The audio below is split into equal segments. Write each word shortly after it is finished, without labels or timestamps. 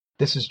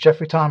This is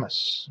Jeffrey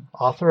Thomas,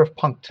 author of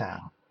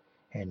Punktown,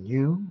 and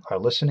you are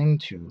listening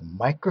to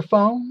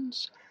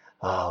Microphones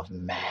of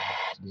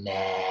Madness.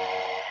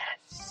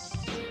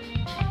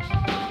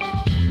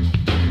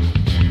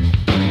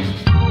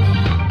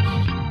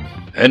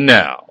 And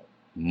now,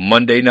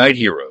 Monday Night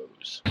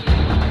Heroes.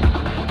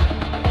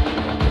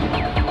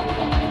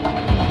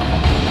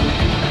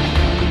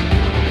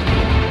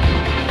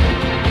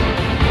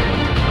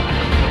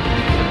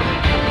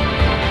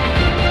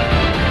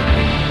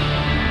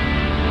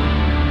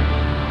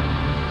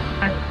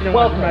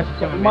 Welcome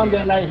to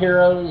Monday Night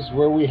Heroes,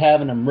 where we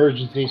have an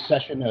emergency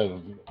session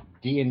of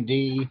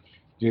D&D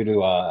due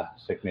to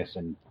sickness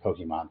and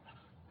Pokemon.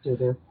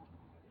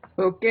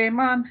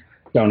 Pokemon.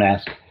 Don't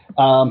ask.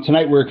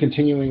 Tonight we're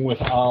continuing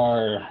with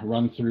our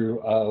run-through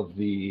of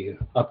the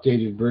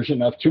updated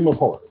version of Tomb of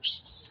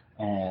Horrors.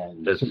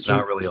 And This is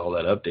not really all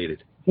that updated.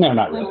 No,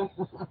 not really.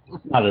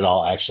 Not at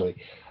all, actually.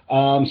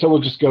 So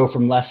we'll just go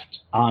from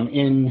left on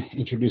in,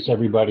 introduce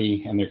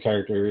everybody and their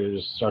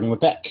characters, starting with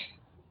Beck.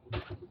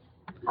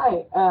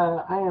 Hi,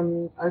 I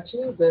am Archie,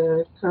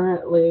 the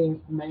currently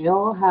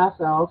male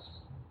half-elf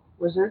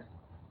wizard.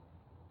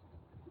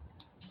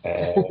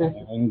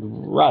 And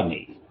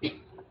Rodney.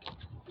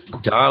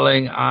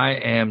 Darling, I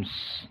am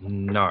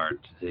Snart,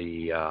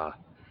 the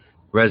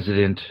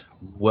resident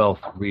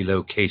wealth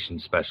relocation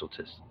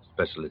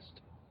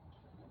specialist.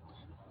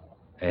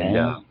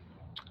 And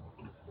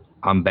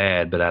I'm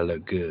bad, but I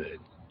look good.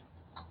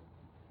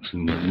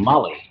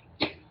 Molly.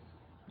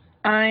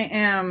 I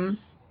am.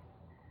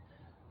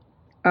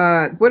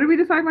 What did we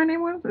decide my name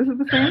was? Is it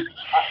the same?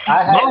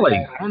 Molly.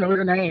 I don't know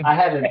her name. I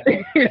had a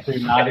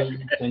Tsunade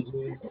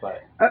Senju,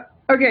 but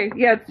Okay,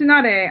 yeah,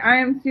 Tsunade. I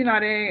am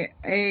Tsunade,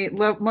 a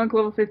monk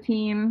level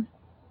 15.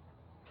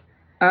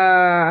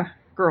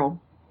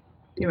 Girl.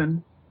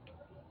 Human.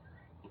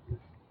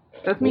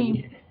 That's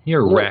me.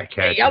 You're a rat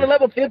catcher. Hey, y'all are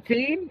level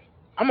 15?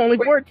 I'm only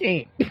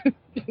 14.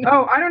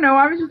 Oh, I don't know.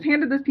 I was just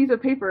handed this piece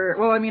of paper.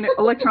 Well, I mean,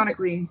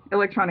 electronically. I've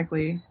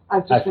I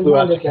just flew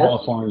out to handed this.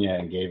 California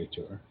and gave it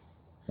to her.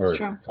 Or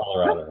Sure.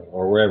 Colorado,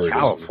 or wherever it is.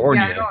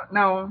 California. Yeah, I don't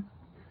know.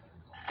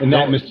 In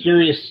that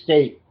mysterious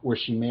state where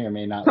she may or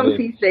may not Some live.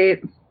 sea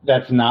state.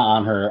 That's not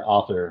on her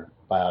author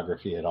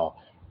biography at all.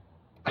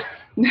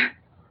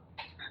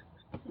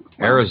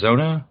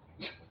 Arizona?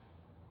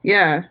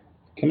 Yeah.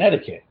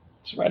 Connecticut.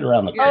 It's right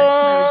around the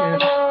corner.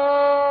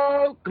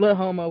 Oh,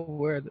 Oklahoma,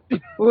 where the...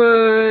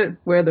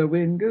 Where the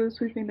wind goes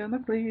sweeping down the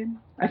plain.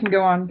 I can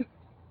go on,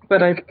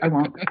 but I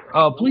won't.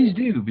 Please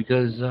do,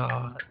 because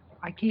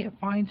I can't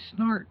find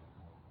Snart.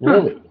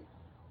 Really?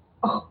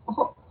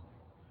 Oh,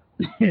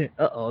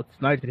 Uh-oh,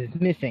 Snart is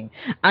missing.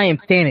 I am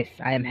Thanos.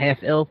 I am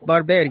half-elf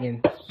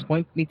barbarian.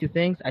 Point me to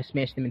things, I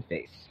smash them in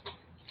face.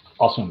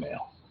 Also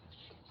male.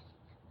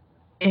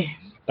 Eh.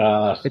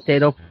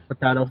 Potato,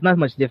 potatoes. Not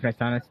much difference,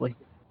 honestly.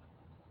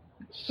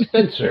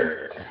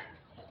 Spencer.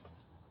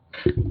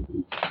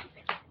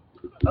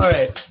 All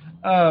right.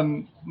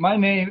 My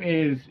name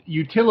is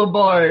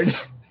Utilibard,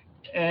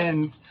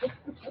 and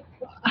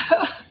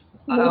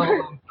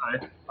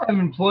I'm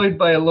employed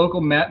by a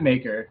local map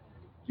maker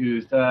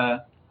whose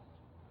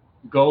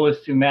goal is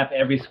to map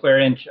every square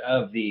inch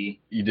of the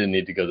You didn't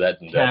need to go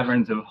that in depth.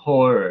 Caverns of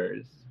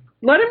Horrors.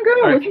 Let him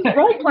go. This is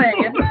role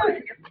playing.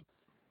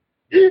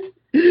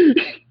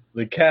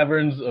 The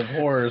Caverns of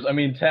Horrors. I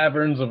mean,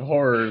 Taverns of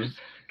Horrors.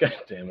 God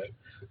damn it.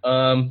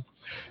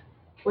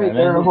 wait,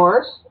 there are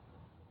horse?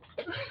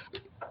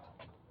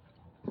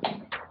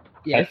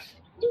 Yes.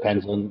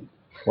 Depends on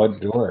what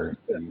door.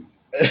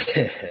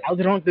 How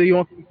drunk do you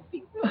want?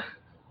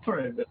 All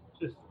right, but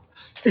just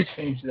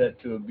change that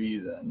to a B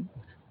then.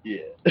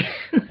 Yeah.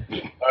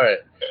 All right.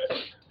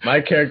 My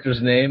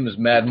character's name is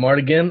Mad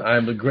Mardigan.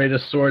 I'm the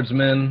greatest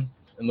swordsman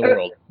in the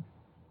world.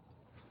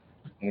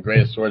 I'm the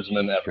greatest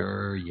swordsman ever.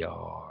 Sure you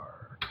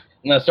are.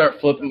 And I start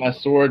flipping my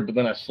sword, but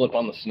then I slip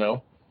on the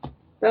snow.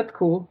 That's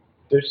cool.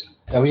 There's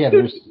kind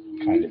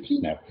of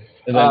snow.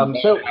 And then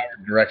so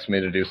Howard directs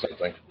me to do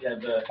something. Yeah,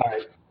 all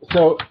right.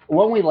 So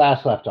when we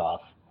last left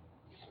off,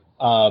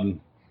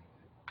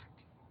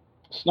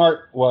 Snart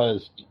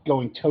was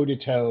going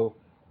toe-to-toe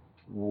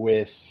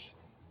with,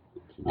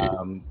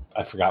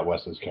 I forgot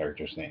Wes's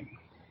character's name.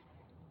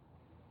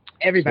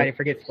 Everybody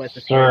forgets what's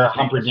the Sir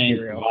Humperdinck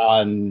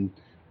von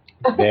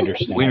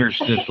Vandersnatch. Wiener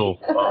Schnitzel.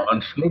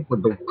 On Snoop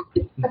with the...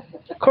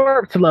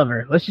 Corpse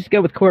Lover. Let's just go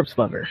with Corpse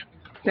Lover.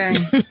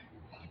 Dang.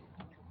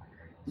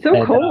 So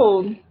And,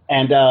 cold.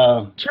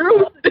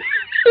 True.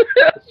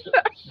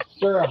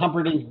 Sir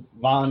Humperdinck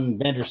von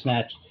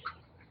Vandersnatch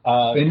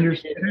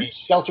created a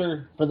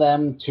shelter for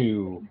them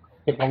to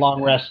take a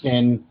long rest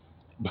in,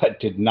 but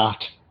did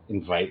not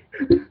invite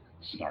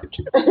Snart.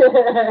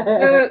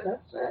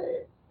 That's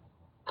right.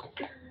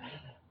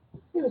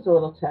 He was a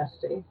little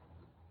testy.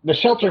 The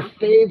shelter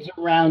fades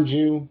around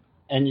you,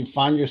 and you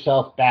find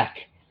yourself back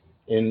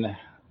in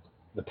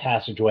the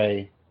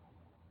passageway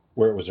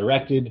where it was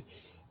erected,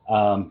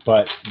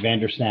 but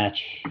Vandersnatch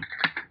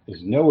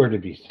is nowhere to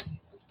be seen.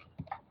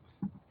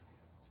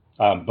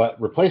 But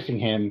replacing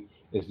him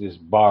is this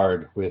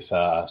bard with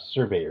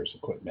surveyor's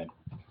equipment.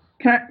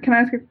 Can I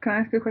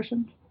ask a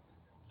question?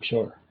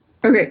 Sure.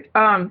 Okay.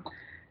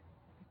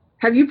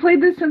 Have you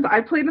played this since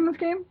I played in this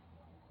game?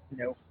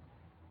 No.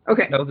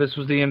 Okay. No, this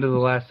was the end of the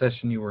last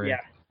session you were in.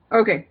 Yeah.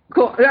 Okay.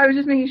 Cool. I was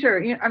just making sure.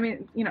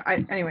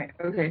 Anyway.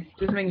 Okay.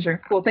 Just making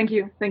sure. Cool. Thank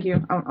you.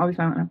 I'll be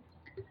silent now.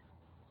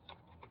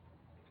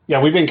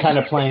 Yeah, we've been kind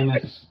of playing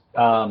this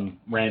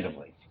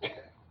randomly,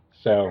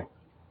 so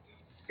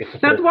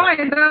That's why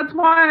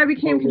I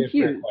became totally a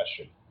fair confused.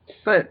 question.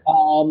 But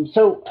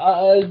So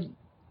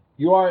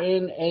you are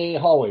in a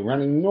hallway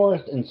running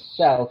north and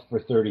south for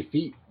 30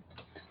 feet.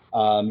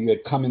 You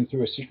had come in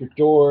through a secret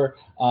door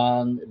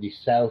on the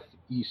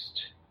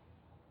southeast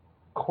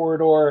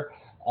corridor.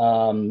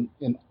 On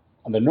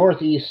the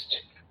northeast,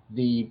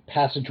 the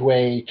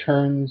passageway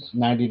turns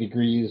 90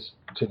 degrees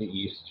to the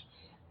east,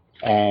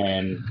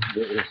 and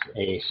there is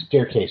a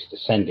staircase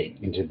descending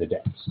into the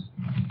depths.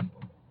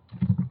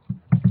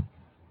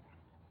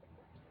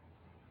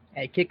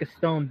 Hey, kick a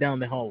stone down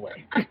the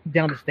hallway,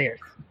 down the stairs.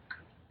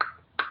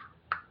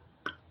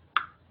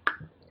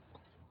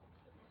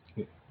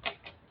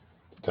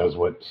 Does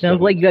what?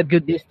 Sounds like you got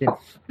good distance.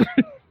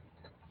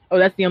 Oh,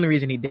 that's the only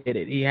reason he did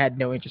it. He had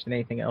no interest in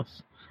anything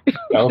else.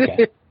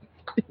 Okay.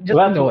 Just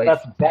Well, noise.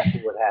 that's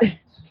exactly what happens.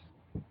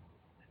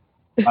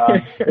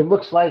 It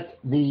looks like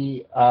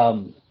the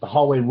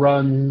hallway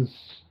runs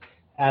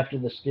after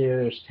the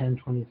stairs 10,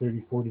 20,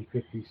 30, 40,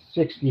 50,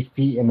 60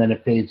 feet, and then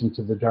it fades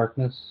into the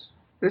darkness.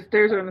 the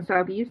stairs are in the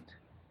southeast?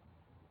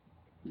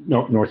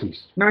 No,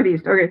 northeast.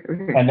 Northeast. Okay.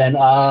 And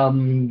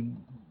then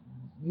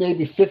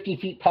maybe 50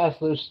 feet past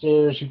those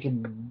stairs, you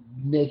can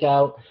make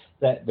out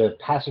that the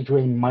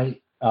passageway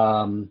might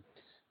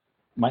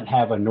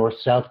have a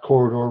north-south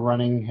corridor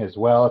running as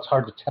well. It's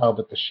hard to tell,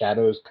 but the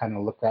shadows kind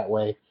of look that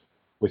way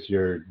with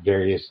your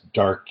various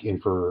dark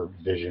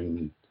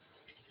infravision.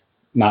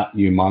 Not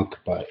you, Monk,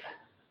 but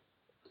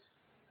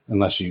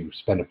unless you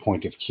spend a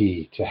point of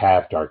key to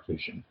have dark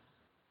vision.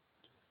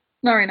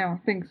 Not right now.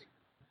 Thanks.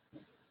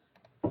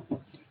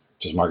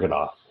 Just mark it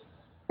off.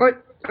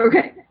 What?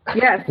 Okay.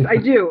 Yes, I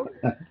do.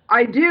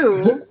 I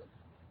do.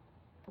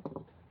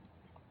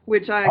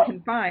 Which I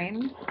can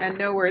find and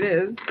know where it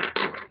is.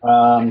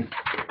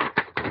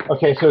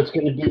 Okay, so it's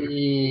going to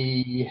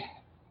be...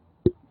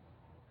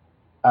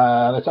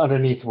 that's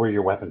underneath where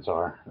your weapons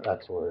are.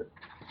 That's where...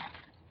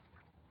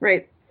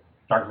 Right.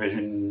 Dark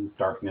vision,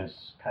 darkness,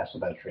 pass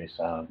without trace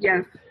sound.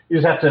 Yes. You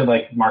just have to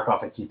mark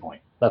off a key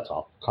point. That's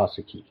all. Cost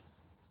a key.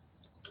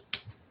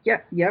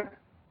 Yep.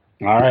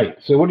 All right.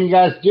 So what are you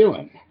guys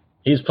doing?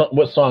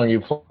 What song are you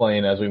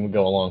playing as we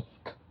go along?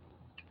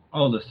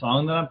 Oh, the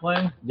song that I'm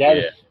playing?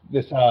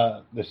 This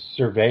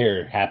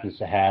surveyor happens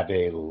to have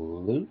a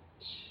lute,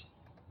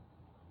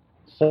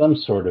 some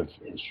sort of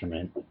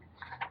instrument.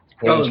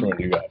 What instrument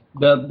do you got?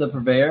 The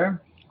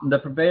purveyor. The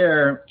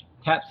purveyor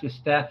taps his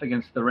staff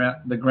against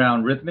the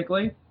ground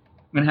rhythmically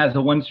and has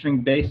a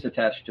one-string bass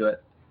attached to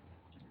it.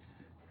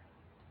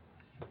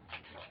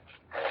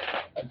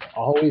 It's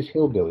always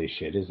hillbilly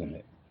shit, isn't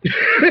it?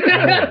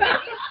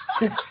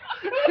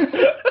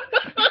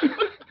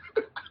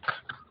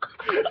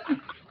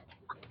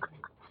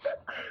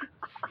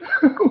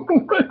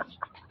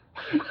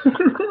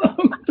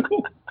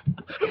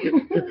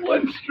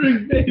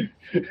 One-string bass.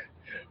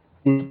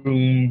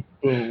 Boom,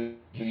 boom,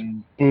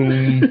 boom,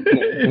 boom,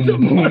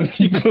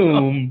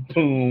 boom,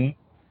 boom.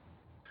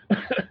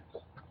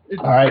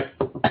 All right.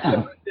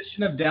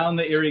 Edition of Down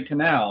the Erie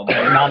Canal.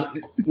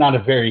 Not a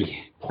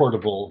very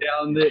portable.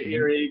 Down the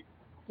Erie.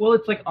 Well,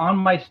 it's like on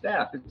my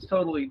staff. It's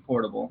totally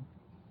portable.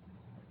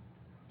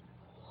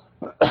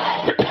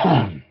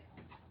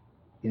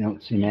 You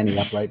don't see many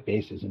upright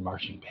basses in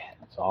marching band.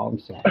 That's all I'm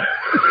saying.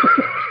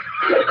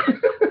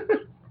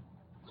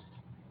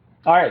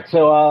 All right,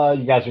 so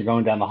you guys are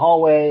going down the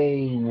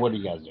hallway. What are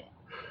you guys doing?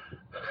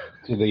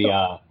 To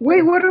the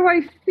Wait, what do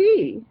I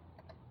see?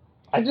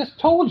 I just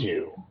told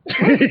you.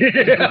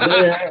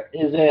 There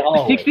is a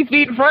hallway. 60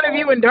 feet in front of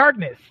you in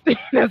darkness.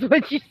 That's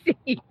what you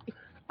see.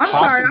 I'm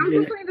sorry, I was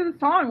listening to the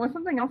song. Was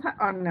something else?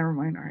 Oh, never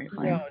mind. All right,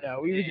 fine. No,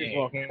 we were just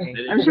walking.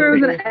 I'm sure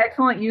it was an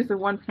excellent use of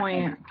 1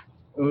 point.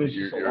 It was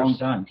just a long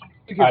time.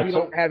 Because All right, we so-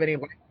 don't have any.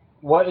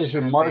 What is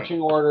your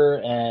marching order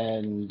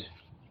and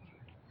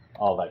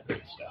all that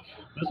great stuff?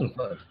 This is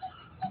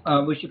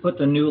fun. We should put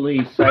the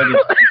newly cited.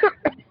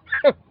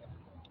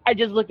 I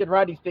just looked at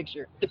Roddy's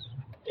picture.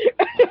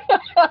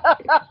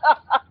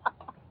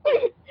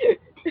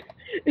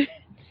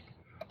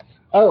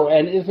 Oh,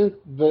 and isn't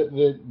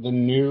the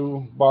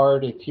new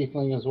bard a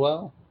tiefling as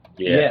well?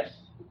 Yeah. Yes.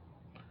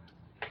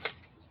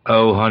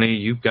 Oh, honey,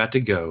 you've got to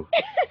go.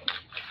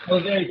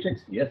 Well, very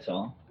tricksy. That's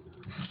all.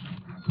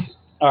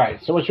 All right.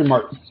 So what's your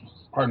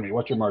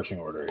marching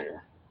order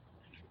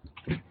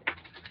here?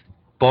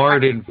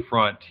 Bard in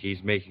front,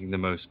 he's making the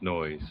most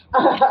noise.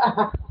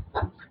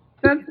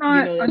 That's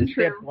not That's a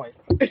fair untrue. point.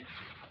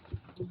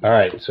 All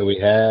right. So we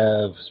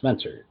have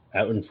Spencer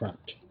out in front.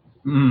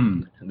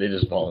 They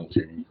just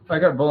volunteered. I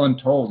got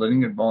voluntold. I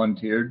didn't get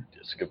volunteered.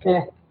 That's a good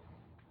point.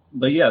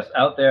 But yes,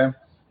 out there,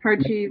 Hard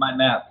making cheese. my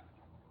map.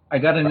 I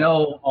got to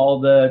know all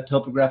the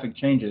topographic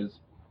changes.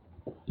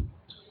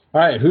 All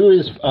right, who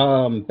is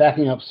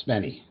backing up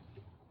Spenny?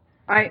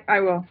 I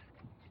will.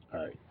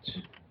 All right.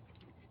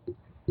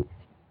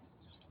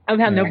 I love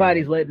how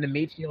nobody's letting the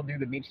meat shield do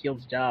the meat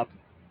shield's job.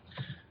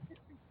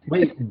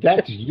 Wait,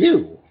 that's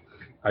you.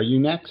 Are you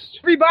next?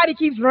 Everybody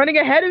keeps running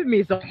ahead of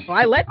me, so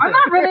I let them. I'm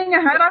not running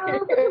ahead. I'm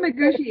open to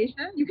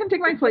negotiation. You can take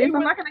my place.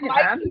 I'm not going to get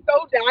mad. To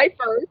go die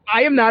first.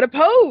 I am not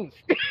opposed.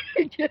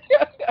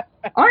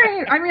 All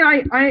right. I mean,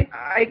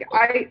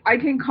 I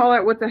can call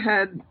out what's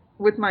ahead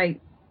with my.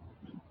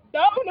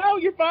 No,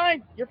 you're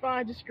fine. You're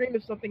fine. Just scream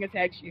if something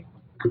attacks you.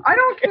 I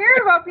don't care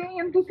about being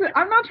in position.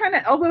 I'm not trying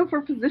to elbow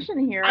for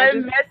position here.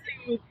 I'm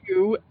messing with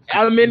you.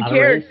 I'm in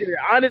character.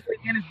 Honestly,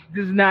 Tannis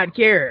does not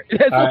care.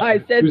 That's why I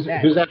said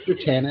that. Who's after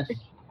Tannis?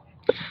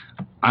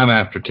 I'm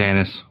after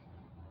Tannis.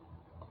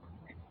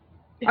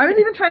 I was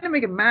even trying to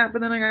make a map,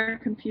 but then I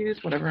got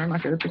confused. Whatever, I'm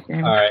not good at this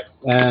game. All right,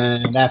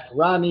 and after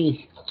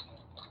Ronnie,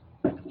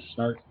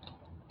 start.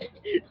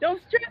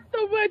 Don't stress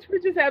so much. We're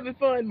just having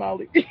fun,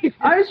 Molly.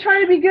 I was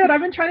trying to be good.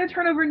 I've been trying to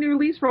turn over new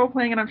release role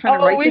playing, and I'm trying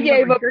to write. We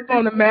gave up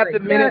on the map the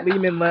minute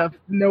Lehman left.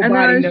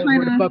 Nobody knows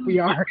where the fuck we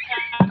are.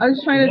 I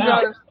was trying to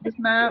draw this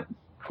map,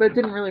 but it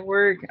didn't really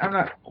work. I'm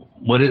not.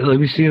 Let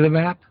me see the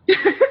map.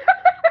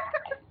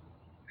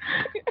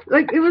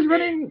 Like it was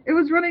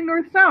running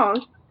north south,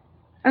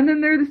 and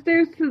then there are the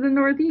stairs to the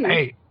northeast.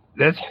 Hey,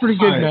 that's a pretty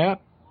good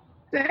map.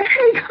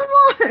 Hey, come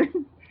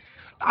on!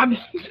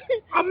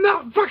 I'm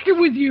not fucking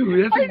with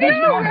you. That's a good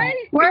map.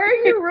 Right? Why are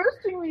you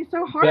roasting me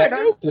so hard? Yeah,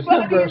 there's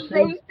no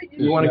roasting.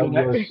 You want to go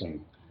next?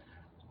 Roasting.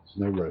 There's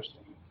no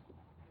roasting.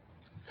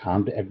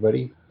 Calm to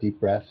everybody. Deep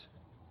breath.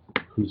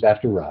 Who's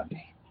after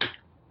Rodney?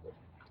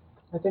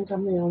 I think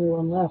I'm the only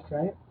one left,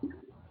 right?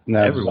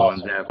 No,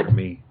 everyone's after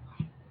me.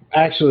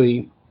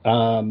 Actually,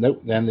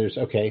 nope. Then there's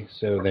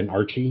so then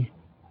Archie,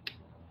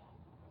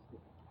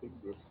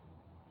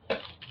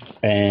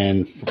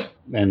 and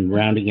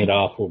rounding it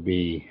off will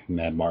be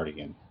Mad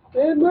Mardigan.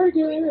 Mad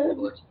Mardigan.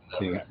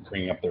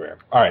 Bringing up the rear.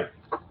 All right.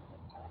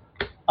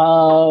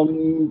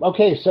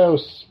 Okay, so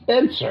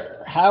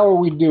Spencer, how are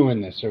we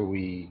doing this? Are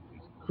we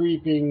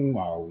creeping?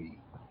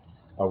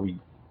 Are we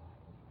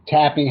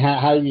tapping?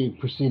 How are you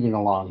proceeding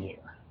along here?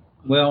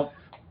 Well,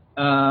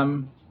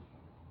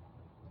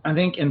 I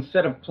think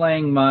instead of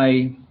playing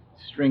my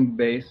string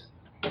bass,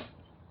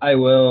 I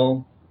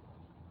will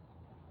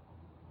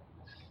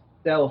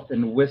stealth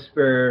and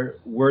whisper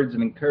words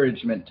of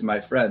encouragement to my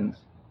friends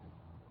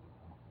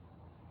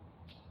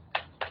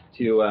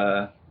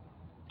to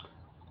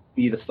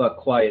be the fuck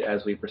quiet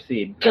as we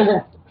proceed.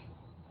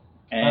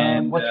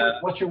 And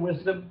what's your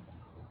wisdom?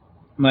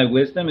 My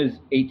wisdom is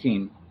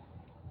 18.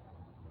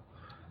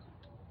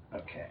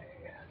 Okay.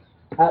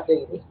 Hot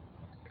baby.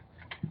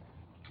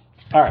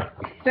 All right.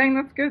 Dang,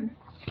 that's good.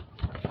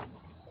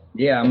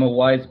 Yeah, I'm a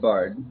wise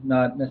bard,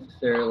 not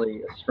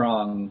necessarily a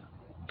strong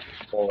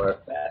or a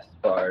fast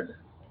bard.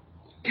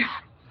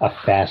 A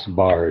fast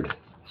bard.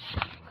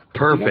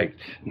 Perfect.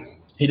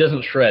 He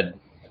doesn't shred.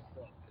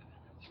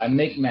 I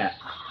make maps.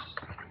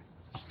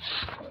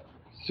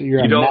 So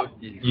you're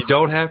you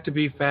don't have to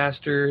be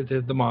faster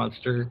than the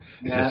monster.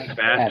 Yeah. Just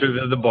faster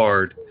than the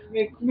bard.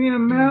 Make me a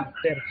map.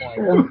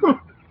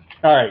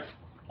 All right.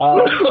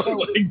 Oh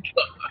my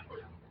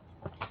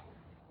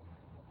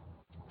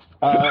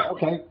god.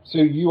 Okay, so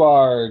you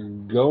are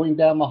going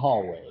down the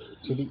hallway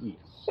to the east.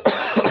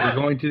 We're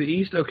going to the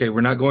east? Okay,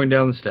 we're not going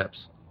down the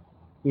steps.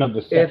 No,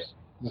 the steps.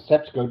 The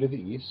steps go to the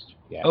east.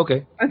 Yeah.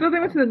 Okay. I thought they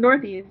went to the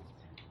northeast.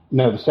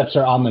 No, the steps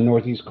are on the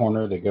northeast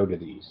corner. They go to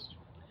the east.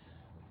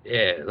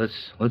 Yeah,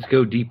 let's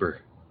go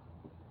deeper.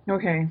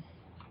 Okay.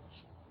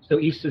 So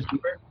east is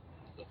deeper?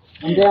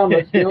 I'm down.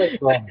 Let's do it.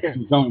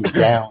 You're going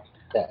down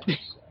steps.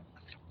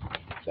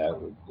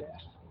 That would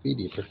be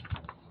deeper.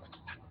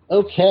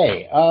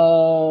 Okay.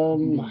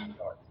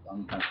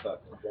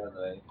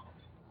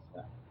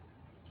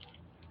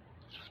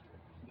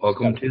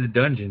 Welcome to the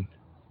dungeon.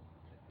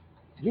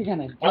 You're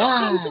gonna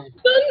die.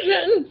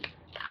 Dungeon.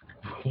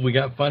 We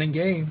got fun and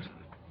games.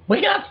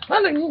 We got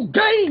fun and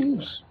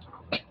games.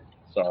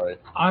 Sorry.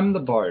 I'm the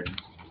bard.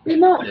 You're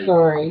not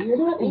sorry. You're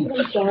not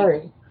even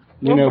sorry.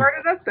 You know, Part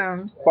of that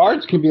then.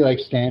 bards can be like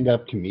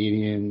stand-up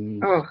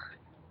comedians. Oh.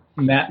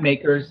 Map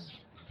makers.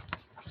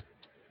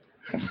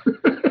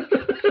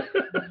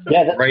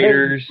 Yeah, that's very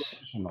Writers.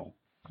 professional.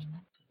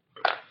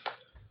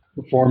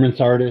 Performance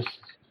artists.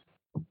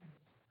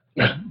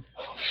 Oh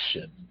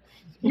shit.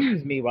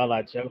 Excuse me while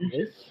I choke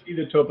this. See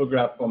the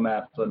topographical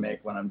maps I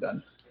make when I'm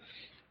done.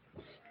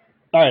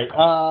 All right,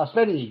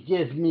 Spenny,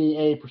 give me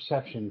a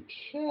perception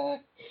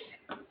check.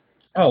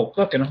 Oh,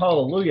 fucking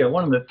hallelujah.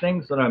 One of the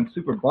things that I'm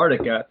super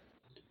bardic at.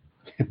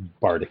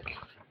 Bardic.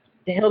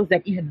 The hell does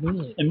that even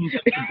mean? It means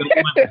I can build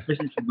my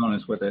proficiency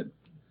bonus with it.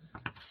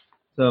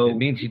 So It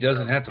means he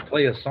doesn't have to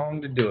play a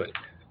song to do it.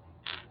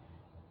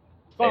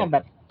 Song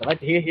about I like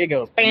to hear. Here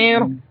goes.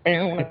 Bam,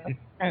 bam,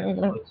 bam.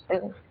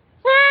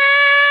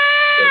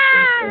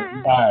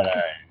 All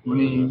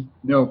right.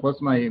 no,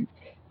 plus my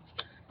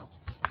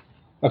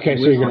Okay,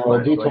 so you're going to roll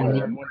a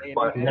d20.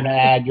 But You're going to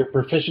add your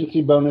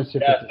proficiency bonus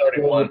if Yeah, it's a skill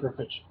 31. you're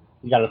proficient.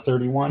 You got a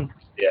 31?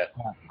 Yeah.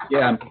 Yeah,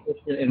 I'm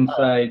proficient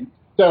inside.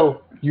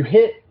 So you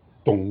hit,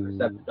 boom,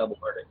 Perception double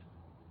verdict.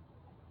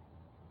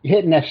 you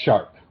hit an F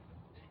sharp.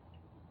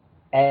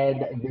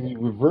 And the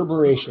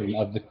reverberation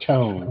of the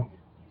tone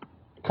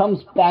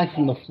comes back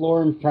from the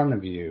floor in front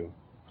of you,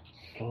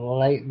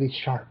 slightly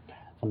sharp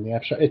from the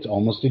F sharp. It's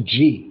almost a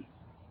G.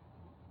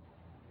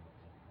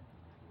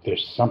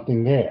 There's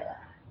something there.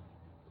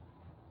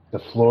 The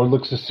floor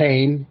looks the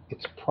same.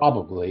 It's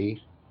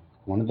probably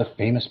one of the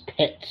famous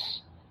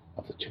pits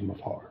of the Tomb of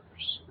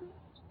Horrors.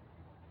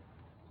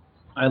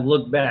 I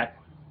look back,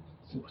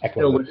 still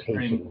Echolocation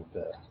whispering, of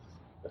the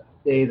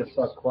stay the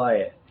fuck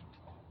quiet,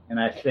 and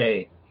I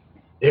say,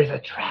 "There's a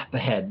trap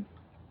ahead.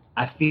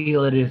 I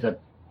feel it is a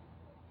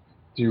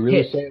Do you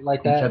really pit say it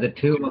like into that? the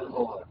Tomb of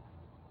Horrors."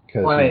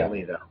 'Cause,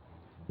 Quietly, though.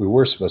 we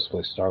were supposed to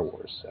play Star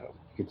Wars, so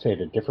you could say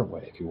it a different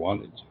way if you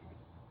wanted to.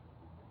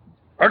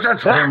 I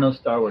don't know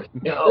Star Wars.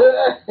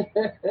 No,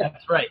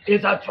 that's right.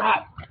 It's a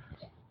trap.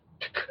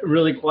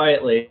 Really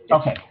quietly.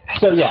 Okay,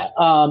 so yeah,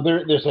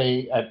 there's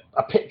a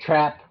pit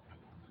trap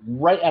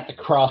right at the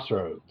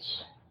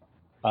crossroads.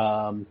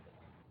 Oh.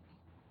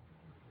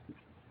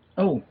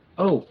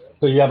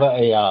 So you have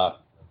you have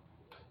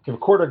a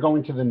corridor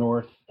going to the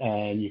north,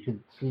 and you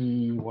can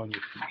see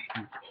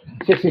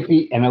 60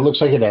 feet, and it looks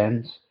like it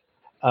ends.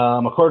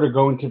 A corridor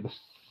going to the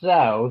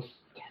south,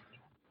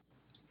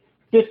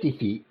 50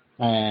 feet,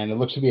 and it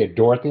looks to be a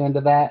door at the end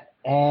of that,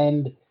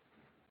 and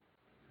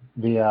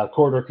the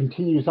corridor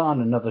continues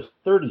on another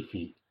 30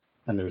 feet,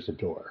 and there's a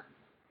door.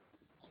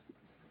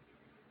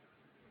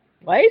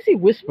 Why is he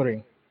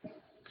whispering?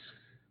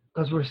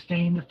 Because we're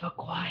staying the fuck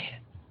quiet.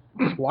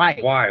 Why?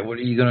 Why? What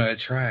are you gonna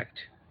attract?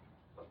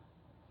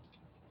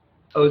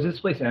 Oh, is this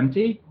place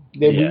empty?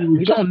 Yeah.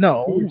 We don't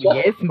know. we were just-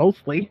 Yes,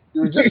 mostly.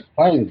 You were just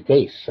playing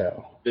base,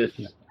 so. This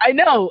I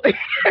know.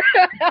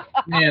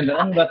 Man,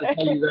 I'm about to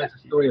tell you guys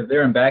the story of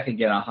there and back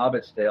again on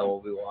Hobbit's Tale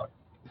while we walk.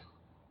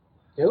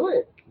 Do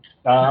it.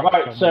 All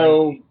right,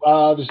 so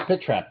there's a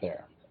pit trap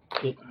there.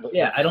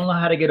 Yeah, I don't know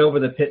how to get over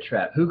the pit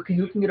trap. Who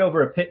can get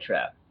over a pit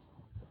trap?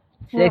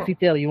 Sexy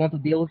Tail, you want to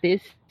deal with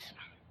this?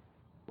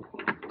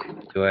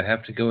 Do I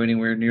have to go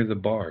anywhere near the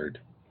bard?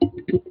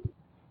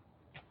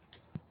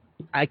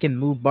 I can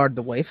move Bard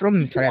away from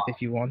the trap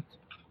if you want.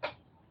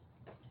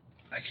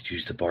 I could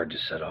use the bard to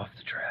set off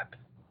the trap.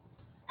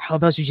 How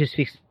about you just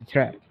fix the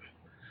trap?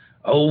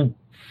 Oh,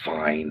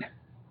 fine.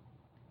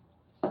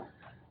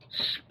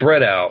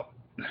 Spread out.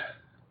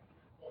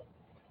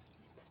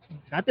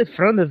 Not in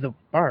front of the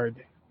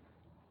Bard.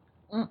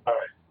 I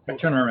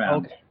turn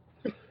around.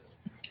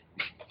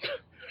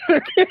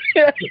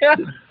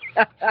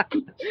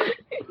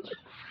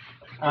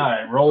 All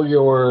right, roll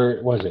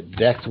your, was it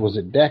Dex? Was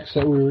it Dex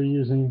that we were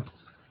using?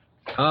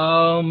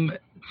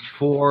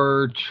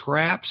 For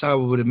traps, I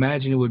would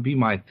imagine it would be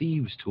my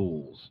thieves'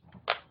 tools.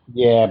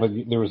 Yeah, but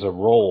there was a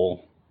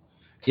roll.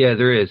 Yeah,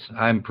 there is.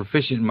 I'm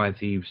proficient in my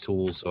thieves'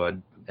 tools, so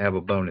I'd have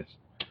a bonus.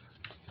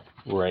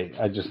 Right,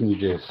 I just need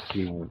to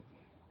see where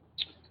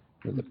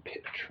the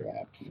pit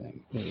trap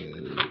thing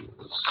is.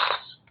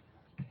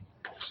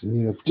 So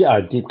you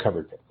know, deep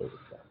covered pit.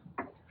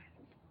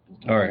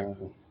 All right.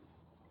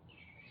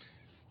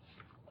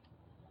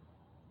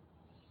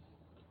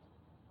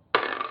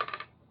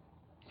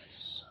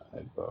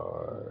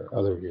 Sidebar.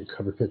 Other your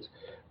covered pits.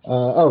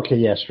 Okay,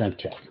 yeah, strength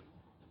check.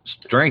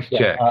 Strength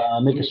check.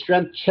 Make a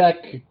strength check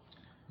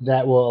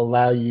that will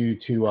allow you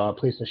to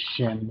place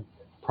a shim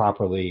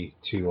properly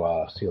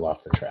to seal off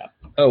the trap.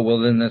 Oh, well,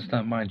 then that's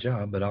not my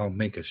job, but I'll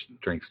make a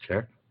strength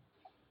check.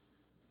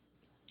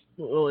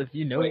 Well, if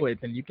you know it,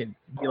 then you can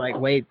be like,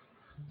 wait.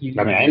 You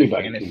I mean,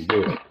 anybody can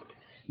do it.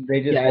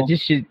 They just Yeah, won't-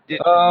 just should.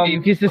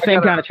 If it's the I same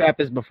got a- kind of trap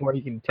as before,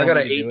 you can I tell got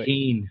me an to do it.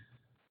 18.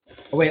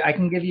 Oh, wait, I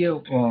can give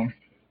you. Well,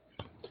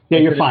 Yeah,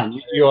 you're fine.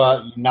 You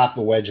knock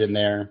the wedge in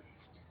there,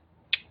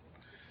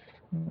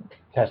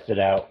 test it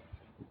out.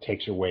 It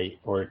takes your weight,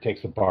 or it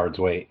takes the bard's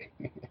weight.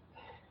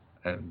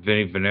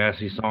 Vinny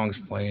Vanassi song's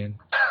playing.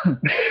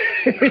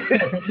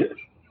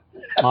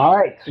 All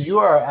right, so you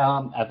are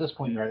at this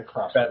point you're at a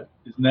crossroads.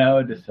 is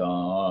now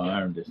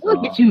disarmed.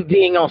 Look at you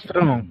being all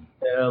strong.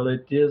 Well,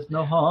 it is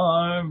no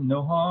harm,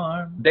 no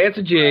harm. Dance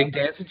a jig,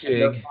 dance a The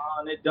jig.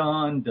 bonnet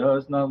dawn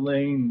does not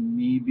lay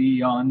me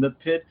beyond the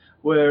pit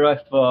where I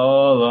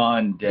fall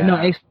on down. No,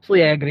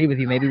 actually, I agree with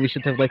you. Maybe we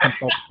should have let him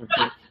talk for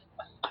this.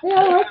 Hey,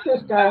 I like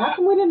this guy. How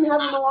come we didn't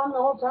have him along the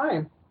whole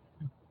time?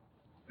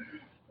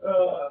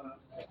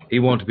 He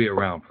won't be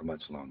around for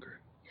much longer.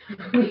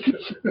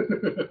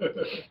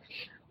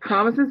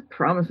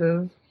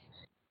 Promises.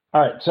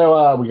 All right,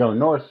 so we going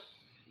north,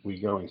 we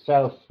going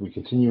south, we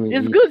continuing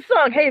It's a east. good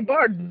song. Hey,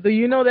 Bard, do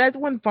you know that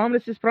one?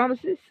 Promises,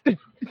 promises.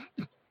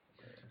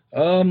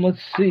 Let's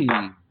see.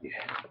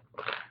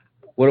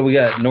 What do we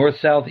got? North,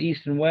 south,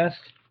 east, and west?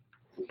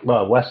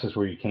 Well, west is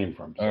where you came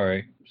from. So. All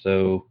right.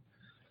 So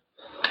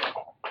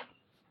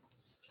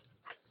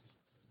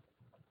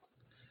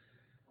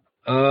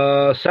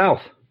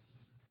south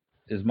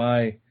is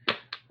my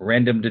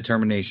random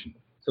determination.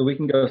 So we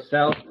can go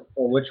south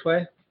or which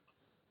way?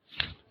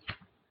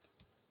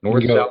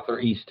 North, You go- south, or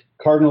east?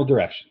 Cardinal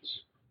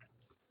directions.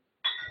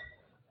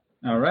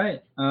 All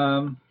right.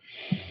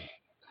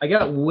 I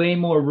got way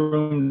more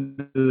room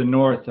to the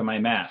north on my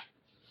map.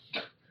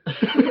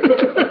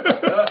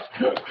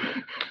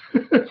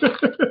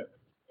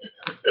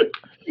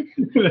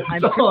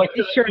 I'm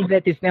pretty sure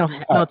that this now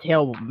not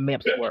how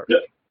maps work. Yeah.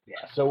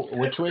 So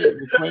which way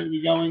are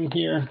we going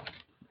here?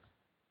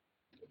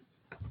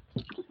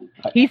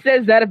 He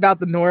says that about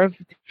the north.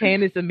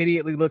 Tannis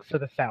immediately looks to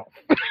the south.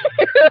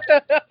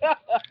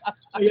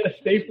 I got a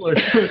stapler,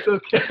 so it's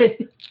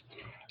okay.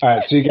 All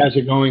right. So you guys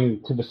are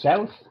going to the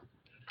south.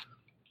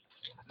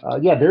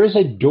 Yeah, there is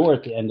a door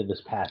at the end of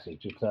this passage.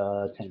 It's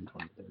 10,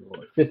 20,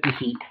 30, 50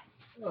 feet.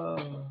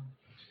 Oh,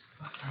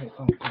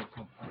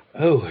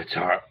 it's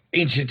our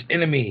ancient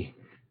enemy,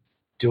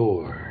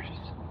 doors.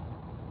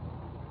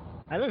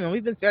 I don't know.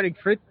 We've been faring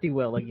pretty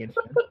well against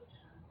them.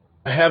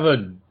 I have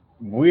a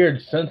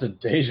weird sense of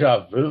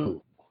deja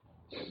vu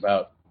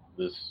about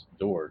this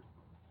door.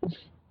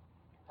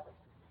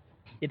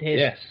 It has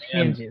Yes.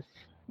 hinges.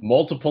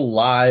 Multiple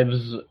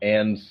lives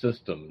and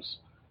systems.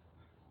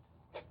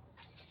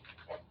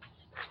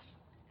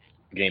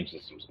 Game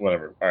systems,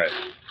 whatever. All right.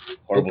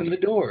 Horrible. Open the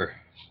door.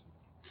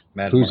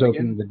 Mad Who's Mardigan.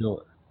 opening the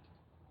door?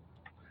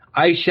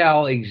 I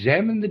shall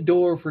examine the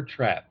door for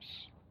traps.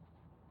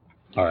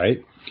 All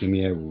right. Give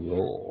me a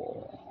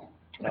roll.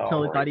 I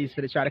totally thought he was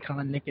going to try to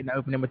con Nick and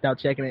open him without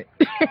checking it.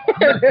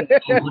 Open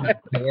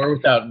the door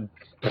without.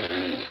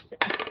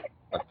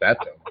 Like that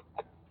though.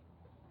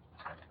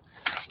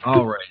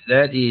 All right,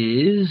 that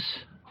is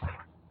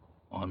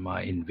on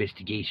my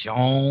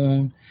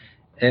investigation.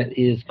 That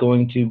is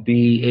going to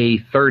be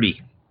a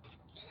 30.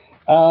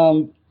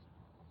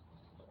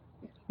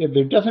 Yeah,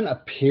 there doesn't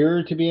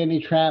appear to be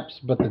any traps,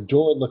 but the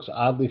door looks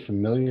oddly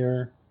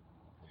familiar.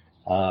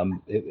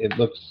 It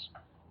looks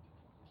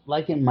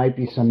like it might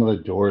be some of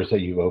the doors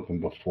that you've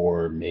opened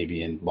before,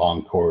 maybe in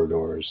long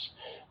corridors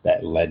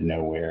that led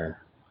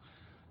nowhere.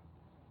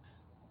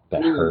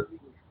 That hurt.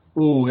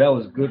 Ooh, that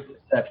was good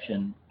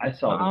perception. I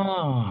saw it.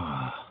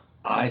 Ah.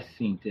 I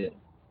seen it.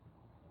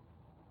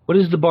 What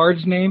is the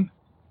bard's name?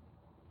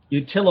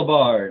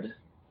 Utilibard.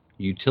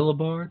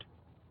 Utilibard?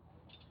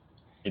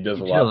 He does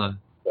a lot of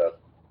stuff.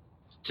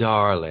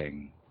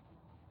 Darling.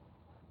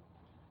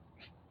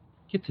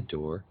 Get the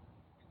door.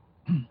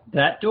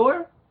 That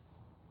door?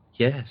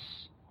 Yes.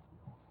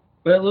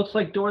 But it looks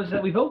like doors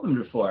that we've opened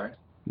before.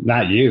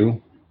 Not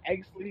you.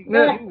 Actually,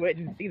 No. you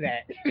wouldn't see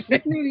that.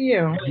 New to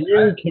you.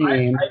 You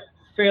came. I'm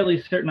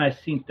fairly certain I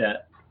seen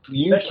that.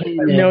 You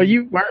came in. No,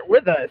 you weren't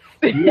with us.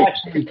 You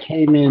actually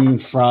came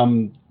in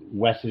from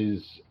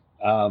Wes's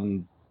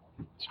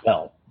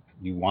spell.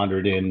 You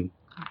wandered in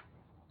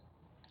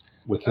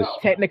with his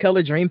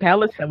Technicolor Dream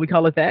Palace, and we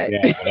call it that.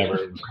 yeah,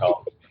 whatever it's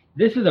called.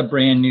 This is a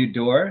brand new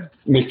door.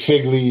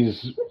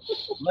 McFigley's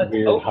Let's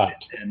weird open hut.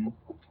 it then.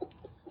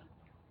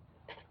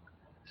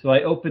 So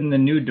I opened the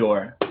new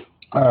door.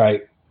 All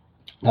right.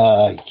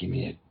 Give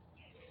me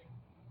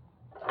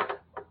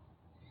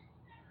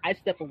I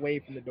step away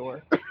from the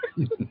door.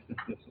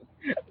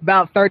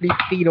 About 30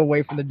 feet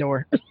away from the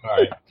door. it. All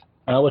right.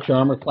 What's your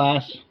armor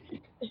class?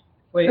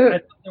 Wait, I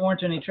thought there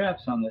weren't any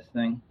traps on this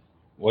thing.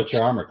 What's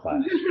your armor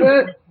class?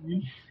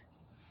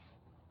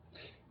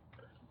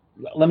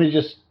 But Let me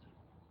just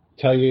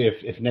tell you,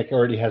 if Nick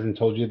already hasn't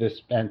told you this,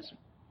 Spence,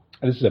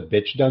 this is a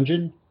bitch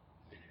dungeon.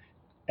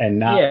 And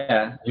not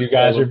Yeah, you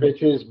guys are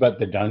bitches, but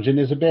the dungeon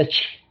is a bitch.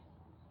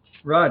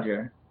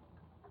 Roger.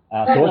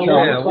 So what's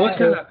your Yeah, armor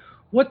class?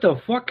 what the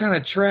fuck kind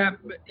of trap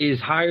is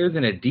higher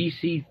than a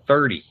DC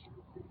 30?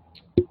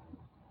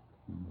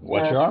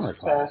 What's your armor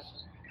class?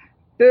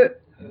 the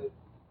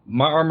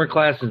My armor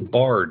class is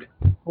Bard.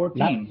 14.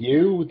 Not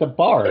you, the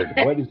bard.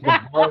 What is the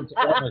bard's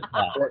armor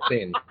class?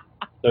 14.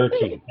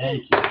 13.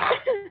 Thank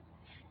you.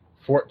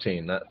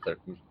 14, not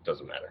 13.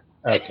 Doesn't matter.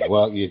 Okay,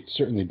 well, it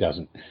certainly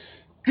doesn't.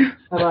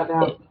 How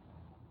about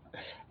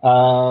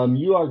now?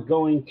 You are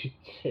going to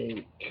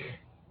take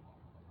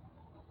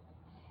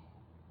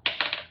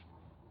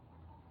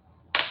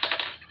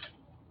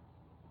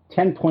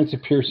 10 points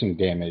of piercing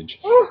damage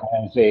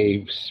as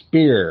a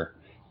spear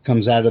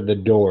comes out of the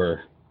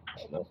door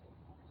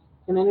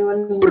Can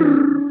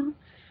anyone?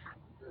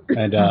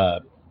 and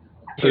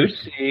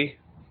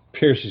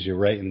pierces you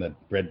right in the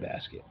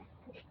breadbasket.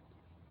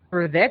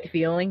 For that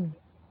feeling,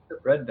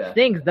 Red back.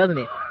 stings, doesn't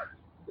it?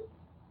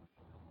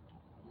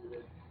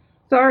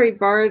 sorry,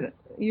 Bard.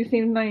 You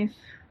seem nice.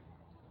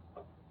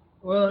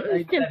 Well,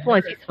 It's 10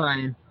 points, he's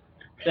fine.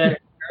 that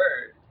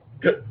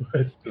hurt.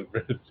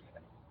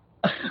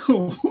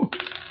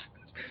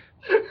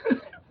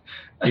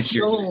 It's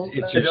your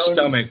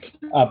stomach.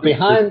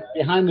 Behind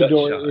the Gut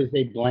door shot. is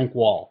a blank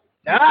wall.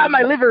 Ah,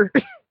 my liver!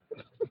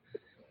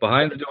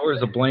 Behind the door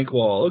is a blank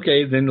wall.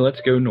 Okay, then let's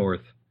go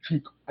north.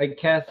 I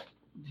cast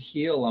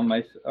heal on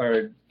my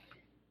or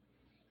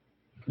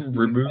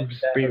Remove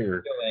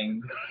spear.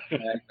 healing.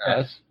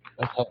 That's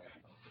how-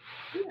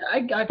 I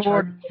got Or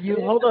charged. you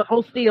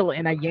hold still,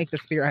 and I yank the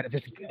spear out of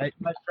his gut.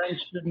 My friend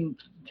shouldn't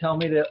tell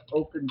me to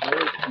open doors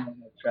when I have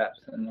traps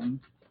in them.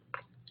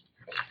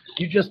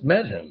 You just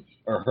met him.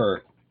 Or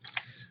her.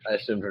 I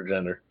assumed her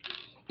gender.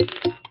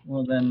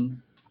 Well,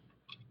 then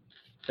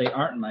they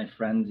aren't my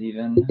friends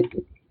even.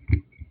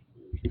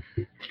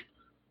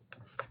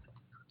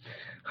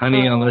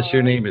 Honey, unless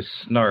your name is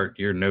Snart,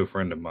 you're no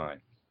friend of mine.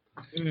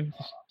 It's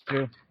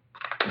true.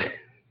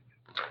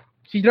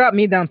 She dropped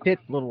me down pit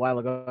a little while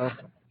ago.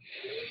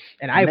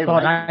 And I they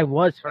thought like I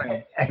was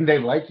friends. And they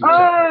like each other.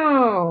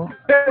 Oh.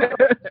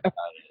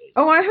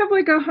 Oh, I have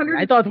like 100.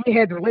 I thought we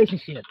had a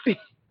relationship.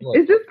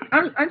 Is this?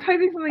 I'm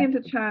typing something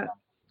into chat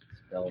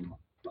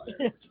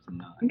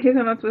in case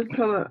I'm not supposed to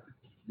tell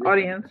the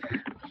audience.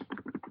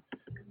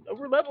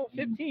 We're level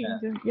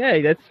 15. Yeah,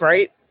 that's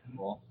right.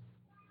 Cool.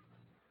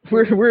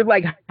 We're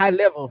like high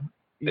level.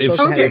 You're If,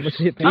 supposed to have if a shit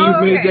Steve thing.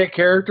 Oh, made okay. that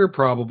character,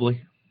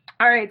 probably.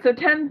 All right, so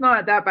 10's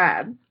not that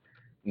bad.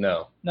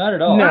 No. Not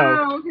at all.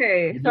 No. Oh,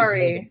 okay.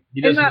 Sorry. he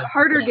In doesn't that have-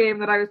 harder game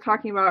that I was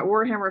talking about,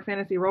 Warhammer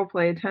Fantasy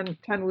Roleplay,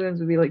 10 wounds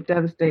would be like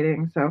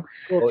devastating. So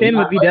Well, 10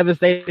 would be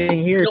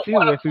devastating here too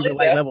if we were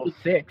like level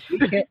 6.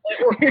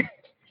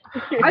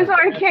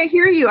 I can't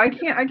hear you. I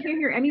can't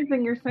hear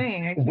anything you're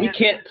saying. We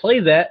can't play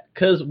that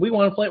because we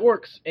want to play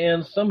Orcs,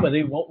 and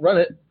somebody won't run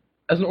it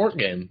as an Orc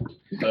game.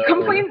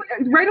 Complain.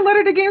 Write a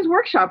letter to Games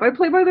Workshop. I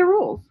play by their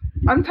rules.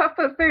 I'm tough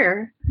but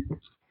fair.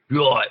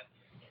 Right.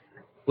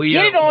 We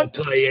Get it don't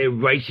play a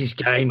racist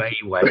game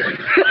anyway.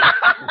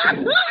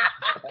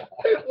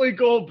 We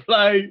go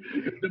play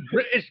the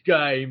British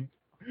game,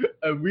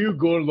 and we're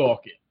going to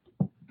lock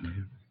it.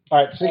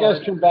 All right, so you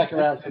guys turn back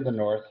around to the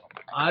north.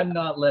 I'm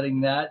not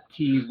letting that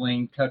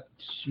T-wing touch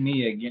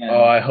me again.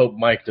 Oh, I hope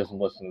Mike doesn't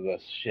listen to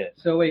this shit.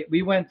 So wait,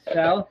 we went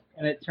south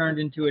and it turned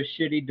into a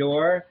shitty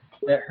door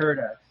that hurt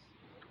us.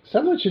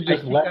 Someone should just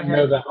I think let I me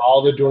know have- that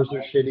all the doors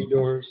are shitty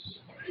doors.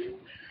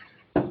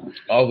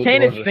 All the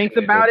Tannis doors are thinks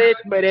shitty. about it,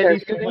 but as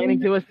he's complaining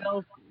to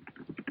himself,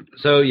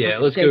 So, yeah,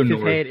 let's go shakes his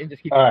north. head and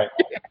just keeps. All right.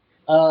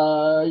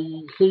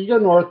 So you go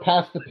north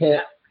past the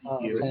pit.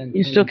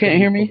 You still can't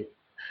hear me?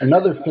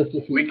 Another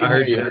 50 feet. I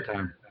heard you that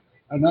time.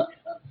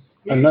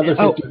 Another 50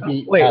 Oh,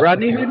 feet. wait, past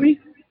Rodney the heard pit.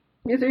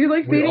 me? Is you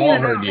like We fading all in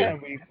and heard out? you. Yeah,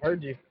 we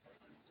heard you.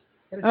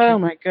 Oh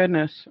my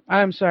goodness.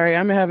 I'm sorry.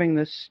 I'm having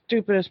the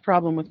stupidest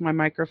problem with my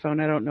microphone.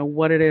 I don't know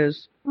what it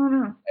is. Oh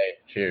no. Hey,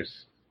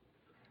 cheers.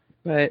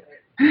 But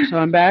so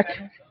I'm back.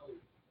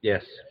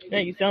 Yes. Yeah,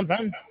 you sound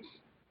fine.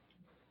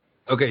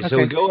 Okay, so Okay.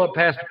 we go up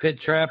past the pit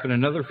trap and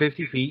another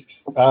 50 feet.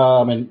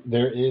 And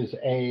there is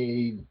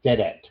a dead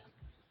end.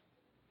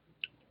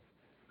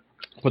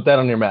 Put that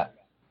on your map.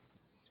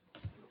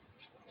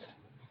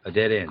 A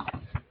dead end.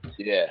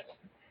 Yeah.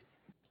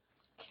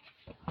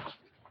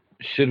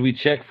 Should we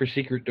check for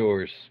secret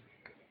doors?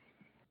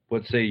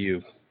 What say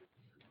you,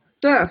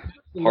 Stuff.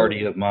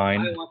 party of I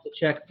mine? want to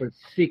check for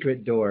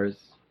secret doors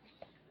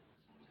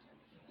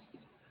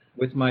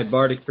with my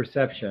bardic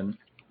perception.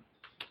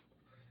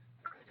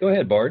 Go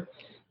ahead, Bard.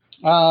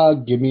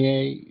 Give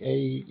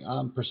me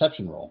a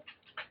perception roll.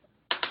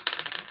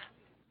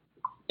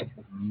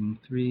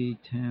 3,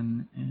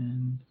 10,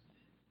 and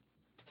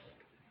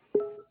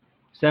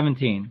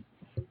 17.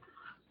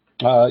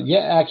 Yeah,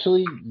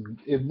 actually,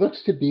 it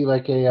looks to be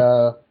like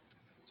a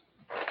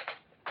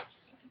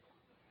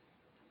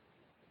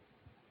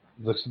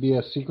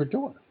secret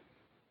door.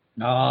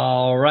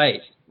 All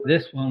right.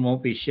 This one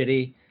won't be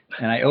shitty.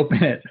 And I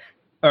open it.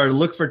 Or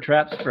look for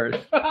traps first.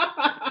 All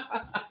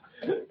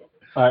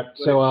right,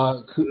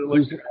 so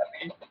who's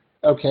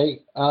okay?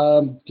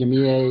 Give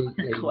me another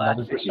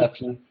Classic.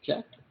 perception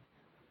check.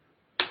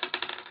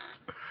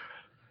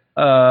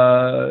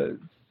 30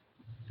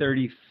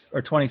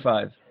 or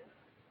 25.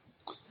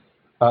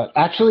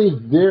 Actually,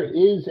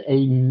 there's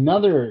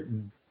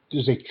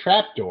a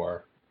trap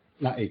door,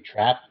 not a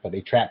trap, but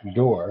a trap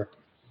door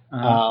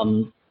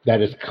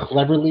that is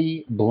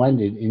cleverly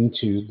blended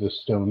into the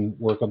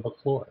stonework of the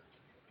floor,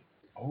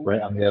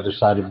 right on the other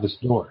side of this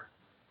door.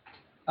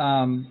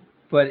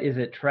 But is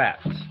it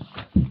trapped?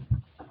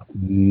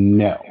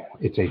 No,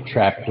 it's a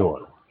trap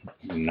door,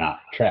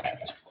 not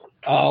trapped.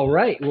 All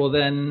right. Well,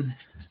 then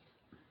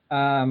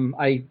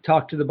I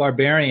talked to the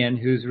barbarian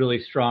who's really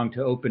strong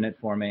to open it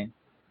for me.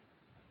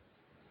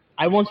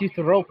 I want you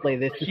to roleplay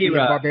this to see if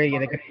Shira.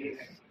 barbarian.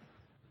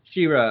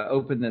 Shira,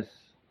 open this.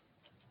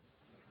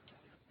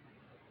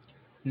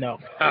 No.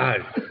 Ah,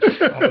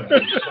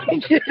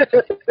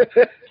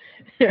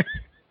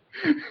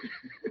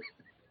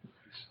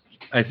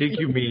 I think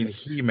you mean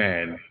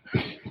He-Man.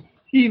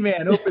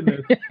 He-Man, open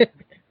this.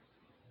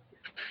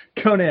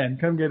 Conan,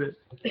 come get it.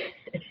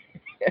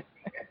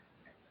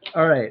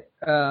 All right.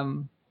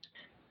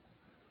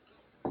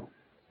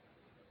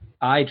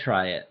 I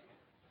try it.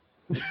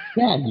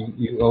 Yeah,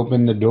 you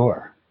open the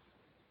door.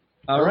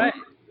 All right.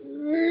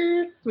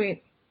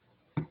 Sweet.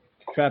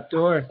 Trap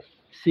door.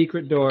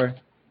 Secret door.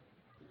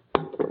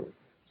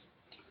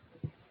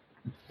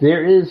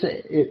 There's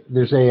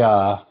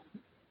a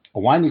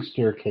winding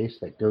staircase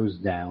that goes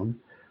down,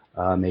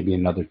 maybe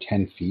another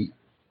 10 feet.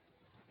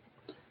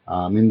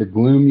 In the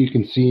gloom, you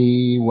can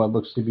see what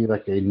looks to be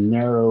like a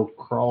narrow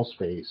crawl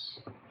space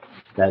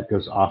that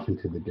goes off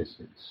into the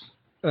distance.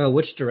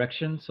 Which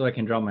direction? So I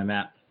can draw my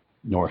map.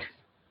 North.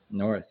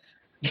 North.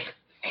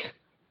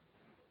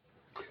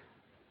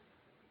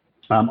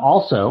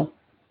 Also,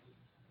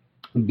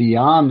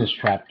 beyond this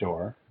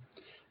trapdoor,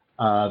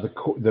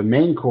 the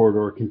main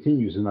corridor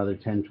continues another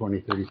 10,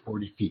 20, 30,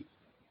 40 feet.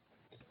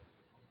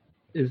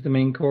 Is the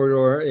main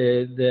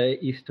corridor the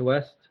east to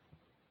west?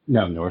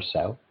 No,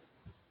 north-south.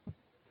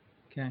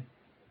 Okay.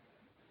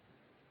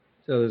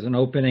 So there's an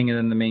opening and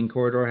then the main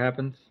corridor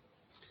happens?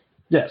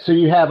 Yeah, so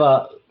you have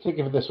think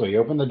of it this way. You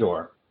open the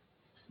door.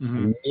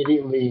 Mm-hmm.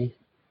 Immediately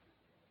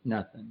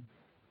Nothing.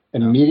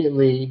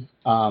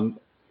 On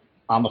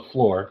the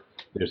floor,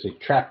 there's a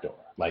trapdoor,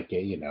 like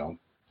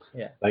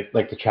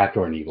like the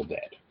trapdoor in Evil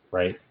Dead,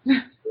 right?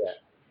 Yeah.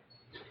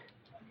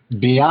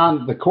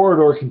 Beyond the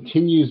corridor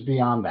continues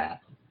beyond that,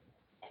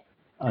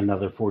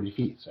 another 40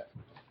 feet.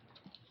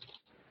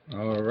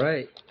 All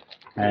right.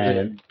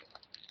 And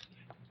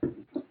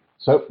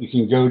so you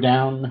can go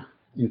down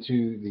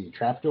into the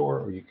trapdoor,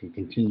 or you can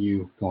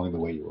continue going the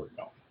way you were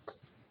going.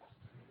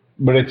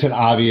 But it's an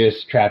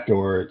obvious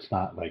trapdoor. It's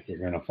not like you're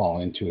going to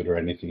fall into it or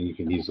anything. You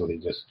can easily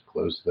just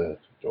close the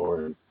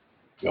door and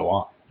go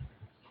on.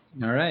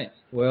 All right.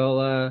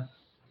 Well,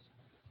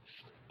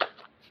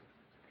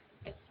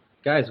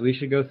 guys, we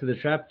should go through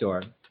the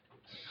trapdoor.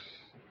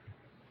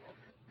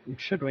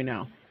 Should we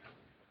now?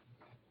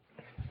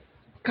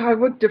 God,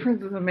 what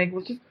difference does it make?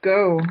 Let's just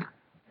go.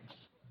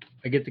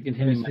 I get to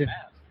continue my math.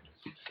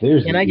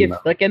 Can I get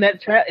stuck in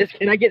that trap?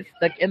 Can I get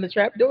stuck in the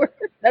trap door?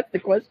 That's the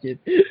question.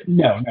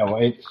 No,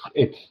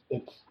 it's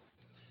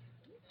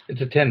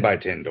a 10 by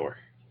 10 door.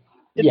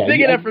 It's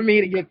big enough for me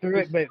to get through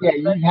it, but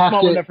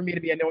small enough for me to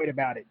be annoyed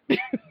about it.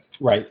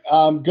 Right.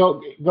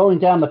 Going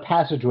down the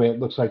passageway, it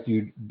looks like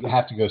you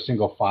have to go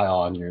single file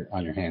on your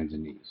hands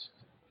and knees.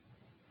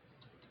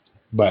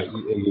 But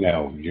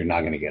you're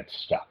not going to get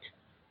stuck.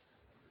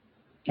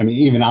 I mean,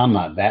 even I'm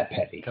not that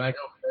petty. Can I go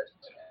first?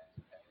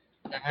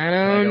 I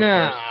don't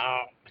know.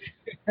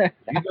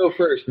 You go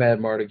first, Mad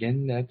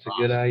Mardigan. That's a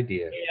good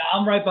idea. Yeah,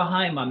 I'm right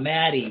behind my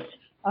Maddie.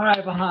 I'm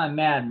right behind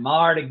Mad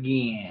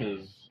Mardigan.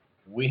 Because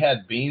we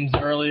had beans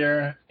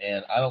earlier,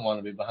 and I don't want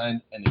to be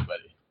behind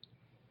anybody.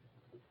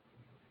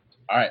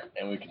 All right,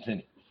 and we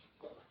continue.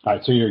 All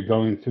right, so you're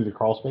going through the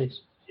crawl space?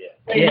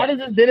 Yeah. Hey, how does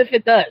this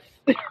benefit us?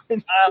 I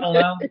don't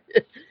know.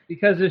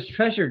 Because there's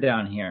treasure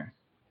down here.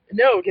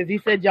 No, because he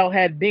said y'all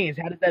had beans.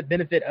 How does that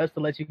benefit us to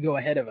let you go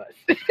ahead of us?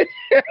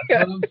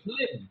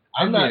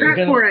 I'm not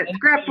Scrap for it.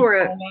 Scrap for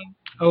it.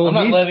 Oh, I'm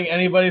not letting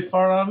anybody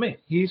fart on me.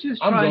 He's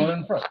just I'm trying. going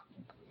in front.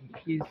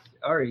 He's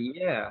already,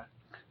 yeah.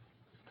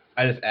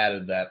 I just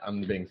added that.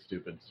 I'm being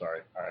stupid. Sorry.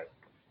 All right.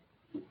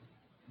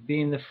 Be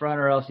in the front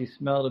or else you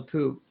smell the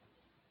poop.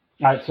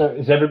 All right, so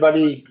is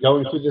everybody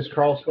going through this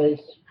crawl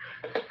space?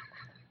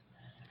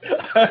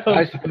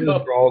 I suppose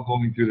we're all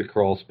going through the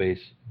crawl space.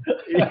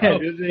 Yeah,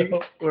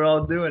 we're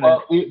all doing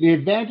Well, the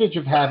advantage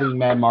of having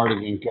Mad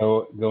Mardigan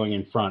going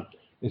in front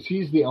is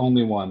he's the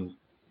only one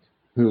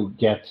who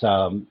gets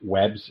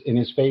webs in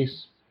his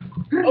face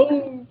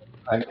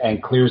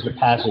and clears the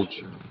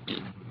passage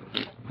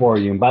for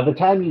you. And by the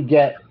time you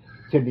get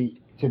to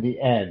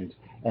the end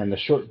and the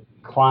short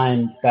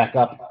climb back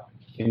up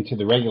into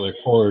the regular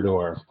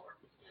corridor,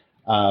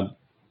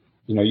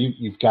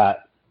 you've got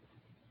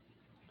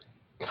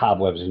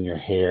cobwebs in your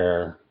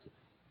hair.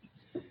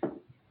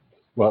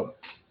 Well,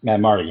 Mad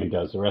Mardigan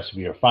does. The rest of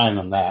you are fine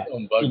on that.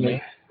 Don't bug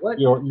me. What?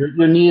 Your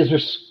knees are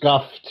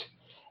scuffed,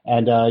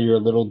 and you're a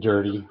little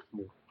dirty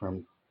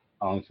from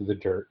falling through the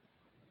dirt.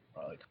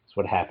 That's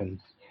what happens.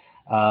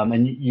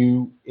 And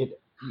you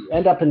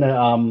end up in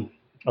a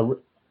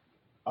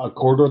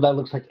corridor that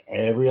looks like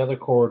every other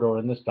corridor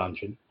in this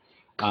dungeon.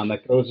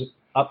 That goes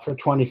up for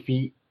 20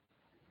 feet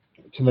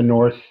to the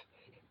north,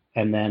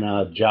 and then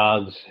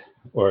jogs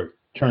or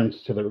turns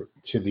to the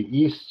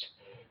east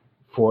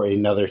for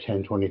another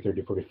 10, 20,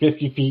 30, 40,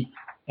 50 feet,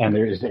 and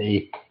there is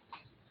a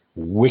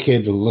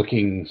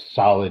wicked-looking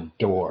solid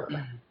door.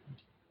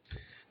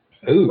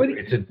 Ooh, What do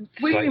it's a you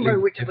mean by slightly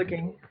wicked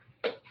different-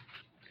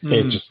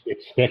 looking?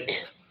 It's thick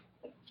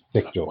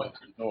door. Went to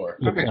the door.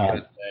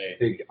 It's,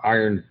 big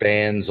iron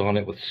bands on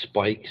it with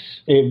spikes.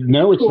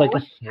 it's like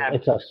Cool.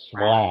 it's a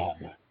slab.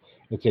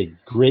 It's a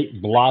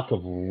great block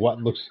of what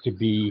looks to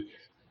be.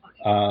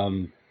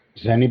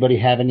 Does anybody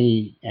have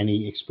any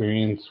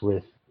experience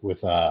with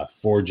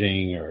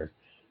forging or?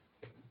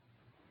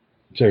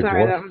 Sorry,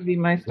 that would be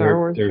my Star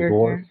Wars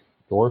character.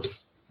 Dwarf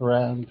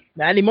around?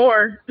 Not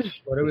anymore.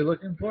 What are we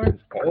looking for?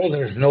 Oh,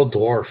 there's no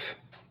dwarf.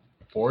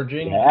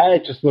 Forging? Yeah,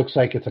 it just looks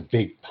like it's a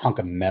big hunk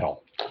of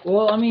metal.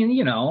 Well, I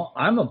mean,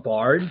 I'm a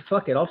bard.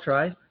 Fuck it, I'll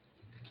try.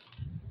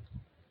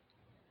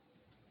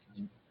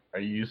 Are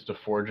you used to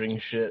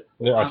forging shit?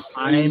 There are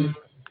I'm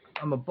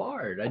a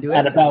bard. I do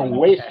at everything. about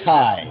waist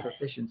high.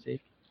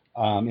 Proficiency.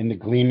 In the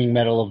gleaming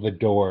metal of the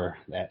door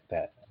that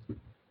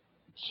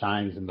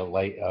shines in the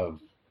light of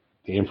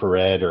the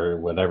infrared or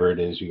whatever it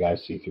is you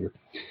guys see through.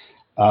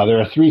 There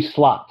are 3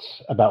 slots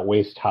about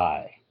waist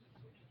high,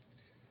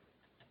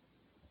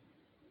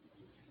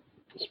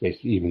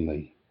 spaced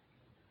evenly.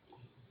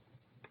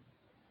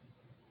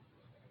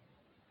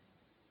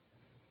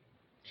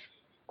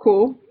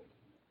 Cool.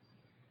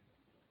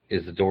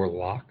 Is the door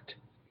locked?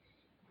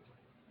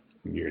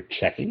 You're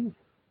checking.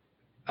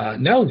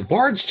 No, the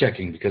bard's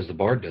checking because the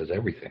bard does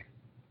everything.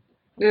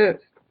 Ugh.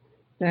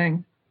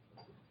 Dang.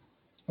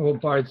 Well,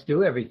 bards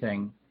do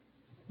everything.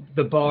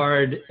 The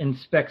bard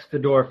inspects the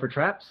door for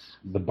traps.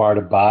 The bard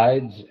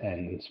abides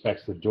and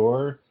inspects the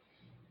door.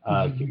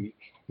 Give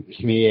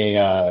me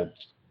a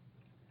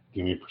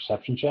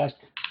perception check.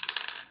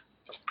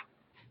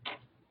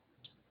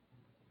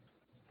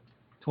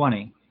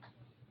 20.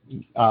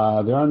 There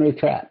are no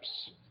traps.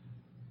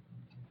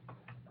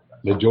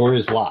 The door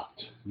is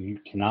locked. You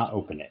cannot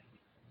open it.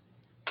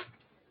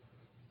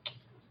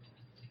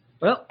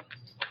 Well,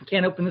 you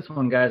can't open this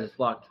one, guys. It's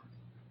locked.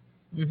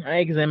 I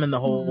examine the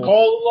whole.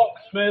 Call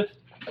the locksmith.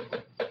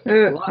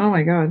 Ugh. Oh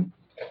my god.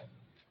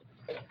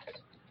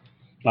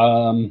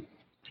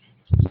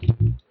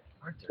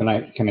 Can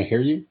I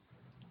hear you?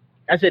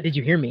 I said, did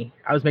you hear me?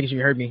 I was making sure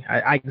you heard me.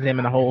 I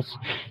examined the holes.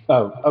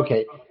 Oh,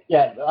 okay.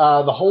 Yeah,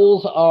 the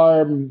holes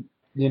are,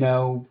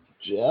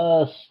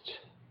 just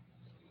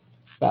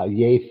about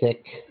yay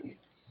thick,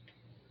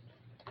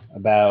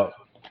 about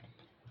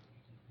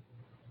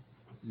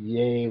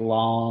yay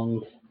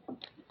long.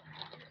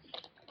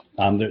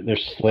 They're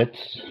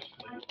slits.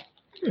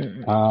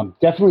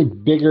 Definitely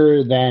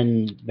bigger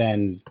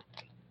than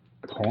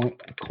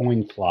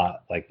coin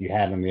slot like you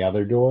had in the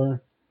other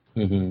door.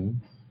 Mm-hmm.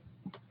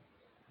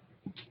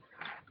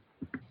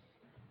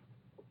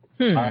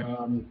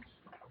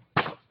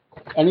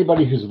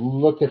 Anybody who's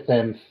looked at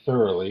them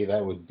thoroughly,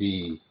 that would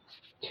be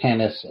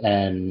Tanis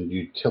and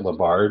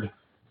Utilibard,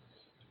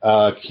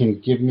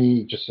 can give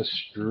me just a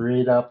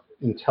straight up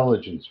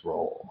intelligence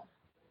roll.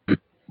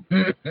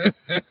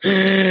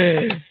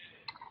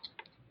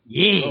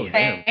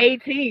 Yeah.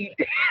 18.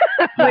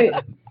 Wait.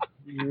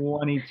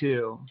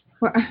 22.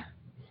 What?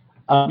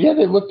 Yeah,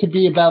 they look to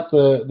be about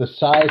the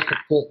size to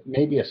fit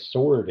maybe a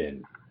sword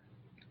in.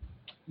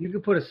 You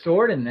could put a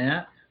sword in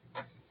that.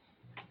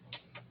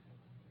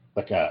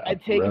 Like I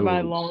take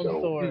my road long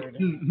sword.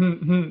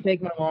 sword.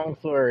 Take my long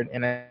sword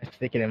and I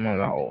stick it in one of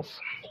the holes.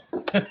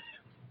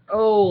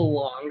 Oh,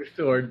 long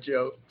sword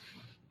jokes.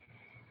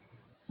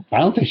 I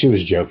don't think she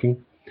was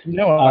joking.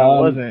 No, I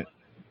wasn't.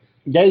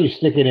 Yeah, you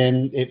stick it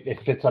in.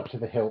 It fits up to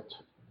the hilt.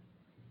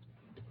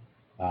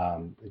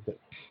 It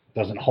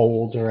doesn't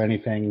hold or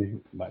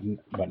anything, but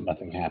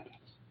nothing happens.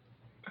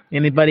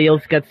 Anybody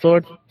else got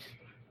swords?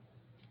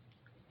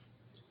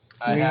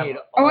 I have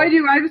I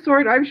do. I have a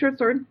sword. I have a short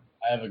sword.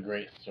 I have a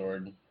great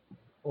sword.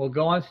 Well,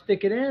 go on,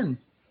 stick it in.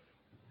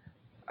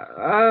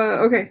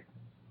 Okay.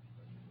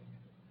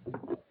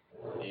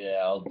 Yeah,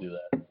 I'll do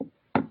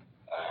that.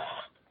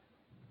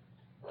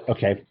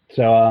 Okay,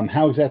 so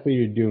how exactly are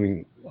you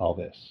doing all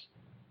this?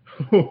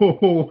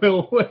 Oh,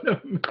 well, what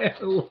a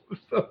man.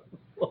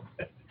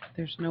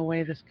 There's no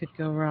way this could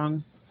go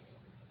wrong.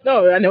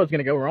 No, I know it's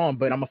gonna go wrong,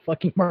 but I'm a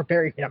fucking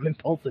barbarian. I'm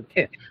impulsive.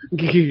 I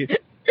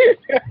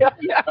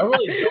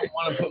really don't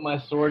want to put my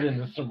sword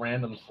into some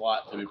random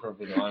slot, to be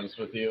perfectly honest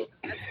with you.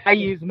 I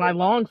use my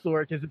long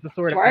sword because it's a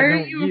sword Why I are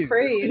don't you use.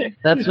 afraid?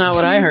 That's not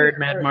what I heard,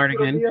 Matt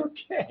Mardigan.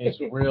 It's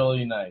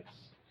really nice.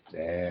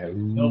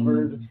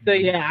 Silvered. So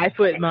yeah, I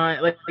put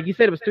mine like you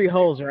said it was 3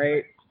 holes,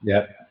 right?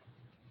 Yep.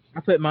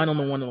 I put mine on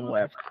the one on the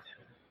left.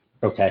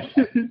 Okay.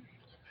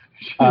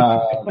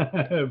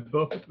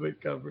 Both were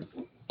covered.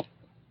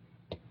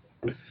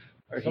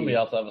 Or somebody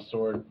else have a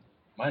sword.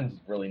 Mine's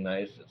really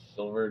nice. It's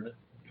silvered.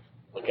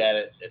 Look at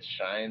it. It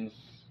shines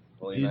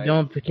really You nice.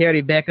 don't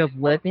carry backup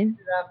weapon?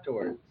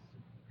 Afterwards.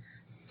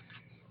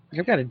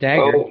 I've got a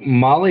dagger. Oh,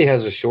 Molly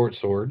has a short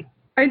sword.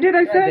 I did.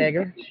 I said.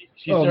 Dagger.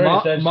 She already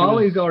said she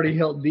Molly's was- already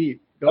hilt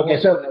deep. Don't Okay,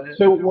 worry so about it.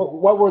 so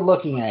what we're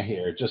looking at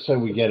here, just so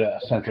we get a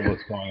sense of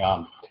what's going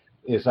on,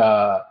 is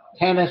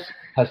Tanis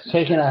has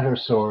taken out her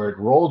sword,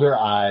 rolled her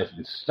eyes,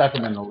 and stuck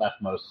them in the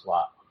leftmost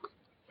slot.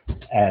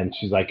 And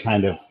she's like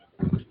kind of,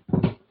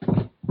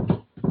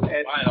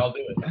 Fine, I'll do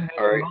it.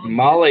 All right,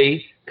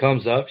 Molly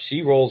comes up.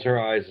 She rolls her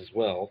eyes as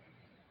well.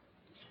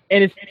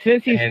 And it's,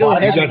 since he's And still you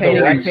got the hesitating,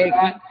 I right take.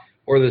 slot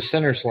or the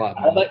center slot?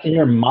 I'd like to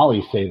hear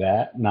Molly say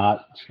that,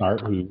 not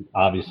Snart, who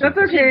obviously. That's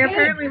okay.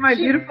 Apparently, my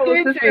beautiful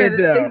did say assistant it, is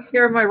though. taking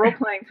care of my role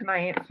playing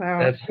tonight. So.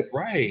 That's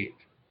right.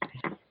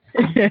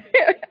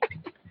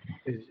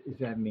 Is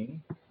that me?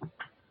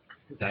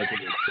 I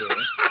think it's true.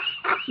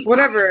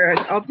 Whatever.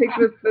 I'll take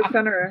the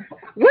center.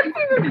 What's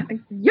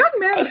even, young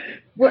man?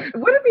 What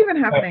is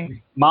even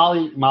happening?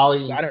 Molly,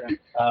 I don't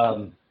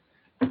know.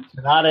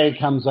 Tsunade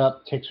comes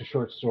up, takes a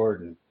short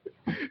sword,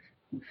 and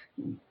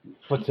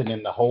puts it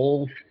in the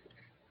hole.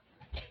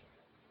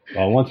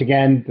 Well, once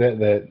again,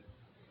 the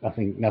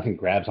nothing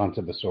grabs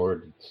onto the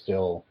sword. It's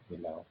still,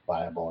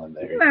 viable in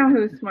there. Now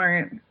who's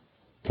smart?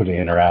 Put it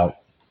in or out.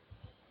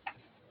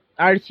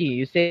 Archie,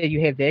 you said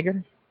you have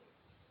dagger?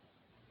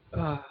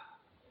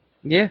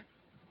 Yeah.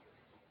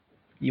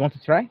 You want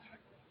to try?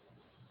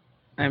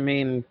 I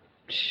mean,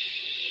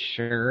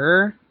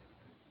 sure.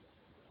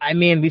 I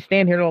mean, we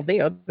stand here all day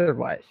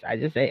otherwise. I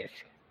just ask.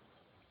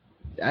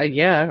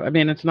 Yeah, I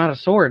mean, it's not a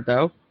sword,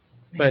 though.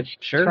 But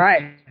sure. Try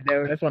it,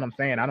 though. That's what I'm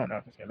saying. I don't know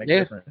if it's going to make a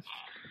difference.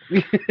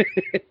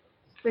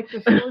 Stick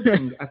the sword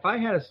in. If I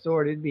had a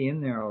sword, it'd be in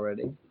there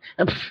already.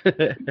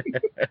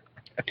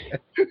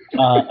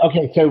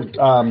 Okay,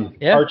 so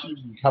Yeah. Archie,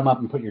 you come up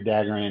and put your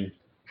dagger in.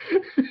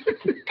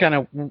 Kind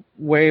of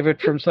wave it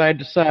from side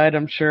to side,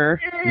 I'm sure.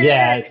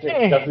 Yeah,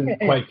 it doesn't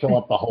quite fill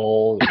up the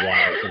hole.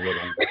 Yeah, it's a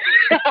little.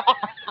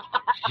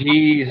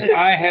 Jeez,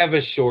 I have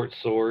a short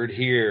sword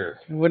here.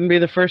 Wouldn't be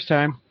the first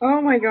time.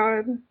 Oh my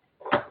god.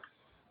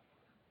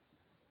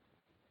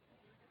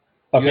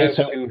 You Okay, have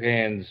so 2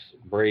 hands,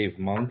 brave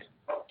monk.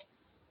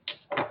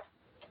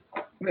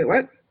 Wait,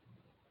 what?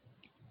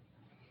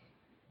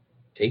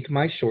 Take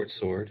my short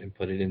sword and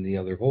put it in the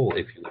other hole,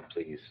 if you would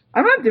please.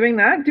 I'm not doing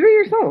that. Do it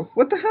yourself.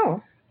 What the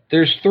hell?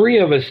 There's 3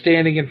 of us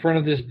standing in front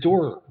of this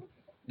door.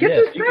 Get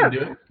Yes, this you can stuff.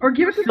 do it. Or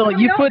give it to So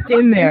somebody you else. put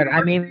in there.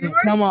 I mean, You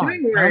are come on,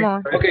 doing work. come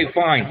on. Okay,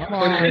 fine. When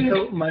I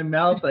open my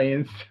mouth, I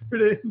insert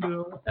it into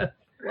the last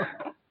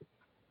slot.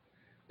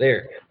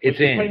 There, it's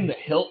You're putting in. the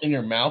hilt in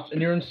your mouth and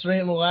you're inserting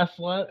it in the last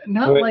slot?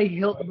 Not Wait. like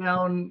hilt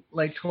down,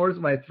 like towards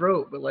my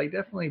throat, but like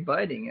definitely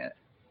biting it.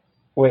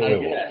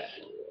 wait. Yes.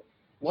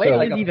 What So, is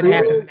like a even fool-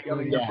 happening?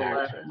 Coming up the Yeah.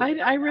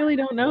 last- I really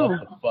don't know.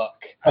 What the fuck?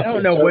 I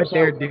don't know what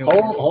they're doing.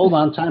 Hold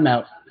on, time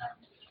out.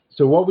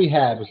 So what we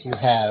have is we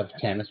have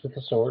Tanis with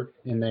the sword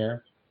in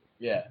there.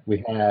 Yeah. We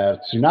have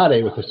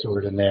Tsunade with the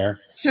sword in there.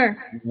 Sure.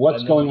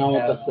 What's And then going we on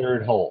with have- the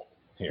third hole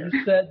here?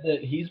 He said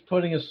that he's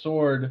putting a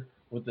sword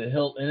with the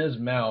hilt in his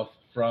mouth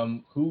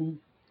from who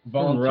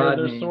volunteered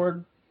their Rodney.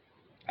 sword?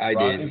 I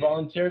Rodney did.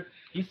 volunteered.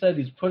 He said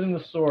he's putting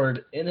the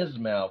sword in his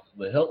mouth,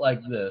 the hilt like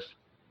this,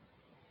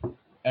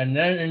 and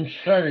then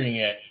inserting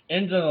it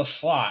into the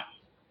slot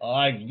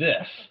like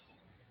this.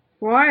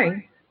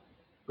 Why?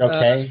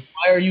 Okay.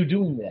 Why are you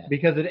doing that?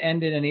 Because it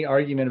ended any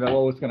argument about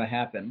what was going to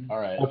happen. All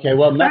right. Okay.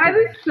 Well, That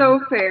nothing. is so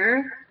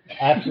fair.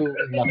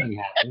 Absolutely nothing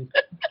happened.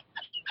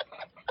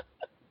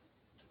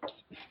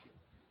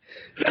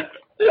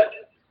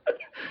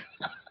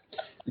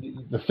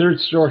 The third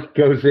sword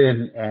goes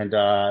in, and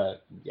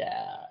yeah,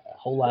 a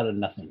whole lot of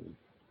nothing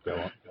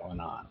going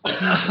on.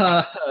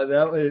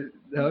 that was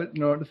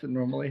notice it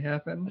normally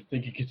happen. I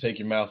think you can take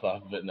your mouth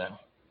off of it now.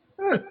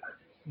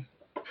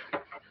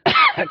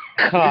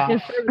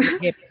 Cough.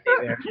 Yeah.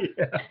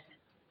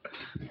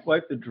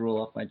 Wipe the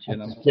drool off my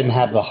chin. I just didn't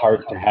have the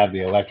heart to have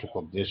the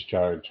electrical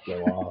discharge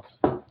go off.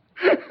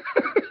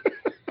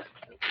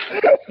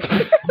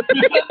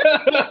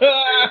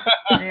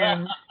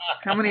 Man,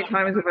 how many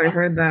times have I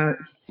heard that?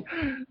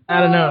 I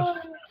don't know.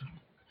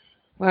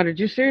 Wow, did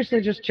you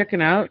seriously just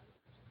chicken out?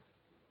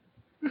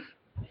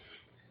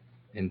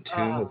 In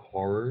Tomb of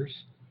Horrors.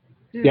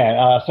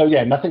 Yeah. So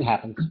yeah, nothing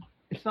happens.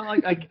 It's not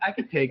like I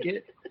could take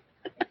it.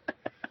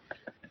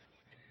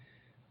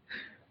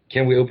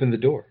 Can we open the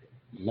door?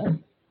 No.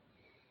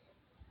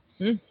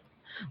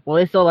 Well,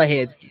 it's all I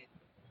had.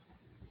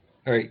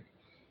 All right.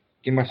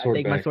 Give my I sword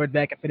take back. my sword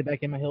back. I put it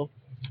back in my hilt.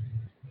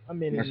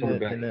 I'm in My sword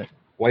back. the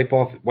Wipe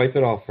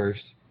it off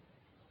first.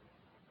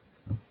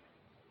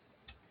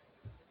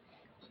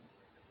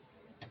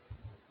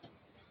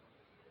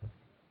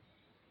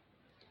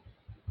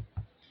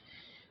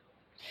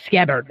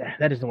 scabbard.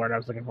 That is the word I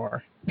was looking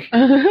for.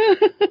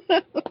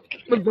 It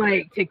was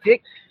like tick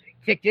tick,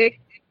 tick tick,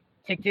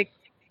 tick tick.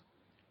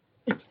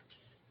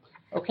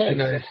 Okay.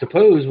 And I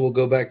suppose we'll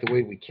go back the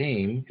way we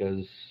came,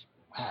 because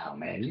Wow,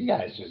 man, you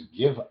guys just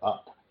give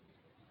up.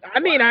 I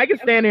mean, I can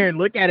stand here and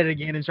look at it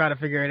again and try to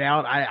figure it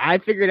out. I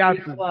figured out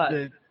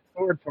the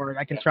sword part.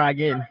 I can try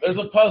again. There's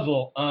a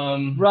puzzle.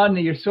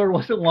 Rodney, your sword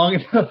wasn't long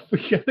enough.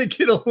 We gotta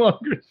get a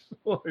longer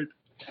sword.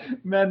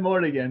 Mad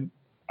Mortigan.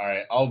 All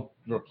right, I'll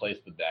replace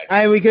the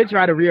dagger. We could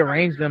try to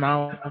rearrange them.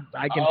 I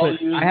can I'll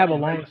put. use I have a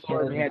my long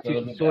sword sword. We had instead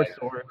of two the short dagger.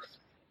 swords.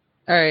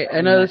 All right,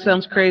 I know this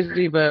sounds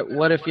crazy, but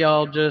what if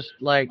y'all just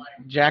like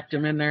jacked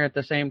him in there at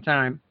the same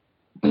time?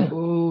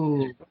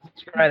 Ooh,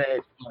 Let's try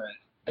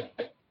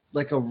that.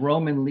 like a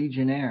Roman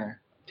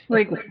legionnaire.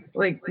 Like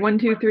 1,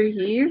 2, 3,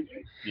 heave.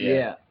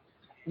 Yeah.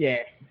 Yeah.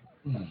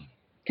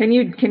 Can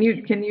you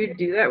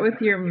do that with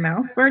your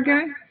mouth, bird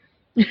guy?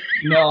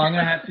 No, I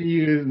don't have to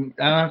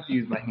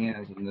use my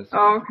hands in this.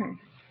 Oh, okay.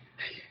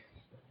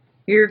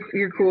 You're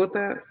cool with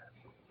that?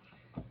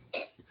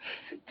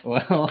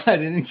 Well, I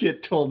didn't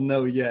get told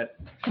no yet.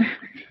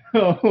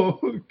 Oh,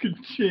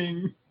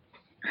 ka-ching.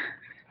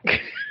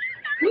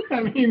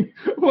 I mean,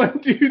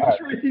 1, 2,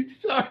 3.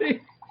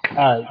 Sorry.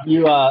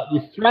 You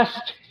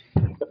thrust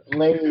the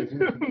blades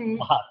into the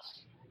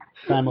slots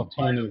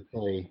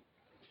simultaneously,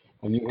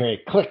 and you hear a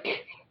click,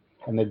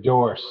 and the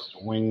door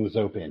swings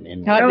open.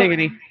 In Hot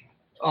diggity.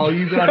 Oh,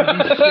 you gotta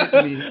be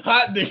shitting me.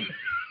 Hot diggity.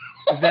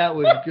 That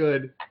was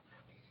good.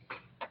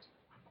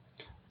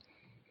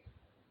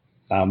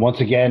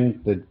 Once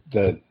again,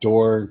 the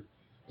door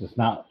does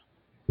not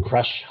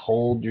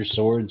hold your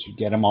swords. You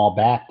get them all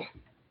back.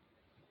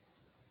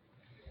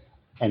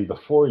 And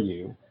before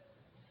you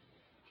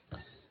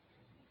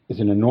is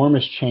an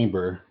enormous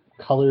chamber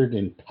colored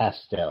in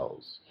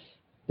pastels.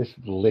 This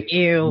lich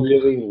Ew.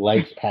 really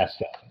likes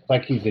pastels. It's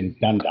like he's in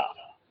Dundalk.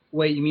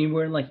 Wait, you mean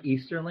we're in like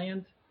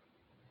Easterland?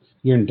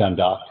 You're in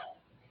Dundalk.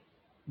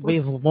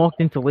 We've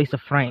walked into Lisa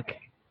Frank.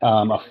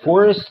 A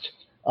forest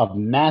of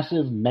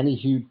massive,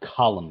 many-hued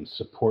columns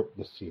support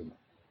the ceiling.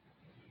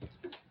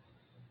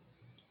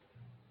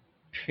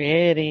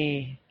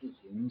 Pretty.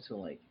 So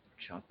like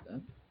chopped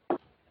up.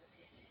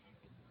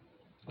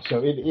 So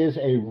it is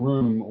a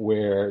room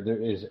where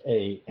there is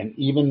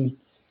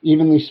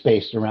evenly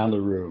spaced around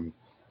the room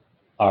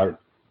are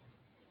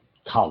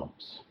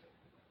columns.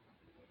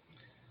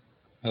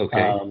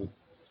 Okay.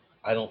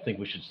 I don't think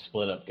we should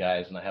split up,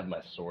 guys, and I have my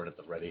sword at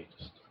the ready.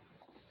 Just...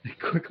 I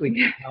quickly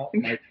count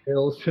my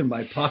pills in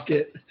my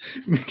pocket,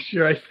 make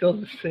sure I still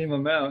have the same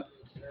amount.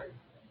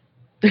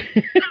 We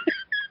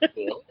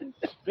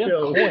have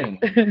coins.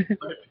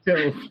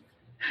 Pills.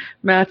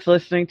 Matt's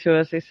listening to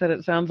us. He said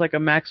it sounds like a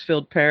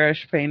Maxfield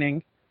Parrish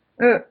painting.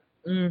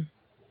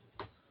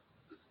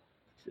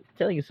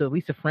 Telling you so,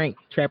 Lisa Frank,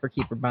 Trapper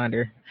Keeper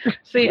Bonder.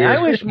 See, I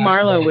wish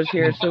Marlo was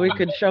here so we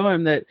could show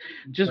him that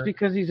just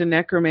because he's a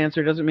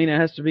necromancer doesn't mean it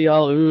has to be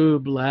all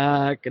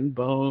black and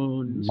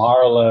bones.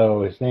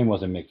 Marlo, his name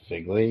wasn't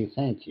McFigley.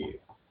 Thank you.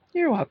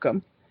 You're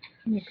welcome.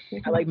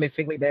 I like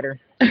McFigley better.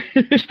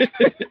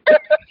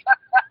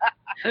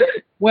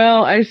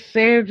 Well, I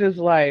saved his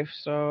life,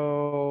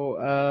 so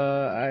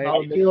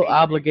I feel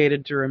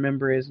obligated to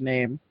remember his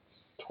name.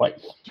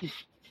 Twice.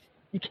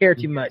 You care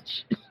too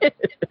much.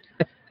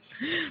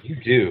 You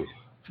do.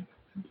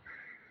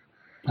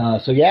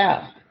 So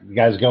yeah, you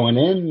guys going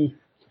in?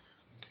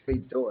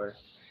 Wait, door.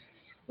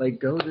 Like,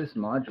 go this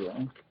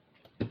module.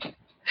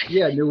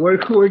 Yeah,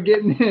 we're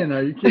getting in.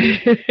 Are you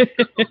kidding?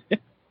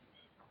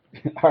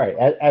 All right.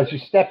 As you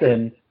step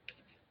in,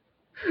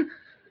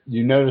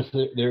 you notice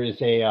that there is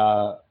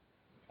a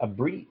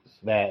breeze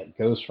that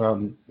goes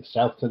from the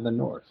south to the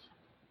north.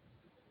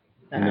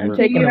 I'm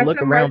taking a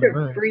look around the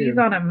room. Breeze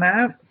on a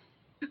map.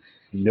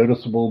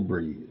 Noticeable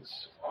breeze.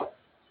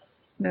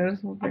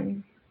 Noticeable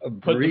breeze.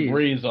 Put the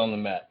breeze on the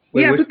map.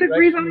 Wait, yeah, which put the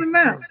breeze on the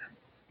map.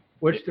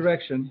 Which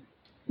direction?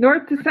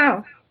 North to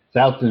south.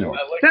 South to north.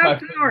 South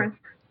to north.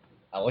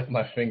 I lick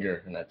my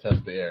finger and I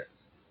test the air.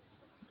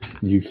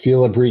 You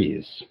feel a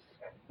breeze.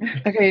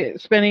 Okay,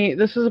 Spenny,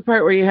 this is the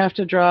part where you have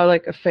to draw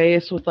like a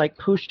face with like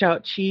pushed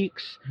out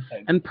cheeks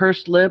and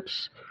pursed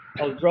lips.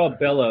 I'll draw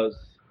bellows.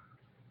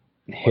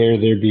 Here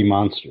there be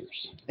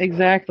monsters.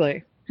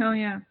 Exactly. Hell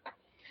yeah.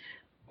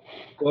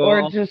 Well,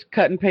 Or just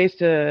cut and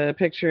paste a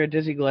picture of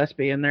Dizzy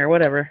Gillespie in there,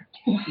 whatever.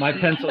 my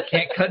pencil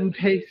can't cut and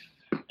paste.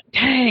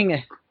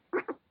 Dang.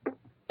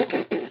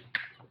 I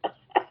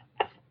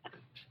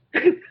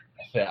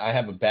say I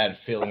have a bad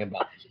feeling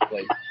about this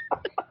place.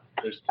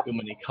 There's too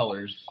many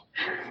colors.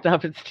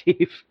 Stop it,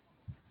 Steve.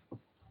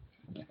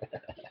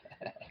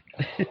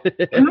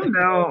 I don't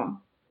know.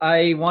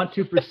 I want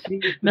to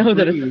perceive the No,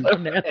 that is breeze so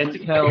nasty.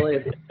 and tell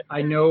if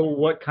I know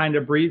what kind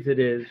of breeze it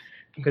is,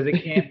 because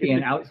it can't be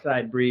an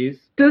outside breeze.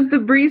 Does the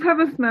breeze have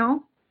a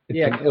smell? It's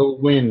Yeah. an ill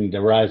wind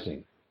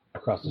arising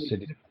across the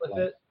city. With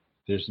it.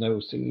 There's no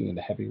singing in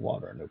the heavy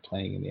water, no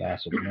playing in the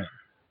acid wind.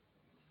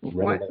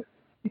 What?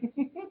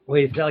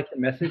 Wait, is that like the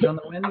message on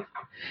the wind?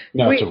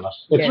 No, Wait, it's a rush.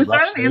 It's was rush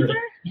that an answer?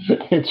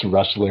 lyrics. It's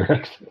rush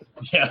lyrics.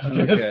 Yeah.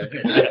 Okay.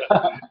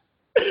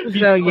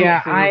 So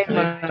yeah,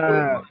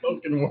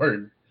 Spoken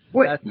word.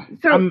 What?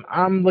 So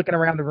I'm looking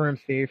around the room,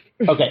 Steve.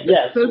 Okay,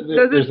 yeah. does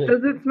there's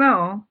does it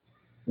smell?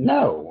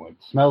 No, it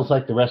smells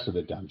like the rest of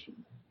the dungeon,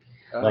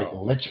 like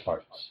Oh. lich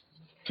farts.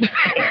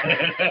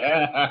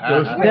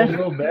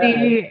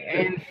 Dusty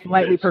and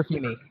slightly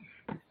perfumey.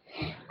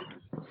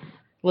 A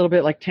little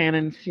bit like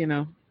tannins, you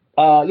know.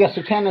 Yeah,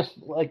 so Canis,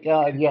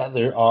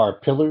 there are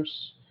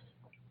pillars,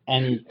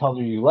 any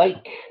color you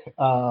like.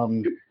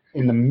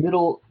 In the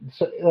middle,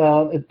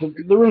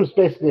 the room is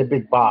basically a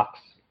big box.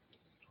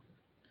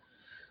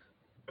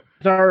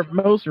 These are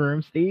most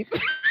rooms, Steve.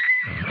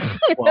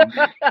 Well,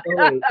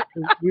 wait,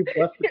 we've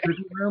left the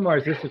trippy room, or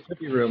is this a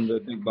trippy room, the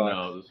big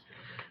box?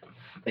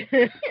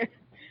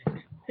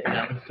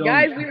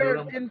 Guys, we are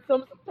in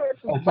some sort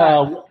of It's,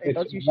 box. I it's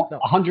thought you should know.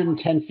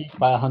 110 feet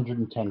by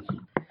 110 feet.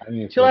 I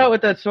mean, it's Chill out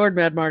with that sword,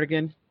 Mad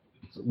Mardigan.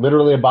 It's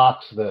literally a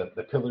box. The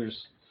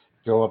pillars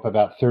go up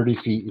about 30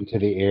 feet into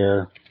the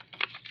air.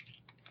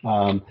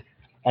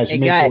 As Hey you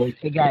make your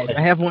way- guys,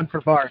 I have one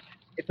for Bard.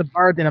 It's a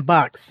Bard in a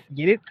box.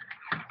 Get it?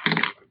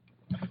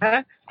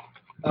 Huh?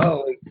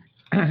 Oh, like,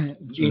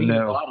 genie No.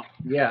 in a bottle.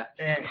 Yeah.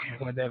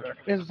 Whatever.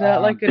 Is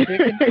that like a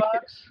Dickens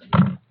box?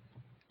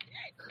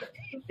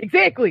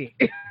 Exactly.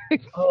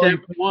 Step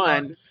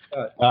one.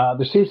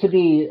 there seems to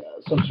be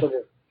some sort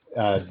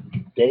of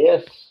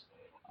dais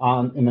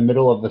in the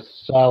middle of the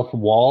south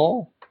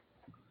wall.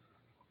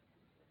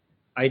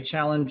 I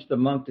challenged the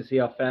monk to see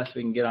how fast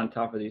we can get on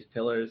top of these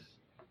pillars.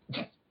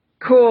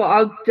 Cool.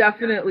 I'll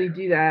definitely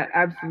do that.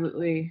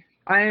 Absolutely.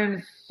 I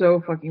am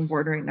so fucking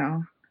bored right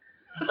now.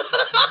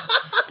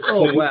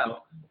 Oh,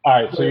 wow. All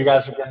right, so you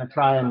guys are going to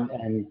try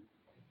and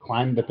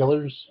climb the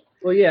pillars?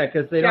 Well, yeah,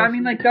 because they Yeah, don't. I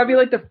mean, like that'd be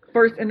like the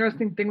first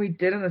interesting thing we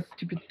did in this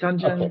stupid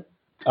dungeon.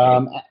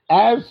 Okay.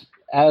 As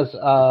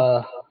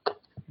Utila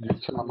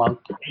Monk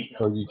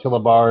or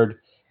Utila Bard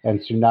and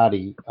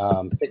Tsunade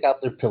pick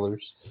out their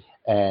pillars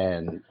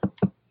and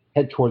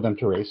head toward them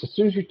to race, as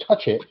soon as you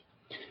touch it,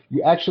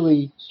 you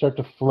actually start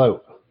to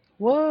float.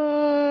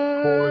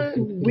 What?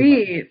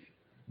 Sweet.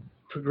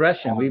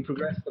 Progression. We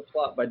progress the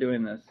plot by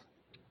doing this.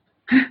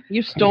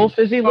 You stole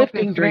fizzy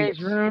lifting Fucking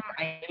drinks. room.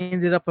 I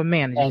ended up a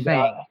man. Just And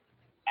saying.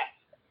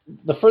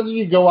 the further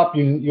you go up,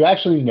 you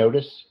actually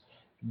notice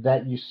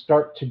that you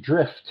start to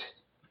drift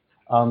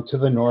to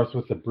the north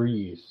with the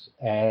breeze,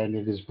 and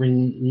it is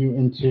bringing you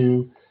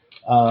into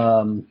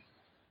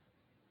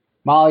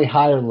Molly,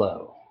 high or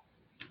low?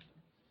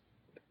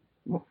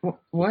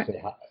 What?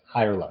 Say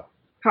high or low.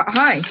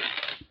 Hi.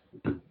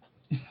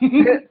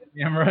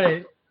 I'm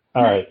right.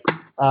 All right.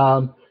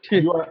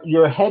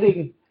 You're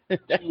heading to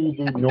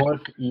the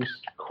northeast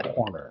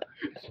corner,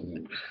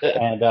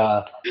 and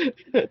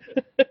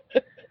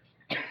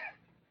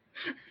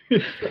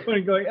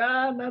Someone going,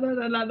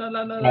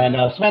 no.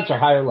 and Spencer,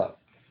 high or low?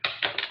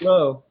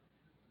 Low.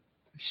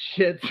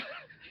 Shit.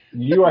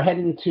 You are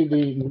heading to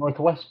the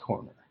northwest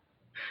corner.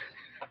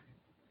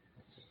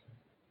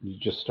 You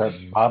just start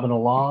bobbing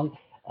along.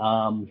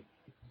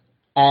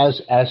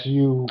 As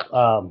you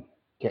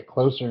get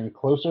closer and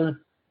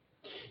closer,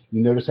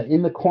 you notice that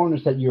in the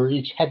corners that you're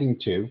each heading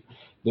to,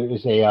 there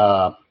is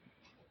a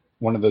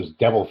one of those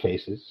devil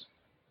faces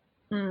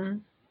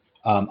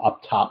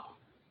up top.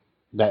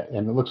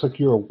 And it looks like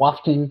you're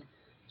wafting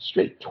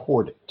straight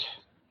toward it.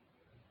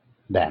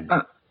 Them.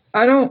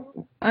 I don't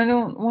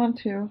want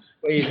to.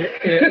 Wait, is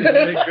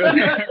it good?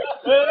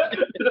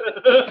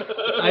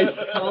 I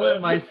call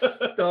it my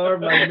star,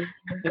 my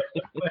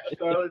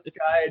starlit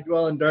sky. I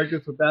dwell in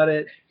darkness without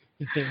it.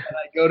 And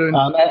I go to.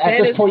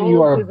 At this point,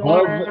 you are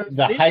above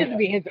the this height. should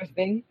be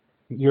interesting.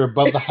 You're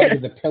above the height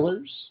of the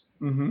pillars,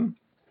 Mm-hmm.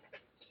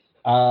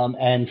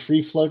 and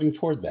free floating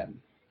toward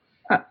them.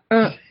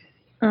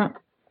 Come,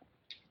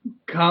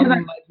 Can I-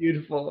 my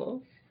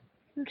beautiful.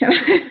 Can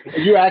I,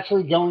 You're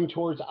actually going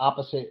towards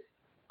opposite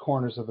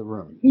corners of the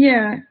room.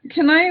 yeah.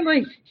 Can I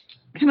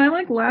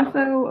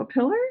lasso a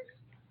pillar?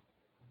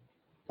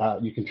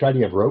 You can try to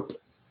have rope.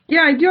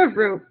 Yeah, I do have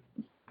rope.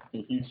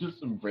 You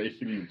just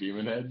embracing the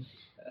demon head.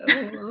 I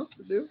don't know what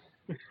to do.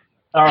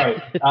 All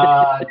right.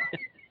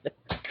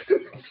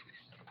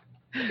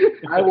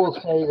 I will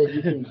say that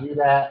you can do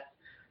that.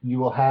 You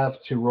will have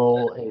to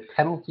roll a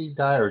penalty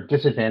die or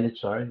disadvantage.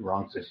 Sorry,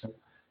 wrong system.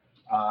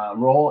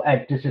 Roll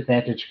at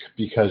disadvantage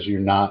because you're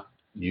not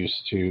used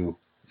to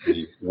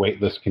the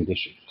weightless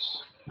conditions.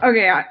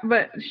 Okay,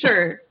 but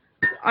sure.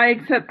 I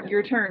accept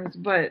your terms,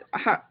 but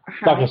how?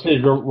 Like I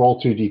said,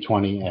 roll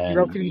 2d20 and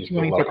Roll 2d20 use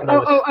the take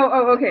lower. a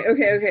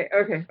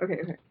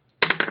Okay.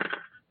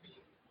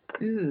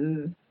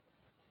 Ew.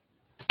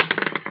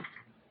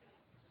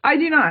 I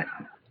do not.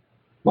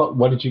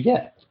 What did you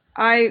get?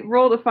 I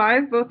rolled a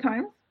 5 both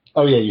times.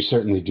 Oh yeah, you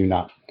certainly do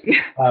not.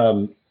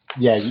 Yeah.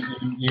 Yeah,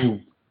 you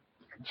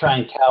try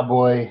and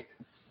cowboy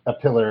a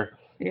pillar,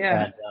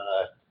 Yeah. and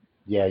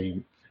yeah,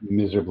 you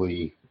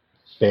miserably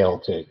fail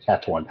to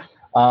catch one.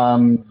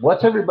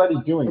 What's everybody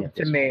doing at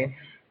To this me.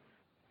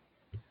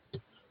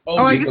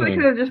 Oh, I guess I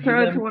could have just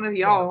thrown it to one of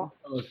y'all.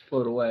 Let's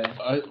float away.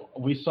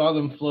 We saw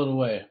them float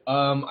away.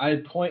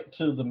 I point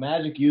to the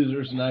magic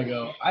users and I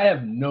go, I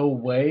have no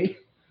way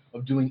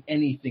of doing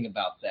anything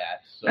about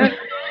that. So,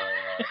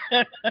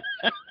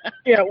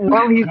 Yeah,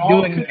 while he's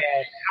Y'all doing could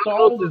that, how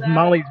solve close is that?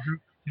 Molly's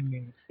group to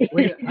me?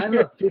 Wait, I'm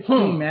a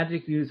 15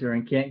 magic user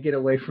and can't get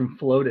away from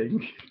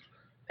floating.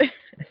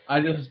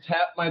 I just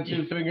tap my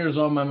two fingers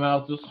on my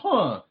mouth, just,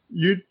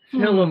 You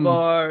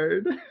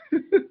Tillabard.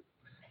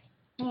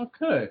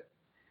 okay.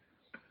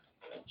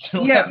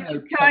 Yeah,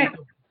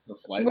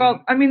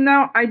 well, I mean,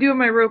 now I do have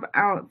my rope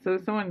out, so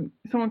someone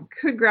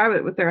could grab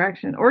it with their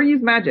action or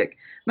use magic.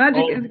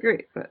 Magic is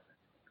great, but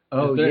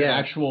Oh, is there yeah.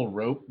 actual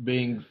rope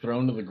being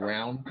thrown to the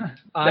ground?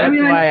 I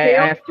mean, why I I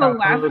failed asked to how close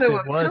lasso it a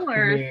was to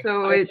pillar, me.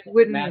 so it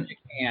wouldn't. Magic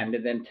hand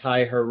and then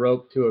tie her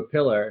rope to a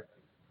pillar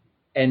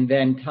and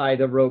then tie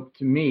the rope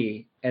to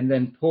me and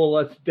then pull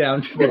us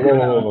down to the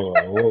ground.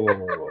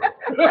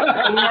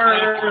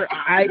 Or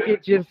I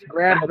could just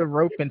grab the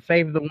rope and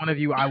save the one of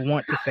you I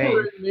want to save.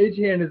 Mage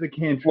hand is a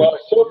cantrip. Well,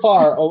 so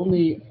far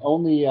only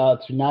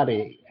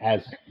Tsunade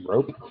has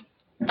rope.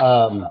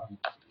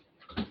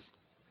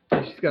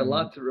 She's got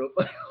lots of rope.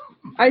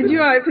 I do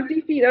have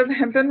 50 feet of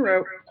hempen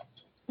rope.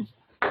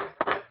 Well,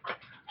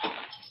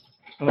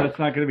 that's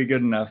not going to be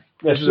good enough.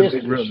 Yeah, This is she, a has,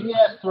 big rope. she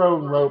has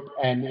thrown rope,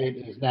 and it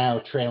is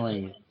now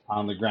trailing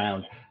on the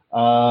ground.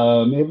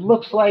 It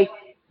looks like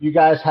you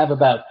guys have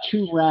about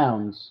 2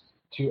 rounds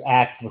to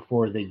act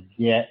before they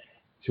get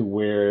to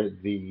where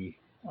the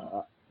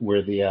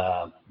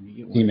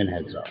demon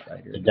heads are,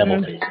 the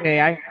devil face. Okay,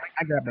 I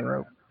grab the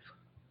rope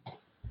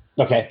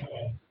Okay.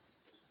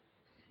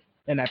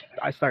 and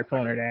I start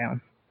pulling her down.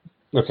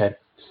 Okay.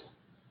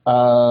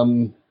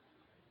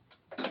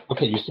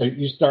 Okay.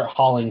 You start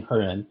hauling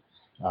her in.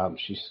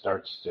 She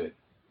starts to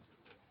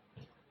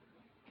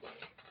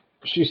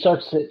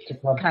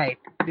come. Kite.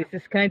 This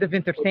is kind of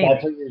entertaining.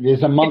 It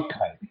is a monk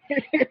kite.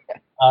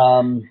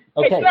 Okay.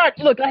 It's not.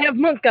 Look, I have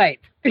monk kite.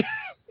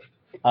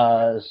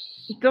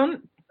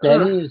 Don't.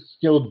 Benny is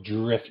still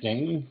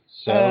drifting.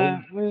 So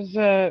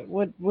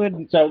Would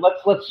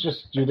let's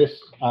just do this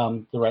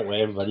the right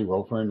way. Everybody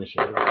roll for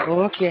initiative.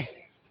 okay.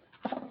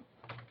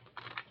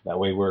 That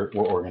way we're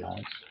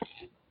organized.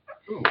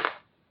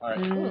 All right.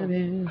 That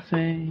is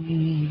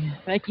a...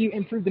 Thank you,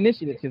 improved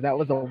initiative, because that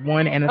was a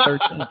 1 and a 13.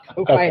 So my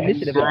Okay.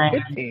 initiative was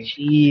 15.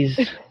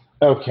 Jeez.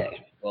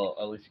 Okay. Well,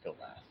 at least you go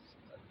last.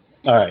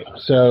 All right.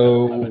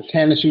 So,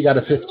 Tannis, you got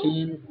a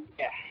 15?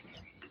 Yeah.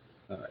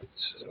 All right.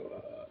 So,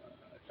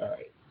 all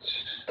right.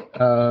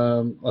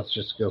 Let's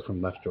just go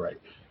from left to right.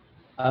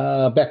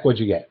 Beck, what'd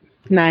you get?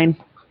 9.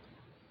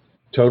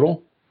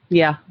 Total?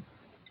 Yeah.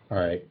 All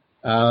right.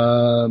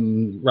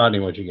 Rodney,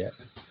 what'd you get?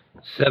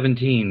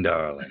 17,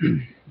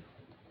 darling.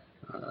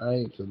 All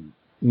right. So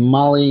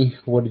Molly,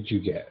 what did you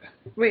get?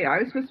 Wait, I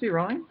was supposed to be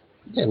rolling?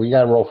 Yeah, we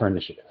got to roll for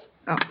initiative,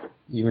 Oh.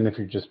 even if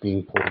you're just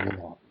being pulled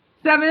along.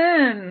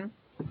 7.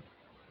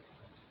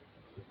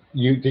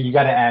 You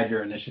got to add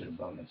your initiative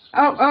bonus.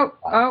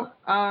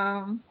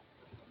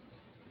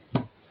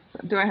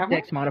 Do I have one?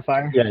 Dex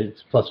modifier. Yeah,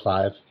 it's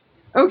 +5.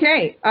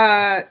 Okay,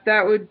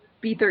 that would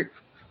be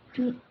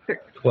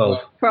 12.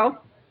 12.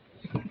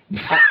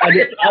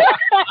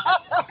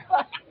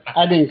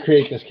 I didn't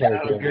create this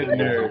character.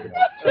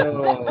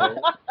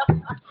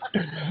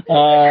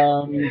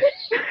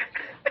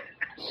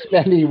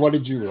 Spenny, what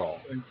did you roll?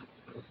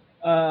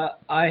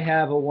 I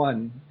have a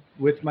 1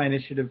 with my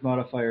initiative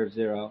modifier of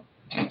 0.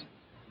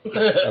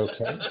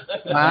 Okay.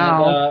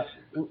 Wow.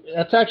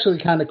 That's actually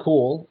kind of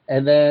cool.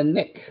 And then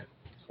Nick.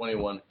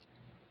 21.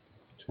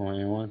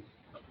 21.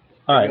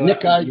 All right,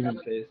 Nick.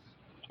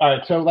 All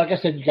right, so like I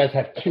said, you guys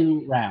have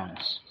 2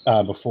 rounds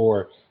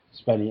before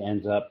Spenny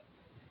ends up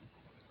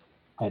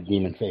at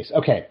Demon Face.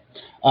 Okay,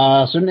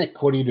 so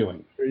Nick, what are you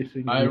doing?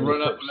 I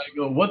run up and I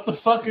go, "What the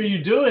fuck are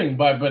you doing?"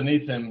 By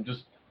beneath him,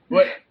 just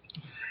what?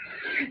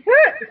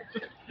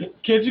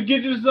 Can't you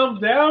get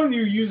yourself down?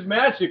 You use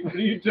magic. What are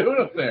you doing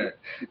up there?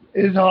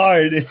 It's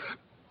hard.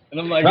 And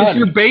I'm like, Get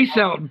your bass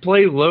out and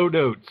play low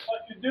notes.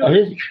 What you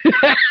doing?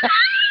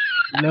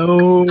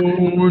 No.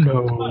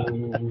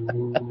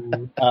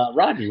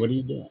 Rodney, what are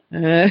you doing?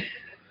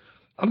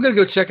 I'm going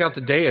to go check out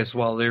the dais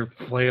while they're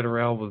playing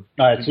around with...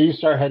 All right, so you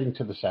start heading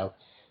to the south.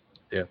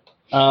 Yeah.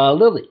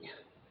 Lily.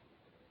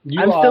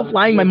 I'm still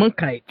flying my monk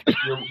kite.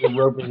 You're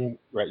roping,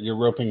 right, you're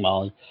roping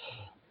Molly.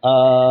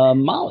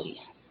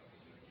 Molly.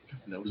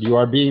 You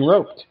are being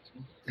roped.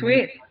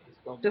 Sweet.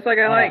 Just like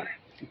I like.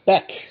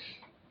 Beck.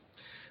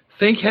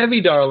 Think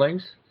heavy,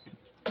 darlings.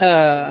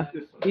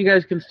 You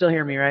guys can still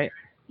hear me, right?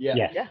 Yeah.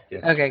 Yes.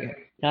 Okay, good.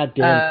 God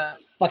damn.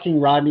 Fucking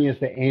Rodney is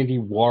the Andy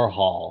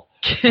Warhol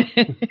of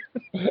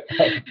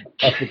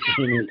the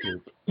gaming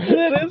group.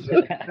 That is.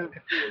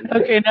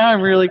 Okay, now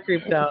I'm really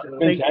creeped out.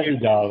 Thank you.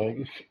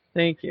 Darlings.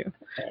 Thank you.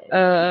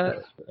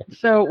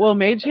 So will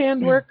Mage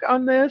Hand work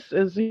on this?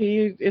 Is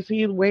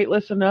he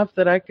weightless enough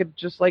that I could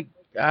just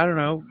I don't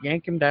know,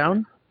 yank him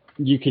down?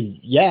 You can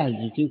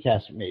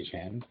cast Mage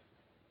Hand.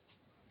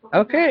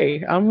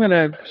 Okay, I'm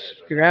gonna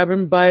grab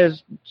him by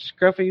his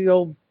scruffy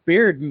old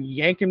beard and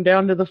yank him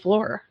down to the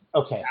floor.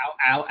 Okay.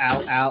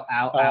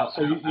 Ow.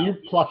 So you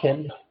pluck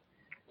him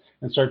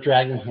and start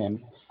dragging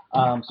him.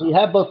 So you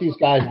have both these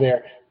guys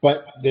there,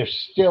 but they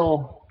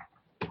still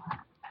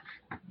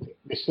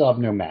have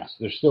no mass.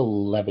 They're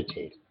still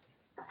levitating.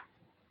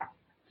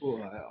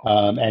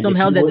 And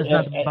Somehow that does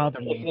not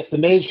bother me. If the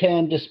Mage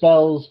Hand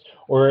dispels,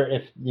 or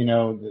if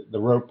the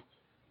rope.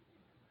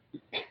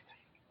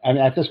 I mean,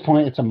 at this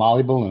point, it's a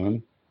Molly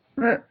balloon.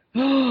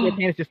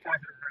 Tannis just ties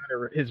it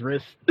around his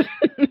wrist.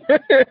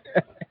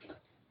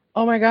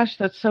 Oh my gosh,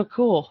 that's so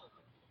cool.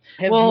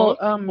 Well,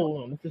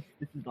 this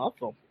is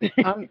awesome.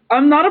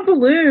 I'm not a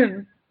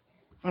balloon.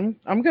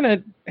 I'm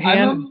gonna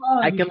hand.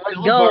 I can let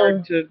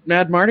go to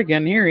Mad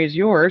Mardigan. Here, he's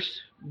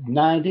yours.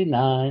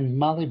 99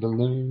 Molly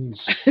balloons.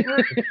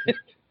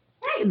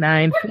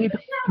 9 sweet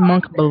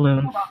monk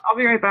balloons. I'll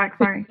be right back.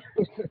 Sorry.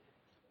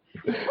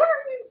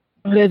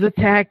 There's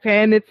attack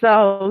and it's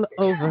all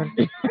over.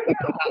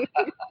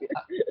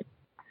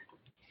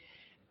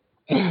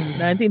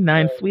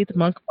 99 sweet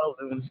monk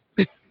balloons.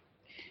 Here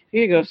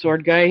you go,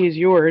 sword guy. He's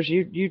yours.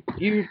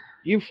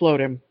 You float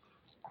him.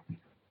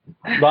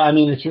 Well, I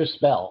mean, it's your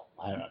spell.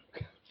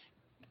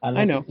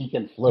 I know. think you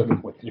can float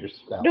him with your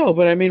spell. No,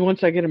 but I mean,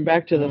 once I get him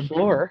back to the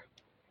floor.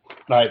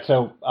 All right,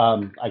 so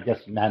I guess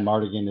Mad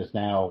Mardigan is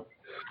now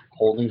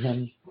holding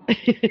him.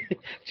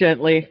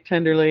 Gently,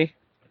 tenderly.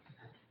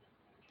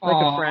 Like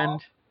a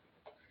friend.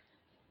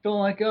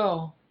 Don't let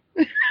go.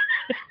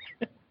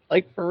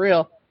 Like for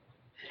real.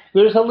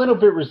 There's a little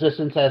bit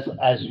resistance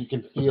as you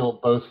can feel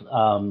both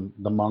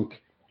the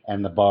monk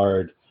and the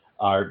bard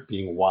are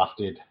being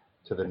wafted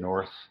to the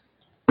north.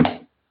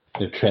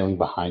 They're trailing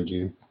behind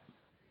you.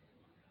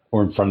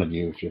 Or in front of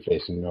you if you're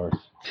facing north.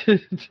 To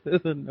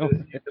the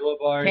north.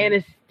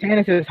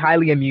 Tannis is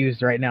highly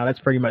amused right now. That's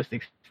pretty much the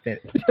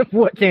extent of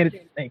what Tannis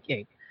is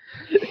thinking.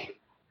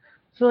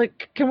 So,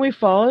 can we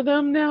follow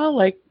them now?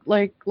 Like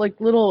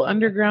little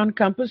underground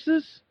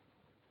compasses?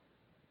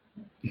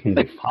 So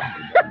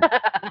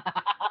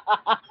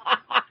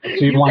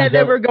you said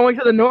that we're going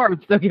to the north,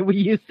 so can we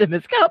use them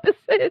as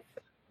compasses?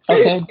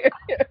 Okay.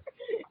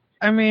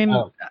 I mean,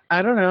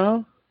 I don't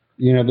know.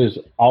 There's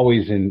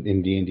always in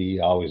D&D,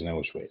 you always know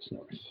which way it's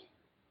north.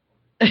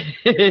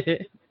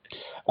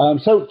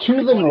 So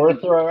to the north,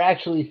 there are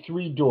actually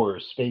 3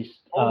 doors spaced.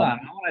 Hold on,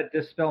 I want to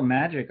dispel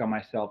magic on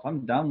myself.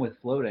 I'm done with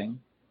floating.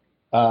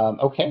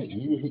 Okay,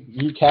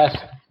 you cast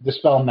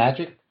Dispel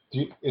Magic.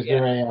 Is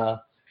there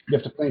a you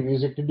have to play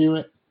music to do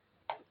it?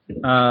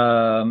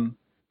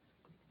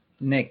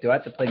 Nick, do I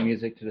have to play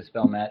music to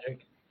dispel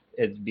magic?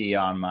 It'd be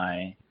on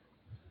my.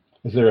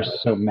 Is there a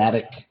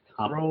somatic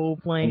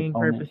role-playing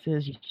component?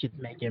 purposes? You should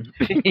make him.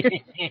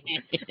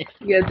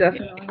 Yeah,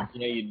 definitely.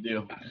 Yeah, you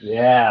do.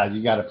 Yeah,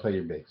 you got to play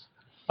your bass.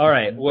 All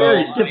right. Well,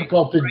 Very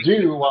difficult to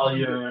do while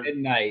you're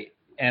midnight,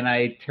 and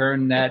I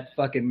turn that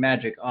fucking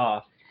magic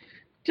off.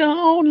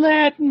 Don't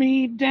let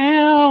me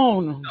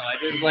down. No, I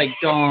just like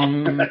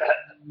dong,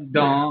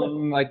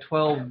 dong, like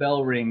 12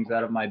 bell rings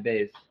out of my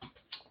bass.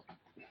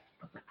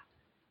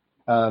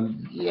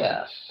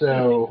 Yeah.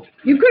 So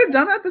You could have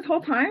done that this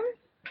whole time?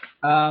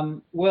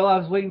 Well, I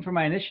was waiting for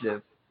my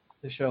initiative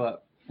to show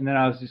up, and then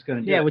I was just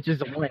gonna do it. Which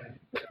is a win.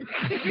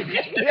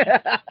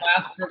 Last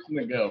person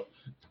to go.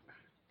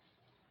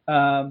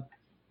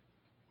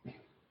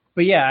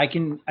 But yeah,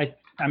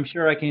 I'm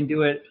sure I can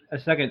do it a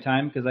second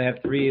time because I have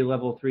 3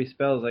 level 3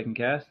 spells I can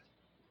cast.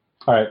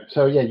 all right.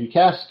 So yeah, you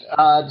cast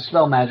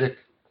Dispel Magic,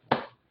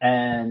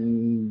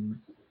 and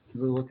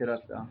We'll look it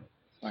up though.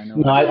 So I know.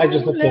 no, I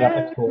just looked it up.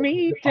 Let It's cool.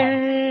 me It's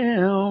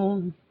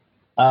fine.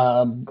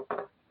 down.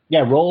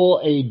 Yeah, roll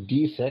a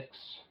d6.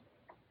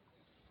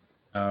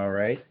 All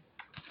right.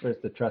 Where's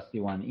the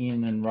trusty one?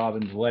 Ian and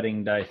Robin's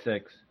wedding die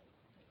 6.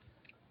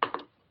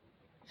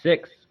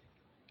 6.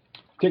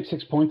 Take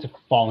 6 points of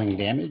falling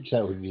damage.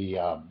 That would be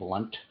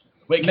blunt.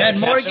 Wait, Mad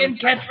can I catch Morgan, him?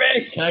 catch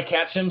me! Can I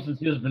catch him since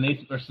I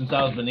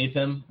was beneath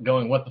him,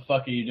 going, "What the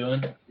fuck are you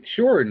doing?"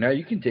 Sure, now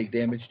you can take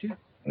damage too.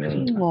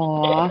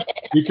 Aw.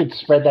 You could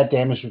spread that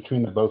damage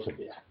between the both of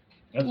you.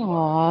 That's fine.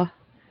 Aw.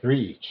 3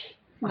 each.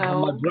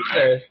 No. My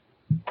brother.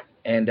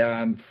 And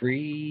I'm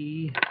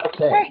free.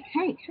 Okay.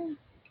 Hey.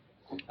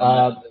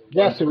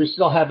 Yeah, so we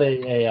still have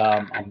a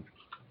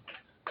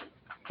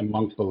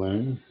monk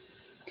balloon.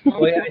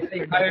 Well, yeah, I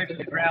say higher to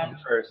the ground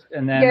first,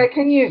 and then. Yeah,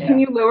 can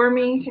you lower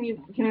me? Can you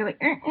like?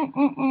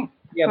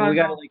 Yeah, but we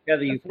gotta like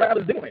feather you. That's what I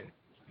was doing.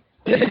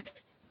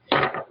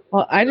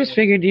 Well, I just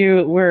figured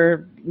you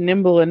were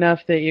nimble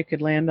enough that you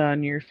could land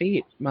on your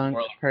feet, monk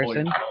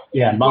person.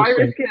 Yeah, Why monks.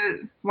 risk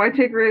it? Why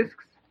take risks?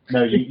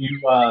 No, you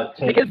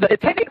take. Because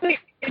technically,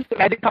 it's the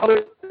magic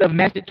caller, the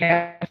magic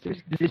caster's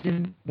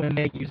decision when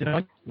they use it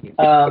on you.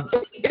 Well,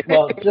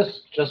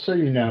 just so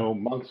you know,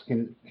 monks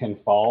can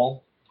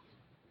fall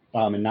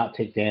and not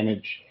take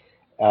damage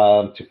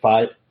up to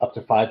 5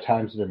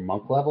 times their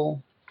monk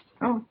level.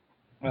 Oh.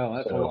 Well,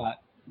 that's a So- lot.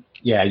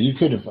 Yeah, you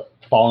could have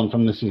fallen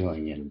from the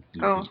ceiling and.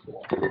 Oh.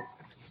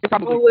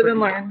 We'll live and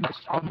learn.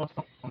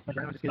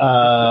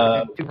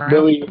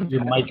 Billy,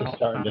 your mic is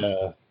starting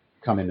to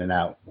come in and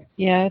out.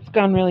 Yeah, it's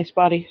gone really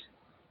spotty.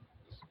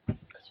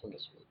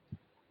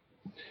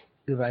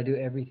 If I do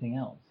everything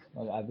else,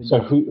 well, I've been. So,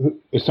 who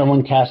is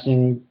someone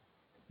casting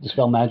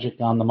Dispel Magic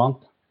on the monk?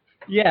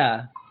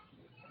 Yeah,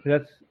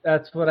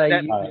 that's what I.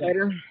 That use.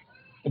 better?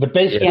 The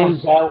base Yeah.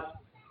 goes out,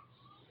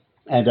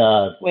 and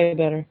Way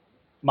better.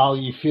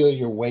 Molly, you feel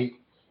your weight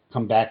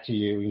come back to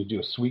you. You do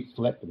a sweet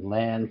flip and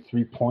land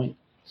 3-point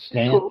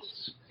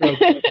stance.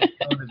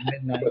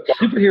 Midnight.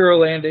 Superhero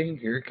landing.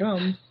 Here it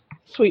comes.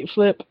 Sweet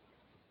flip.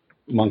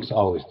 Monks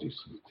always do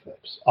sweet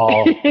flips.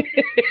 All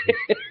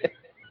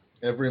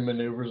Every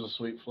maneuver is a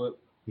sweet flip.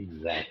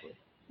 exactly.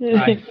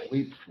 Nice.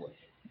 Sweet flip.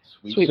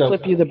 Sweet So-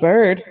 flip you the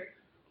bird.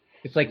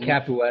 It's like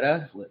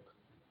capoeira.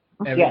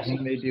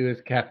 Everything they do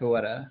is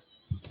capoeira.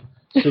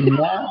 So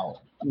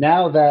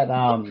now that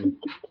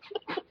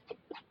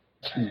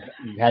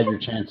you had your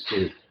chance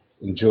to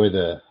enjoy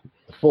the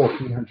full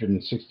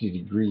 360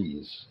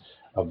 degrees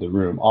of the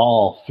room,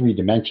 all 3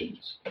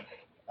 dimensions,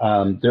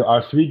 there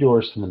are 3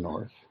 doors to the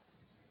north,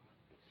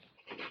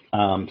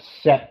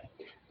 set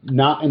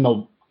not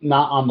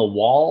on the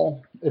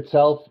wall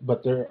itself,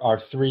 but there are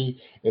 3.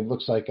 It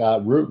looks like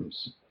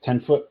rooms,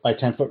 10-foot by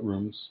 10-foot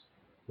rooms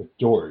with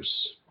doors,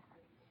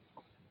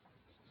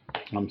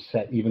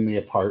 set evenly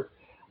apart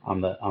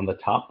on the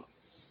top.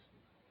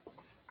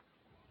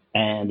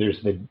 And there's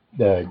the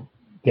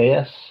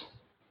dais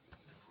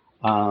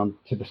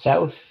to the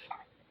south,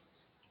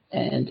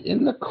 and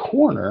in the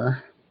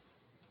corner,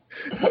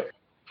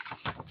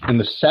 in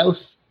the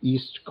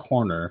southeast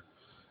corner,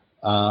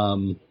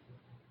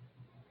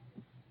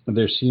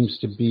 there seems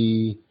to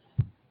be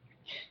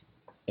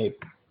a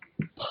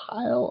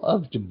pile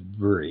of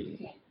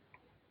debris.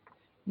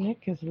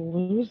 Nick is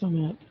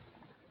losing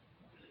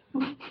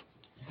it.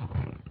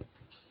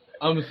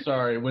 I'm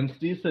sorry. When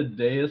Steve said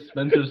Deus,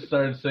 Spencer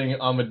started singing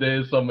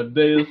Amadeus,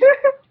 Amadeus.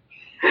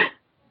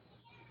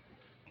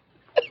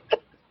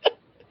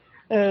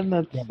 And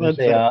that's There's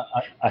it.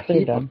 a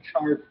heap of done.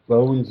 charred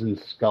bones and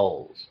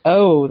skulls.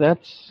 Oh,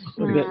 that's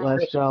a bit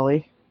less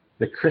jolly.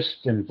 The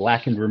crisped and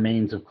blackened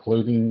remains of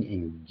clothing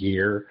and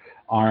gear,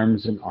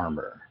 arms and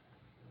armor.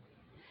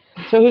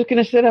 So who's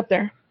gonna sit up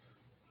there?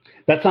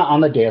 That's not on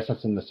the dais.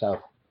 That's in the south.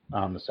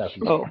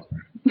 Southeast. Oh.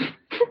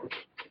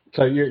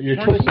 So your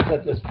choices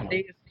at this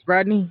point.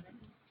 Rodney?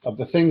 of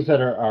the things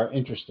that are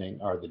interesting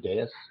are the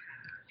dais,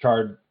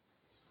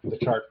 the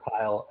charred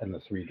pile, and the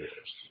 3 doors.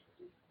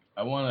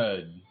 I want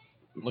to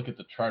look at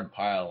the charred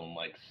pile and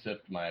like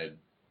sift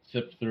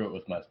through it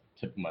with my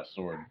tip of my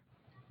sword.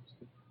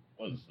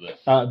 What is this?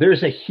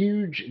 There's a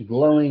huge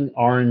glowing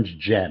orange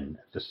gem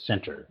at the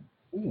center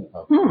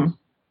of this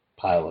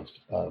pile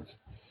of.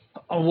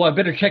 Oh, well, I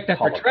better check that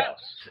for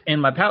traps in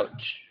my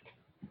pouch.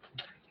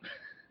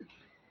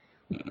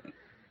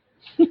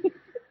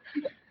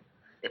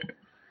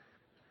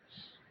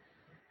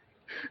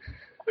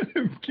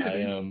 I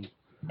am.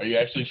 Are you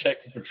actually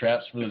checking for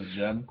traps for this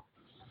gem?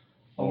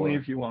 Only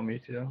if you want me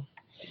to.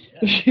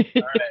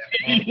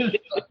 Right.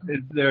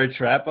 Is there a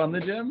trap on the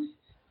gem?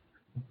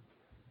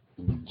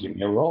 Give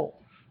me a roll.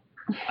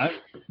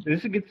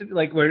 This gets to be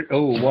like where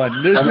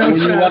 1. There's no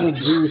you trap. want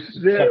to do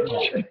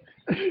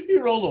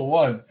You rolled a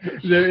 1.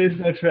 There is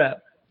no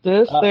trap.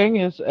 This thing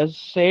is as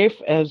safe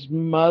as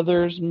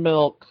mother's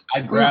milk.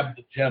 I grabbed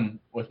the gem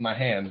with my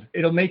hand.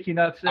 It'll make you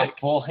not sick. I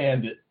full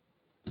hand it.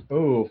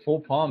 Oh, full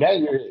palm. Yeah,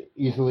 you're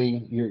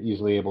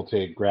easily able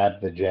to grab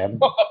the gem.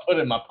 Put it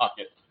in my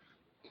pocket.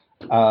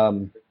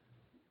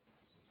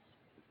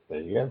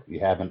 There you go. You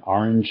have an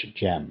orange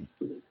gem.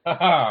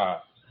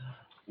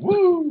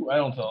 Woo! I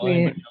don't tell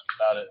anybody else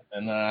about it.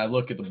 And then I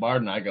look at the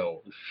bard and I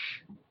go,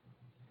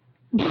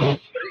 Put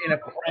it in a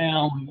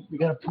crown. You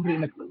gotta put it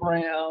in a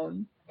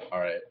crown. all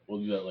right, we'll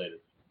do that later.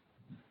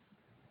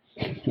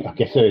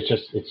 Okay, so it's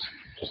just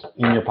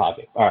in your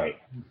pocket. All right.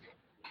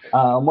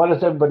 What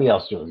is everybody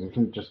else doing? You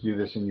can just do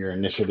this in your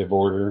initiative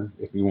order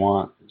if you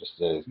want, just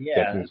to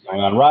get things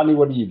going on. Rodney,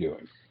 what are you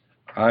doing?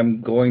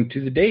 I'm going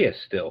to the dais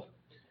still.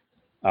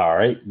 All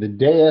right, the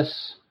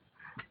dais.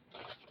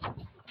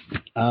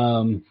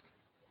 On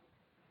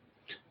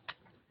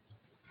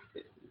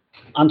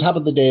top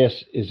of the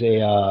dais is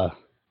a.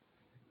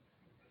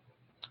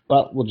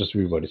 Well, we'll just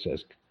read what it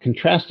says.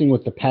 Contrasting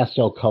with the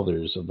pastel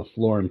colors of the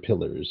floor and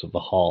pillars of the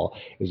hall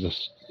is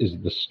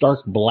the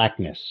stark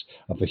blackness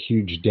of the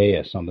huge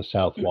dais on the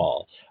south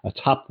wall,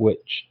 atop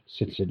which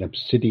sits an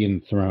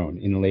obsidian throne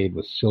inlaid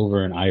with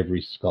silver and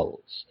ivory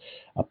skulls.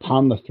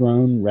 Upon the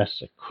throne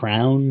rests a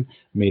crown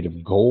made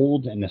of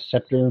gold and a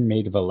scepter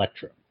made of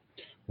electrum,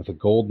 with a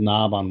gold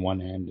knob on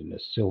one end and a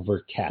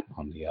silver cap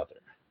on the other.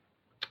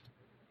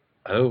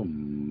 Oh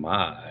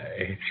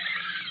my.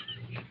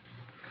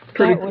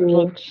 That would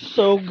look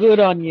so good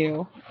on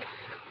you.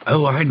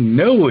 Oh, I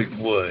know it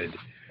would.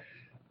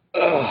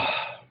 Ugh.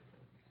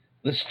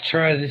 Let's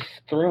try this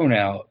throne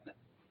out.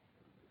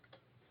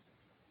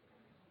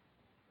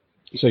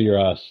 So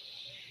you're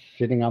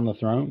sitting on the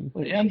throne?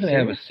 Yeah, I'm going to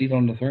have a seat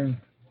on the throne.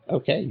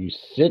 Okay, you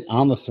sit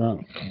on the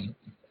throne.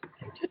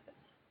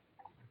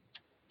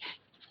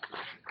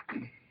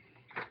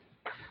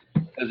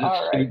 Does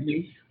it suit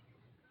me?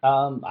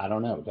 I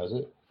don't know. Does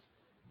it?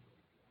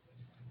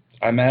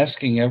 I'm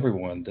asking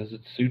everyone, does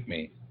it suit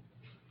me?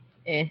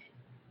 Eh.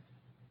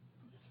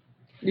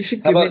 You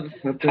should How give about, me the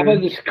scepter. how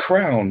about this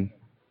crown?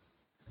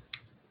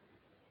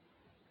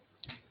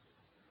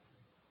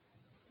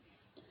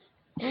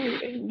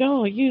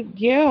 No,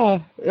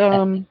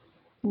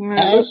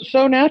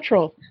 so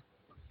natural.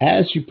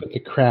 As you put the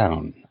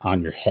crown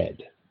on your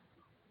head,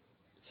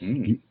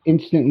 you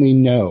instantly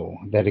know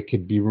that it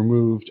could be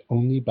removed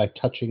only by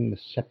touching the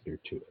scepter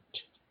to it.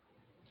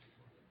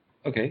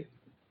 Okay.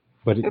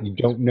 But you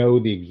don't know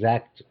the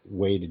exact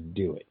way to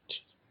do it.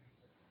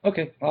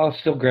 Okay, I'll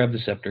still grab the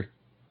scepter.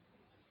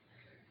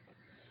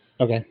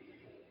 Okay.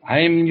 I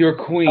am your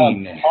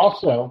queen.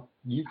 Also,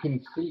 you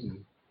can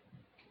see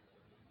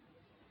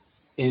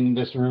in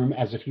this room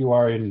as if you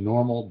are in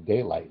normal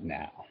daylight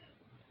now.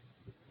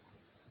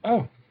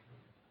 Oh.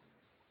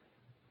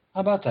 How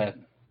about that?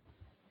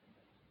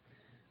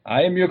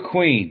 I am your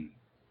queen.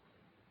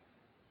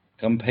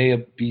 Come pay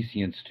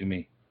obeisance to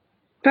me.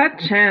 Fat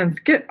Chance,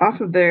 get off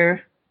of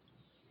there.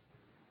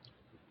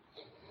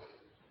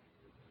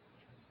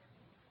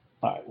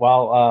 All right.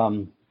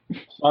 Well,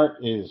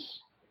 Smart is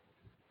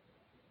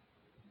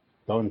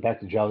going back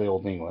to jolly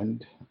old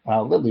England.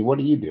 Lily, what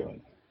are you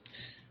doing?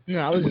 No,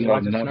 I was just I'm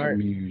watching not Snart.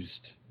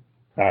 amused.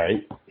 All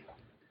right.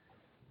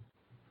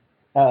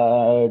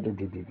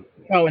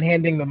 Oh, and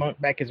handing the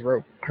monk back his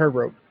rope, her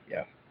rope.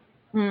 Yeah.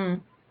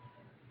 Thanks.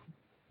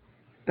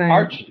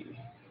 Archie.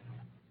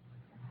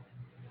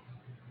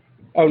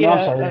 Oh, no, Yeah,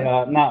 I'm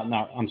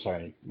sorry. I'm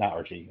sorry. Not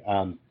Archie.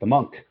 The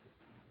monk.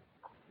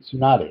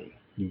 Tsunade.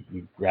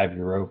 You grab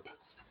your rope.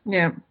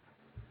 Yeah.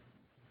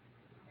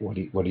 What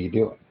are you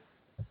doing?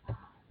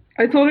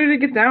 I told her to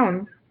get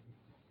down.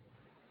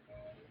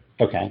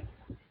 Okay.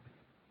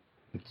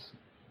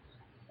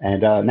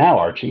 And now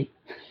Archie.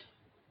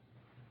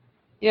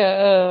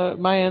 Yeah,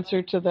 my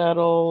answer to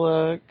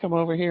that'll come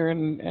over here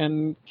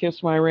and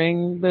kiss my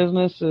ring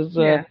business is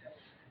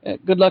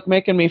good luck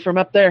making me from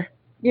up there.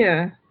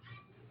 Yeah.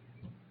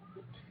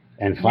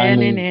 And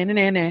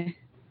finally,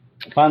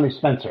 finally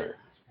Spencer.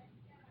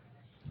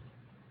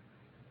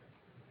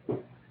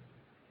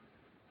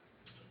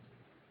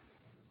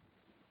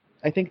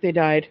 I think they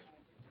died.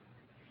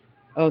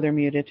 Oh, they're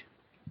muted.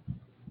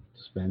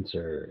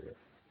 Spencer.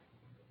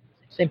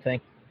 Same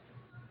thing.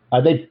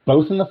 Are they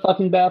both in the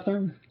fucking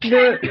bathroom?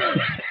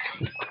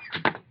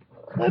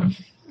 Let's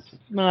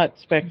not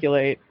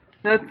speculate.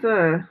 That's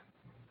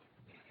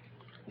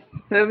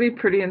that'd be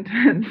pretty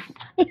intense.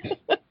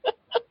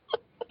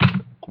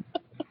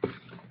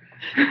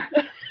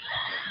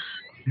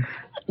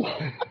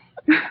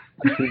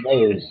 Who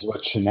knows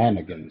what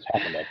shenanigans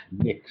happen at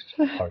mixed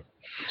parties?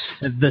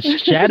 The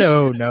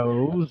shadow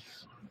knows.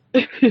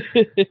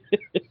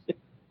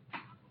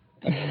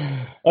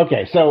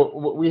 Okay,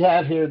 so we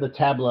have here the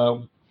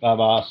tableau of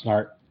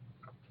Osnart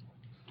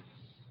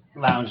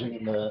lounging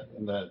in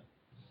the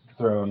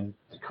throne,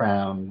 the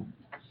crown,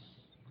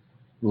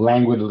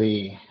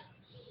 languidly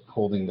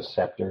holding the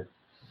scepter.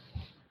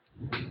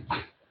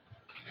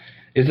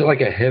 Is it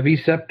like a heavy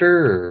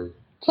scepter,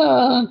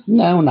 or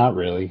No, not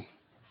really.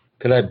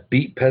 could I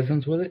beat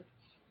peasants with it?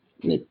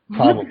 It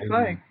probably.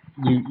 Fine.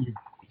 You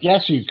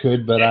guess you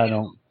could, but I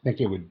don't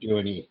think it would do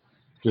any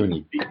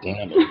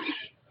damage.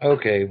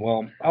 Okay,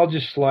 well, I'll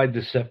just slide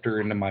the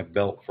scepter into my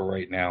belt for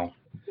right now.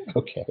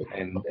 Okay.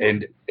 And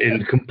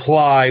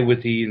comply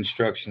with the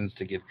instructions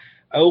to give.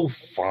 Oh,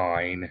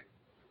 fine.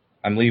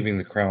 I'm leaving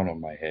the crown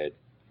on my head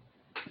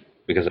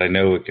because I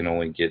know it can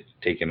only get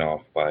taken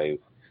off by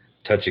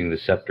touching the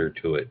scepter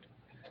to it,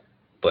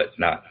 but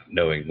not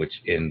knowing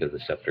which end of the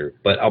scepter.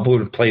 But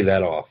I'll play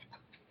that off.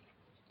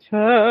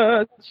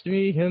 Touch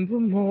me in the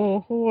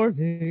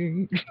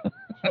morning.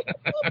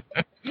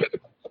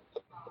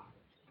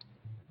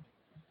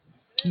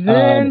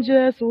 Then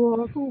just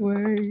walk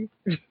away.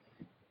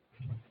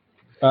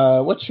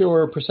 What's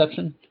your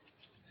perception?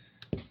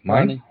 Mine?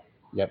 Ronnie?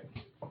 Yep.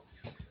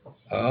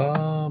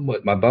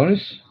 What, my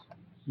bonus?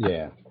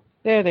 Yeah.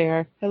 There they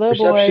are. Hello,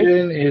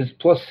 Perception boys. is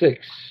 +6.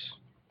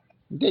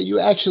 Yeah, you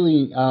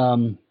actually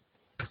on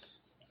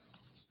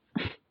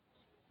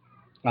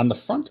the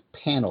front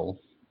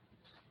panel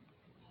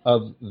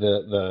of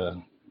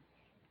the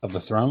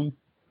throne,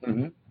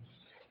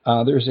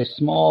 there's a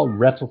small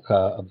replica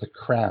of the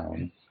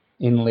crown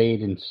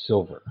inlaid in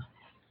silver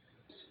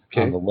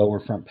on the lower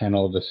front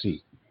panel of the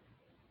seat.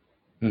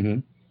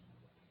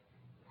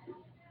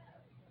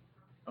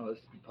 Oh, this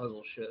is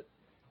puzzle shit.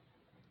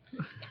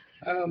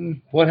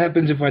 What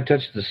happens if I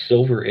touch the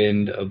silver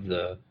end of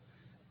the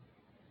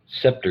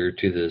scepter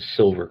to the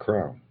silver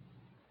crown?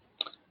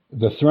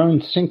 The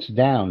throne sinks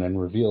down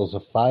and reveals a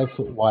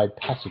 5-foot wide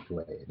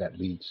passageway that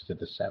leads to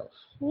the south.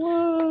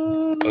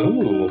 Oh,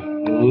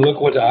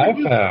 look what I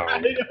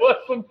found. It was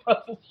some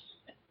puzzle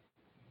shit.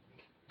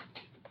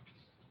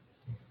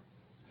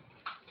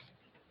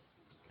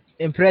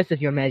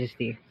 Impressive, Your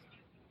Majesty.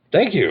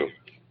 Thank you.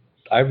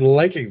 I'm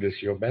liking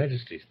this Your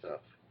Majesty stuff.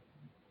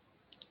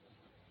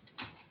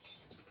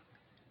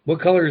 What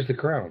color is the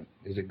crown?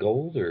 Is it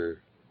gold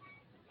or?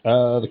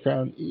 The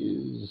crown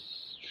is.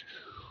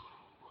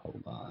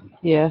 Hold on.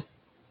 Yeah.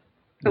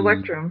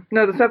 Electrum.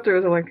 No, the scepter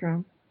is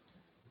electrum.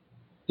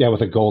 Yeah,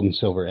 with a gold and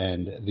silver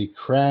end. The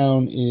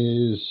crown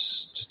is.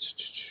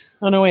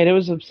 Oh, no, wait. It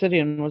was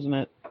obsidian, wasn't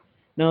it?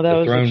 No, that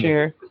was the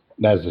chair.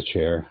 That's the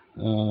chair.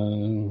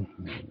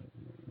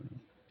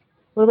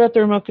 What about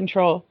the remote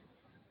control?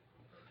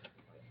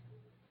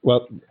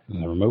 Well,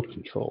 the remote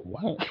control.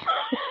 What?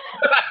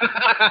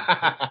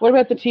 What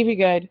about the TV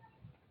guide?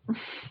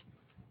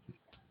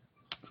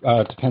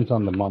 It depends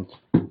on the month.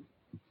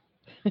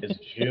 It's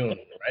June,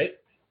 right?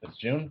 It's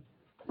June?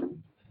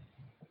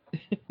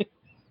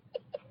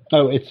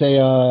 Oh, it's a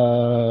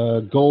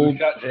gold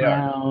Shot JR.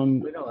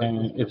 crown,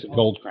 and it's a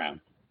gold crown.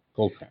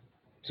 Gold crown.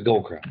 It's a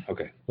gold crown.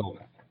 Okay. Gold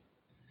crown.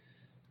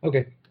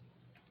 Okay.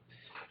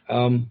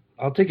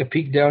 I'll take a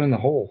peek down in the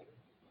hole.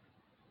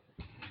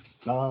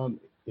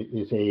 It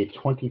is a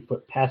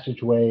 20-foot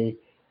passageway.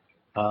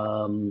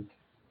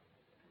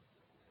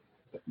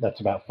 That's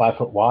about 5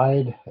 foot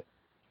wide.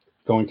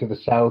 Going to the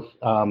south,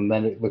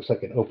 then it looks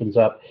like it opens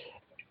up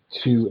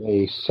to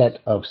a set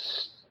of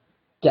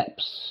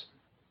steps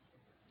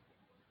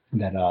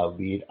that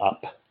lead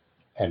up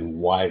and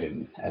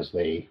widen as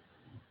they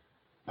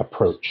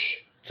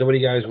approach. So what do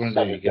you guys want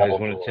to do? You guys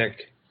want to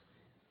check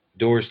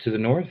doors to the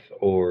north,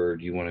 or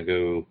do you want to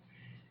go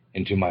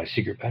into my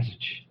secret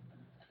passage?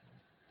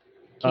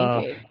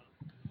 How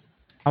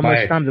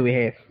much time do we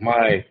have?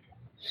 My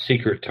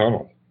secret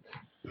tunnel.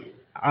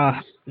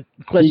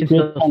 Question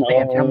still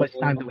stands. How much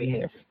time do we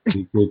have?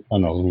 Secret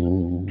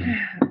tunnel.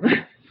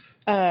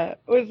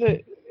 Was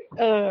it?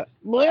 Are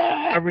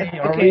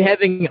we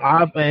having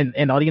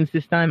an audience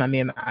this time? I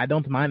mean, I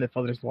don't mind if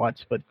others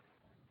watch, but.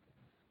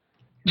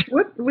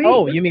 What? Wait,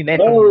 oh, you mean that?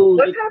 Oh,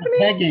 what's it's happening?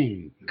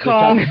 pegging.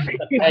 Cough.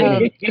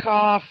 Pegging.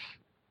 Cough.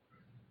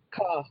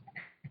 Cough.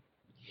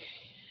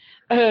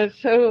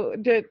 So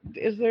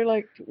is there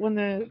like when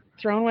the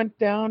throne went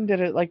down,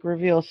 did it like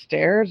reveal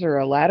stairs or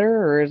a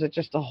ladder, or is it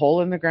just a hole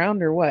in the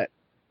ground, or what?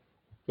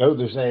 No,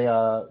 there's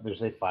a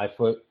 5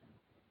 foot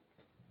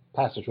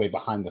passageway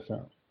behind the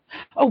throne.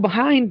 Oh,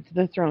 behind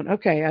the throne.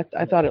 Okay,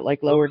 I thought it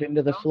like lowered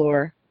into the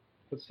floor.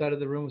 What side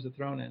of the room was the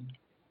throne in?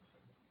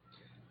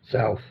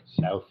 South.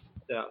 South.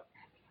 Yeah.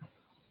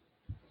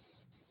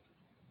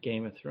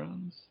 Game of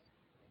Thrones.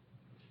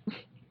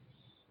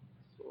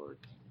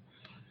 Swords.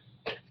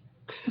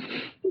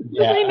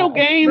 This ain't no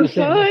game, This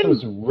son.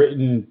 was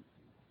written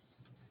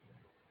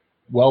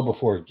well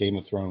before Game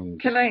of Thrones.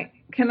 Can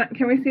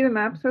we see the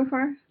map so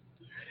far?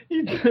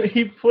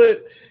 He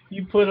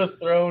put a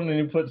throne and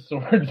he put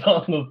swords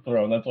on the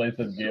throne. That's why he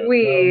said Game of Thrones.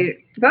 Sweet.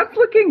 That's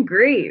looking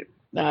great.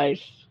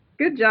 Nice.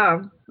 Good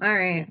job. All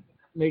right.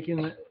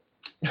 Making it.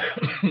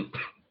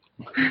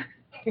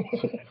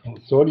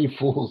 So what do you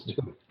fools do?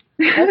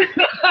 I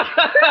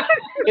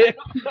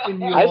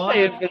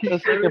say if it's a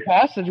secret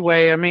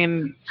passageway, I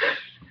mean,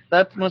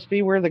 that must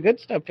be where the good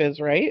stuff is,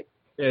 right?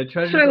 Yeah,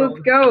 Sure, let's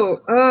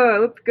go.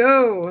 Let's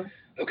go.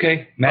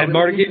 Okay, Mad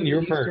Mardigan,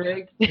 you're first.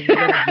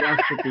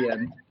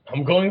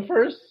 I'm going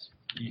first?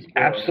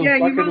 Absolutely. Yeah,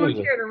 you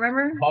volunteered,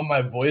 remember? On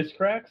my voice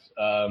cracks?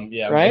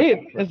 Yeah. Right?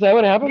 Is that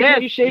what happens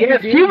when you shave your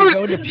beard? You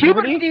go to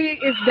Puberty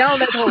is down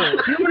that hole.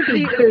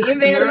 Puberty is in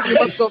there. You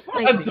must go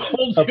find I it.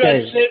 told you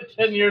Okay. I shaved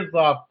 10 years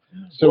off.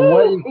 So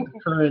what is the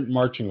current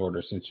marching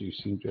order since you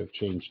seem to have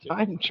changed it?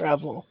 Time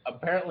travel.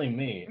 Apparently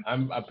me.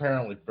 I'm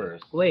apparently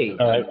first. Wait.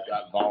 All right. I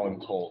got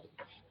voluntold.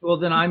 Well,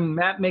 then I'm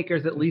map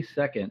maker's at least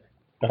second.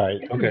 All right.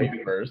 Okay.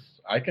 First.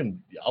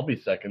 I'll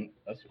be second.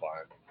 That's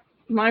fine.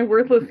 My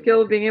worthless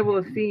skill of being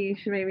able to see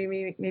should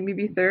maybe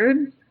be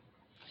third.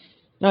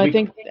 No, I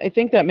think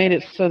that made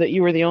it so that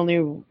you were the only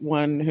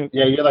one who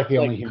Yeah, you're like the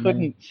only human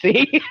couldn't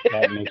see.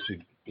 that makes you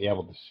be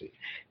able to see.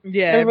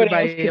 Yeah,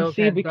 Everybody else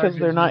can had see because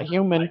they're not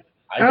human.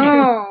 I can't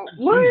Oh,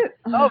 what?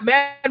 Oh,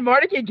 Mad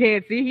Mardigan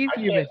can't see. He's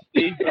human.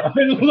 see.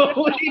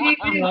 No,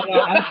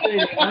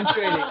 I'm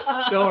trading.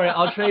 Don't worry,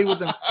 I'll trade with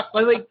them.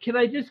 By the way, can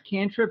I just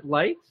cantrip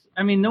lights?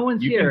 I mean, no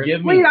one's You here. can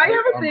give me Wait, I light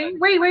have a on thing.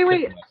 my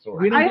Wait. tip of my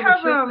sword. We don't I give a have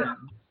shit then.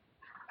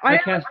 I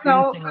have a cast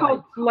spell dancing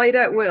called Light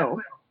at Will.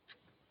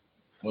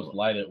 Was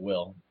light at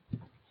will.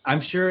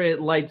 I'm sure it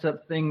lights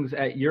up things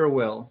at your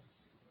will.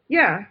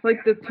 Yeah,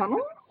 like the tunnel?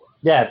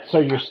 Yeah, so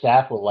your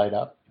staff will light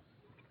up.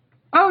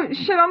 Oh,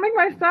 shit, I'll make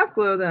my staff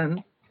glow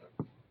then.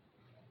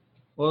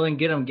 Well, then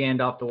get him,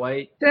 Gandalf the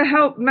White. To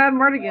help Mad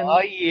Mardigan.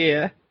 Oh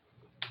yeah.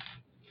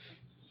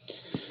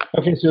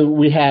 Okay, so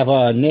we have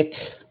Nick,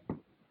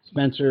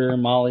 Spencer,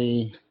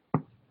 Molly,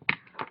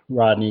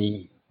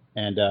 Rodney,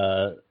 and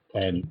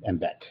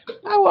Beck.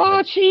 Oh,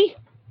 Archie.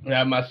 I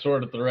have my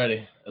sword at the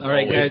ready. as All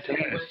right, always. guys.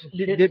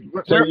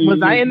 Was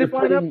I in this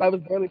you're lineup? putting- I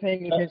was barely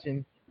paying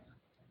attention.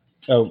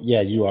 Oh,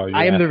 yeah, you are.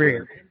 I am the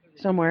rear.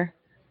 Somewhere.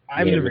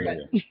 I'm Yeah, the you're rear.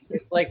 there.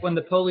 It's like when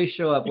the police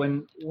show up.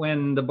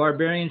 When the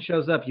barbarian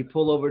shows up, you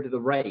pull over to the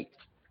right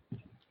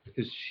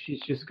because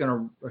he's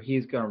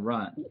gonna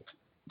run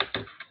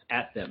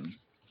at them.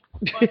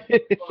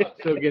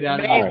 So get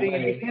out of Amazing. the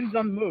It way. depends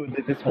on the mood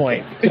at this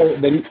point. So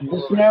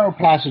this narrow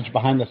passage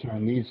behind the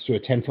throne leads to a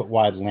 10-foot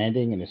wide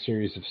landing and a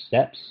series of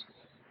steps,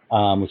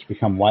 which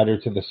become wider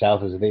to the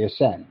south as they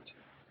ascend.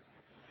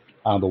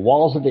 The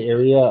walls of the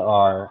area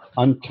are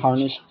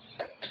untarnished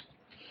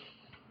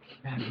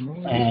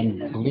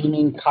and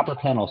gleaming copper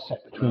panels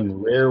set between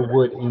rare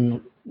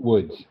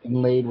woods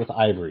inlaid with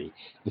ivory.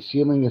 The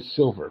ceiling is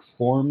silver,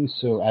 formed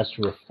so as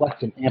to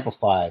reflect and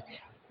amplify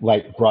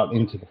light brought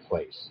into the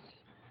place.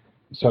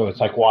 So it's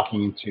like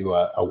walking into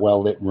a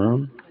well-lit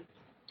room.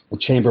 The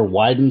chamber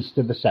widens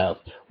to the south,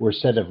 where a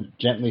set of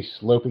gently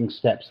sloping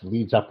steps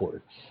leads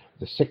upward.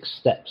 The 6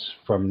 steps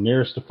from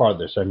nearest to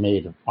farthest are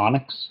made of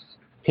onyx,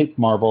 pink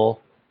marble,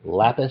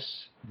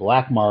 lapis,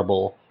 black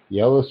marble,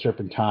 yellow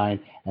serpentine,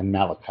 and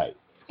malachite.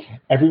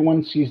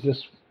 Everyone sees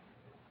this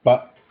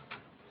but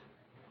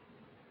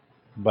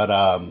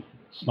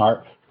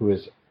Snart, who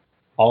is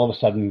all of a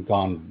sudden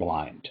gone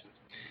blind.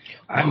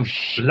 I'm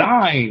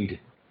blind.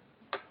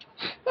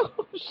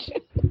 Oh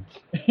shit.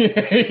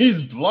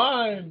 He's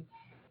blind.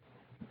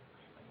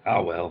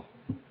 Oh, well.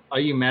 Are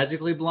you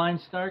magically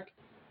blind, Stark?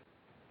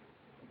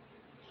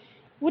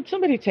 Would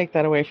somebody take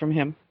that away from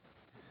him?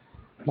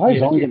 Well,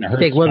 he's only going to hurt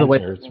Take one away.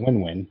 Spencer. It's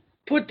win-win.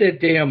 Put that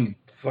damn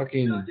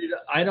fucking Dude,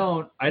 I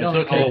don't. It's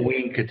okay.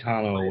 Halloween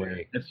katana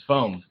away. It's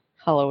foam.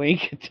 Halloween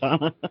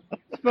katana.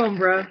 Phone,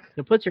 bro.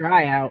 So put your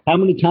eye out. How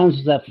many times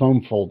is that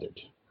foam folded?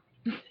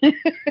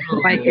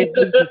 Like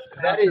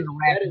That is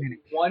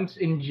once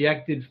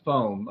injected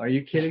foam. Are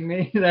you kidding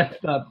me? That's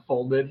not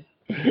folded.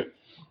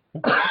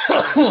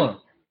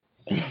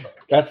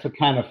 That's the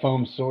kind of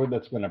foam sword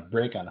that's going to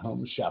break on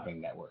Home Shopping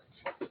Network.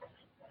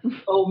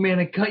 Oh man,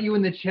 I cut you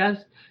in the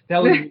chest.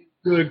 That was a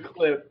good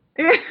clip.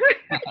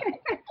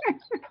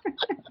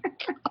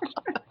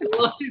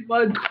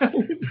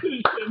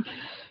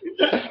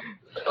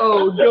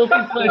 Oh, guilty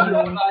pleasure.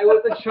 When I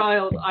was a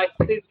child, I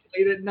stayed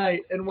late at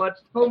night and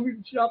watched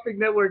Home Shopping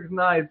Network's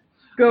Knives.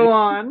 Go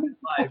on.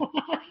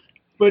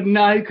 But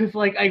knives, because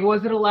like I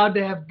wasn't allowed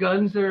to have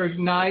guns or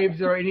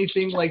knives or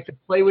anything like to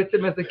play with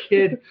them as a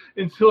kid,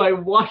 and so I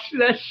watched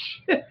that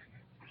shit.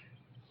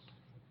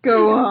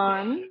 Go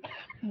on.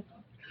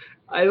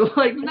 I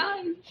like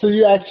knives. So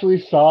you actually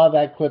saw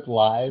that clip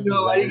live?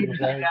 No, Is I that didn't what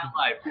see you're saying? that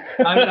live.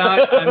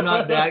 I'm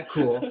not that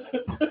cool.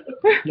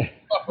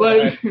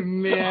 But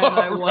man,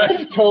 I watched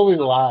That's totally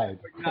live.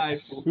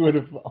 knives. Who would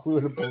have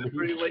believed?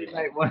 Pretty late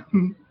night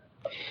one.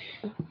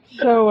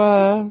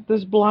 So,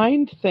 this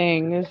blind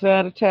thing, is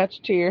that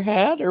attached to your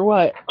head or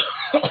what?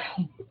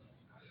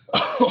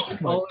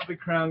 All of the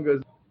crown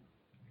goes.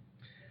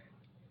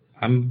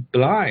 I'm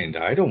blind.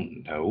 I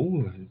don't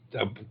know.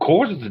 Of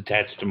course it's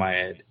attached to my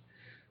head.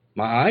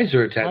 My eyes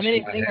are attached How many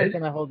to my fingers head.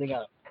 am I holding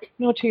up?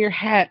 No, to your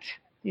hat,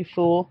 you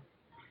fool.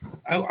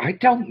 Oh, I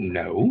don't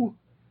know.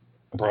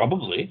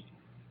 Probably.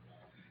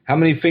 How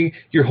many fingers?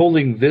 You're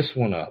holding this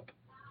one up.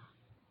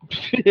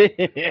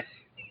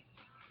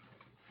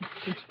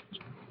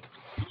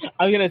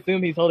 I'm gonna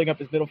assume he's holding up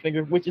his middle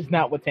finger, which is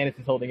not what Tannis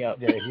is holding up.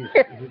 Yeah,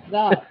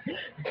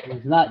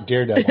 he's not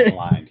Daredevil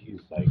blind.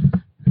 He's like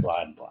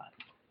blind.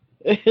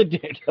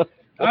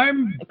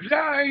 I'm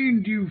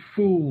blind, you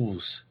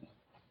fools.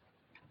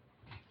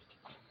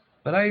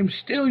 But I am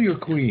still your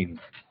queen.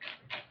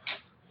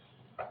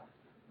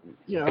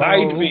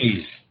 Guide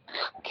me.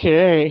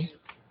 Okay.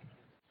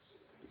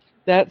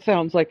 That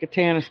sounds like a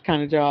Tannis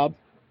kind of job.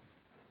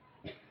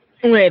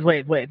 Wait.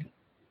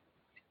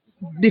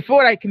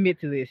 Before I commit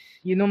to this,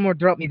 you no more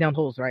drop me down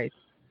holes, right?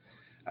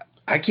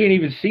 I can't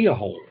even see a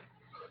hole.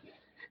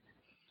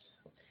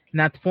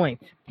 Not the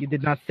point. You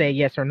did not say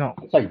yes or no.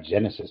 It's like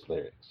Genesis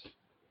lyrics.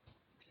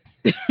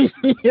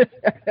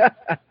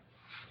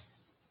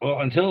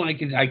 Well, until I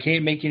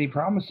can't make any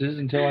promises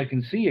until I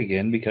can see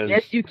again because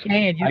Yes, you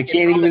can. You I can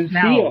can't even promise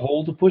see now. a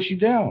hole to push you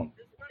down.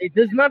 It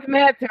does not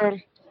matter.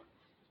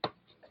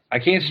 I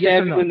can't Yes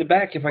stab or you no? in the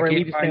back if Or I leave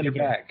can't you find your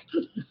standing back.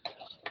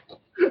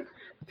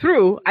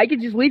 True. I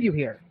could just leave you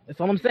here. That's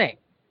all I'm saying.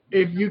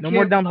 If you No can't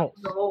more down find holes.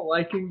 the hole,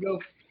 I can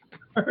go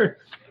first.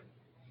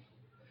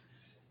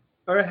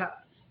 Or how?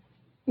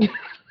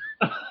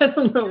 I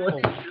don't know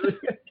what to do.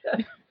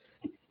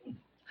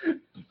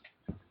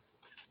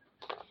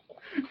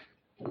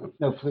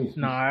 No, please.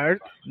 Snart.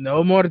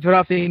 No more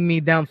dropping me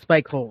down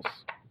spike holes.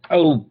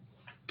 Oh,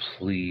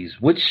 please.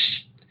 Which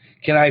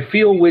can I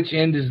feel which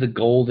end is the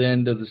gold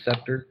end of the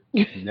scepter?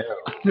 No.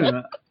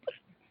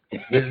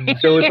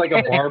 So it's like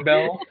a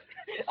barbell.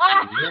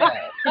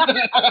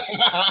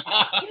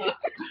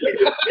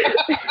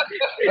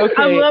 Okay.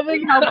 I'm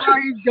loving how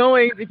far he's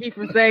going to keep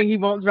from saying he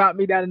won't drop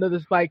me down another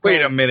spike hole.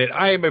 Wait a minute.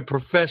 I am a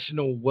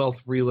professional wealth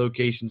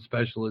relocation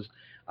specialist.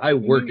 I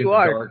work in the You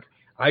are. dark.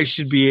 I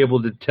should be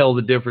able to tell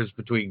the difference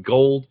between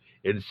gold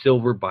and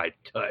silver by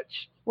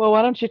touch. Well,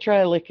 why don't you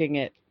try licking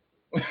it?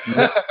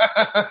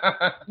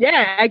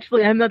 Yeah,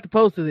 actually, I'm not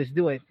opposed to this.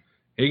 Do it.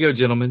 Here you go,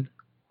 gentlemen.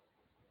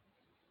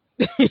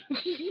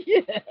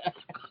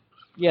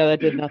 Yeah, that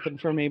did nothing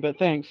for me, but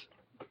thanks.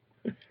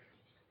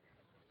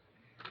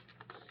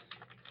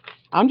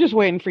 I'm just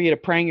waiting for you to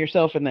prang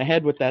yourself in the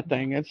head with that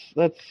thing.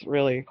 That's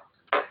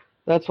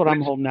what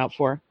I'm holding out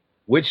for.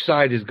 Which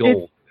side is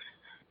gold?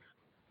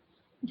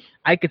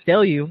 I could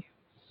tell you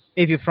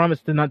if you promise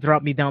to not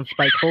drop me down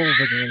spike holes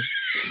again.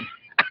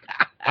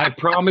 I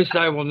promise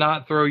I will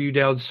not throw you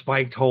down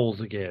spiked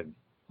holes again.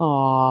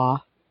 Aw,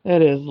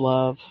 it is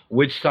love.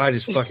 Which side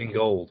is fucking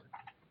gold?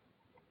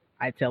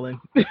 I tell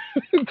him.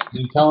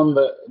 You tell him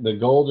the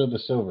gold or the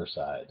silver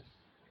side.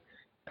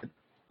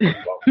 I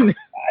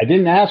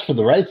didn't ask for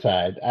the right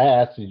side. I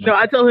asked you. No,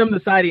 I tell him the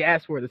side he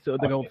asked for, the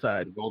gold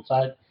side. The gold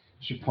side.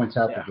 She points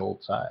out the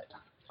gold side.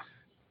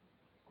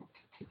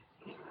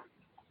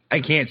 I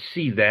can't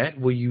see that.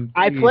 Will you?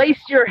 I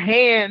placed your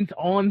hands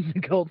on the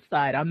gold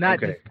side. I'm not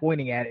Okay. just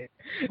pointing at it.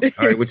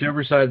 All right,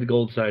 whichever side the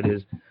gold side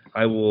is,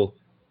 I will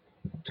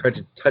try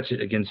to touch it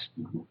against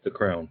the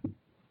crown.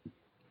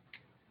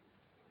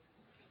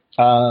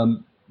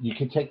 You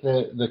can take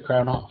the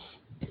crown off.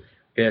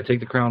 Yeah, take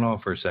the crown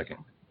off for a second.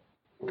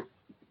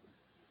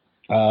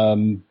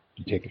 You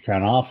take the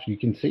crown off, you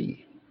can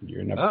see.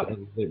 You're in a Oh.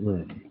 private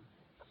room.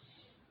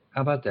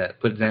 How about that?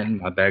 Put that in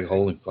my bag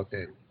hole and fuck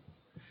that.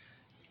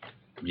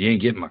 You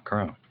ain't getting my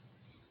crown.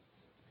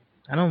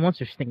 I don't want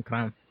your stinking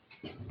crown.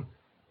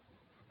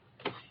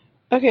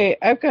 Okay,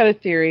 I've got a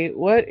theory.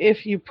 What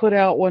if you put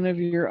out one of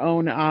your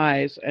own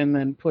eyes and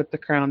then put the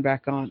crown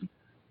back on?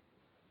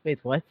 Wait,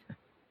 what?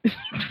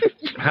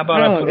 How about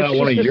No, I put it's out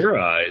one of just a your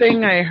eyes?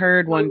 Thing I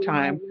heard one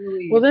time.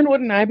 Well, then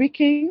wouldn't I be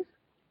king?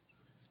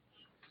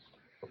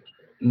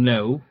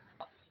 No.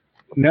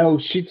 No,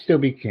 she'd still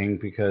be king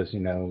because,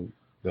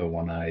 the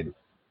one-eyed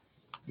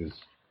is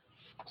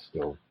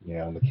still,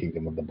 in the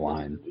kingdom of the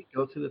blind. We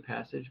go to the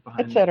passage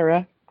behind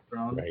Etc. the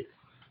throne. Right.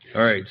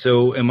 All right,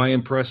 so am I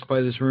impressed by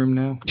this room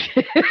now?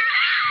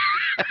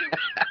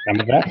 I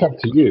mean, that's up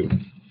to you.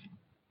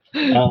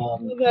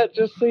 That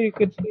just so you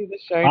could see the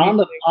shiny.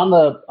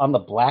 On the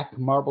black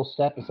marble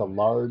step is a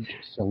large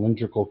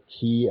cylindrical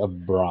key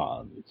of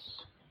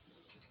bronze.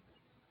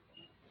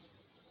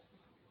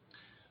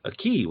 A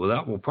key. Well,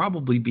 that will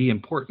probably be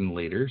important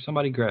later.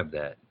 Somebody grab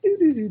that.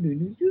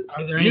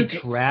 Are there any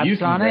traps you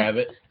can on grab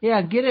it?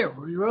 Yeah, get it,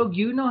 Rogue.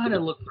 You know how to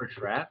look for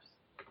traps.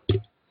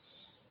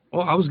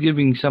 Well, I was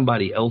giving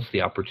somebody else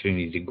the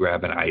opportunity to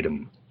grab an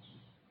item.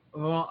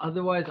 Well,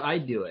 otherwise I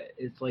do it.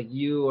 It's like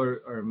you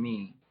or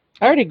me.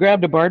 I already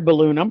grabbed a barred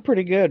balloon. I'm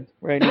pretty good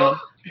right now.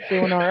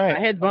 Doing all I right.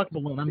 had buck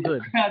balloon. I'm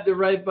good. Had to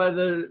right by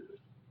the.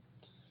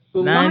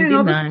 Fine,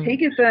 I'll 99. just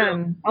take it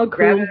then. I'll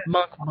grab Cool it.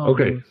 monk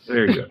Okay, balloons.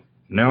 there you go.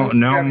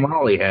 Now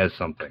Molly has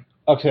something.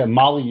 Okay,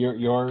 Molly,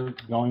 you're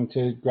going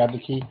to grab the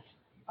key.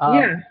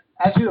 Yeah.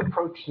 As you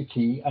approach the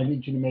key, I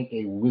need you to make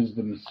a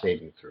wisdom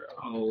saving throw.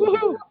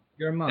 Oh,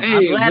 you're a monk.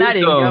 I'm glad I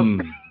didn't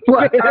go.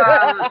 What?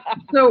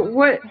 So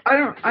what? I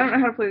don't know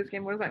how to play this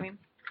game. What does that mean?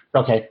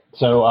 Okay,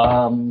 so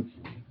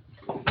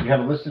you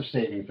have a list of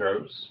saving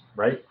throws,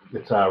 right?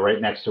 It's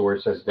right next to where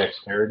it says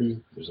dexterity.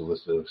 There's a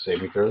list of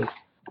saving throws.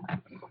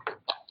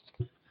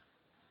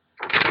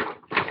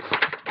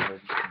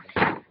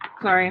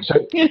 Sorry. So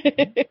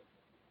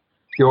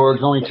you're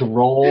going to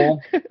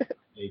roll a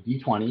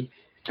d20. Okay.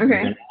 You're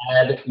going to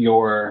add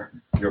your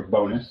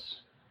bonus,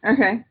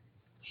 Okay.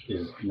 which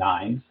is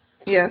 9.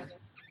 Yes.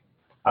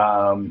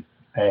 And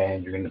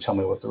you're going to tell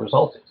me what the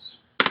result is.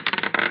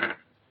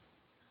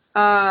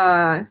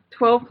 12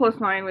 plus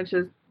 9, which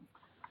is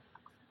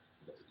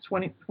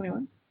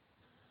 21.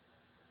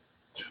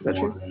 Is that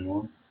true?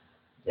 21.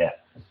 Yeah.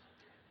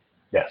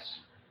 Yes.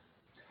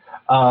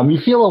 You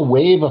feel a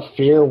wave of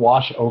fear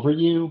wash over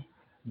you,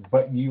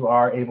 but you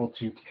are able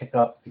to pick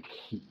up the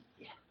key.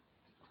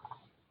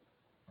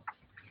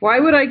 Why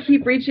would I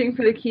keep reaching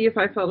for the key if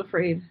I felt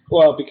afraid?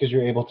 Well, because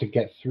you're able to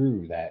get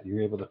through that.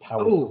 You're able to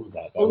power through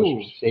that. That was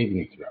your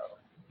saving throw.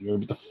 You're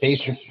able to face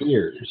your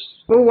fears.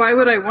 Well, why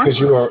would I want Because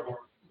to? you are,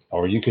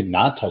 or you could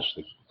not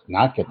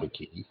get the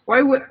key.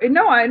 Why would?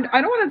 No, I don't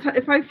want to.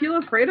 If I feel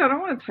afraid, I don't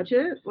want to touch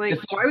it. Like,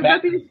 It's why would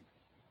that be?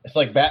 It's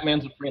like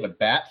Batman's afraid of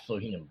bats, so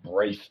he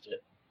embraced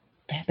it.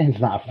 Batman's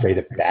not afraid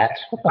of bats.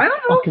 What the I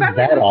don't know fuck if is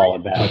that Batman's all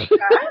about?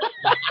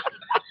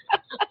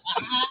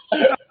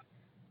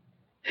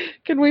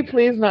 Can we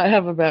please not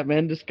have a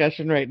Batman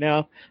discussion right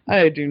now?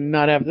 I do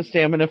not have the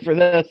stamina for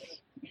this.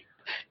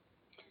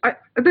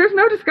 There's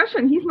no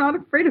discussion. He's not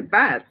afraid of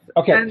bats.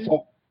 Okay, And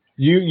so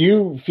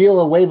you feel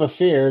a wave of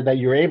fear that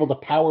you're able to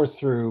power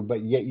through,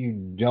 but yet you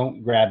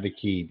don't grab the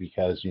key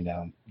because you.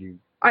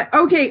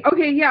 Okay,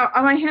 yeah.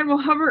 My hand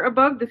will hover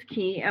above this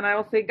key, and I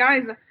will say,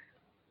 guys,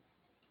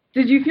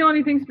 did you feel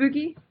anything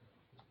spooky?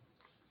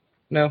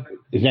 No.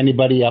 Is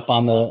anybody up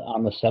on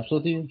the steps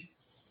with you?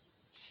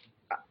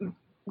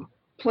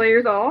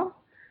 Players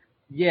all?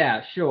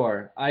 Yeah,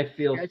 sure. I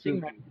feel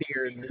Scratching stupid.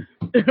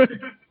 my beard.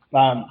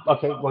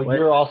 Okay, well,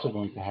 you're also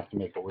going to have to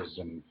make a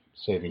wisdom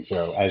saving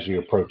throw as you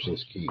approach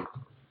this key.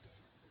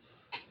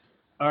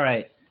 All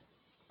right.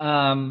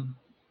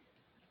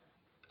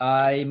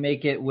 I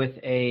make it with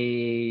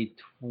a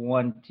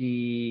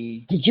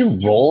 20. Did you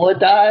roll a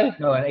die?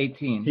 No, an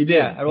 18. He did.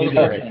 Yeah, I rolled He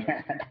a did.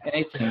 14. An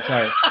 18,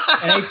 sorry.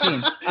 An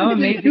 18. I'm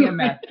amazing at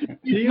math. Did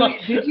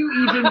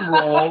you even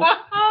roll?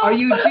 Are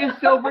you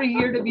just over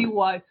here to be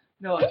wise?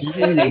 No, You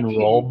didn't even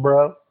roll,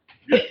 bro.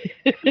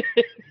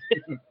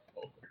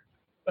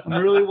 I'm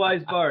a really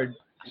wise bard.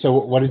 So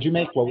what did you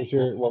make? What was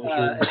your?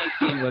 An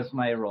 18 was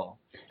my roll.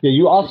 Yeah,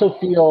 you also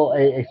feel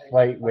a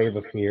slight wave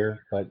of fear,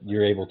 but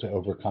you're able to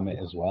overcome it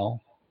as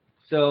well.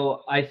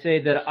 So I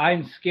say that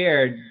I'm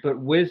scared, but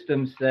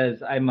wisdom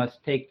says I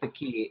must take the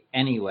key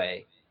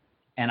anyway.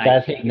 And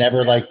Guys I take have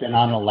never been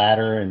on a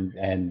ladder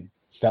and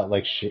felt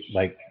like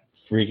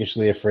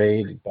freakishly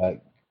afraid,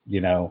 but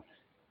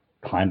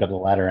climbed up the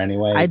ladder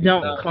anyway. I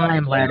don't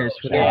climb ladders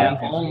for that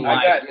reason. Oh I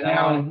my got God.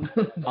 down.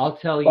 I'll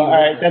tell you. Well, all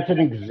right, that's an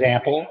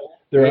example.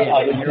 There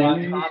are other you're on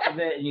things. top of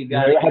it, and you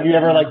got. Have you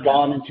ever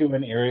gone into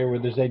an area where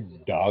there's a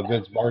dog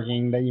that's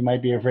barking that you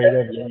might be afraid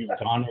of, and you've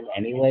gone in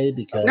anyway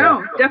because?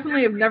 No,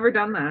 definitely have never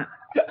done that.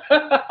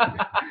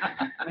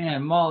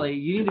 Man, Molly,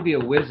 you need to be a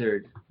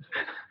wizard.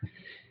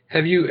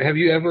 Have you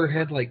ever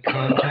had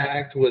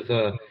contact with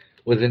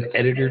an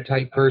editor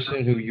type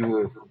person who you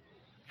were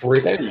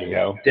There you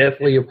go.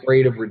 deathly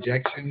afraid of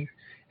rejection,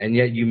 and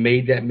yet you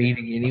made that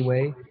meeting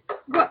anyway?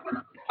 But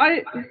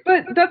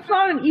that's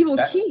not an evil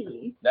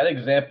key. That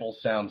example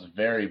sounds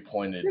very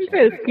pointed. Didn't to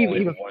say it's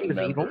only evil, one he was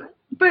member. evil.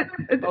 But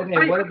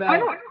Okay, what about- I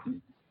don't.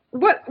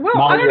 What? Well,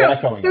 Molly, I don't you're know.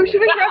 echoing So over should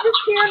we grab this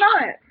key or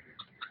not?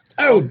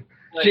 Oh,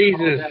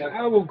 Jesus.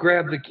 I will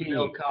grab the key.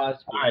 Bill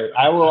Cosby. All right,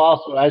 I will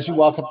also, as you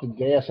walk up the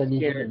dais, I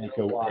need you to make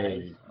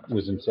a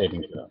wisdom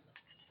saving throw.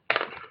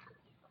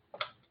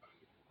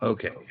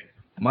 Okay.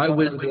 My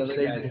wisdom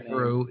saving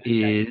throw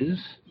is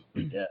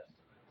Yes.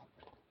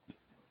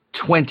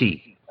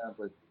 20.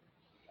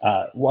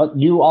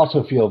 You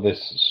also feel this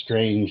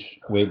strange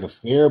wave of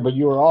fear, but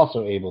you are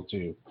also able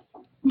to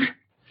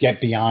get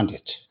beyond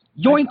it.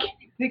 Yoink!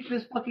 Pick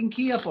this fucking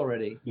key up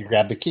already. You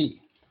grab the key.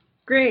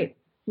 Great.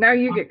 Now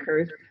you get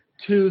cursed.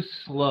 Too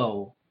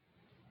slow.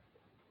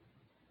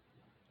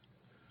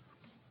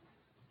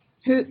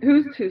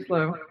 Who's too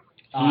slow?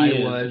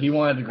 He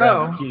wanted to grab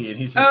Oh. the key, and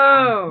he's just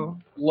Oh.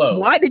 slow.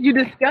 Why did you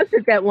discuss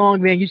it that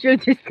long, man? You should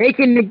have just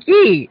taken the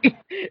key.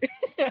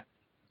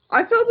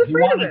 I felt You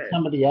afraid of wanted it.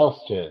 somebody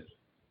else to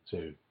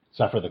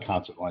suffer the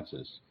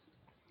consequences.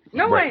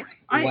 No, Right.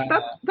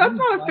 that's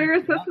not a fair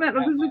assessment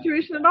of the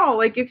situation at all.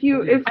 Like if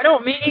I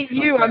don't mean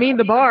you. I mean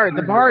the bard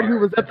who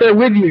was up there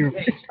with you.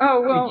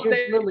 oh well, It's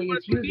just Lily,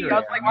 it's I user.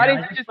 was like, why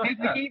didn't you just take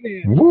the key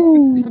then?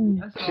 Woo!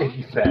 That's all.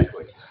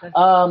 Exactly.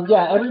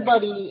 Yeah,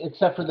 everybody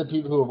except for the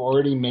people who have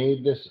already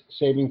made this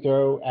saving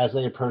throw, as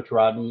they approach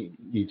Rodney,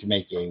 need to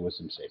make a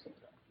wisdom saving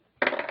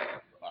throw.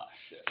 Oh,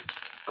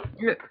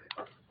 shit.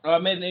 Oh, I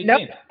made an 18.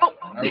 Nope.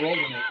 I rolled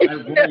an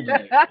 18.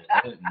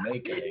 I didn't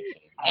make an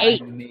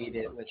 18. I made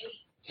it with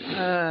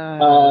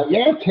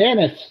Yeah,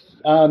 Tannis,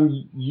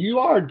 you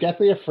are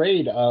deathly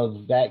afraid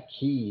of that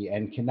key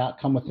and cannot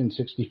come within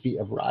 60 feet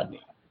of Rodney.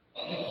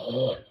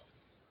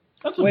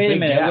 That's a Wait a big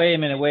minute, gap. wait a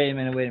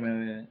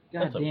minute.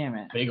 God That's a damn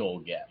it. big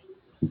old gap.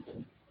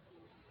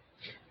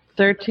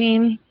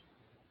 13.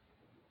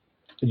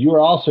 You are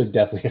also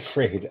deathly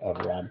afraid of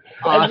Rodney.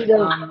 Awesome. And, you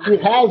know, he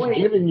has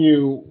given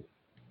you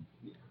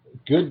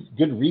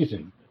good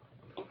reason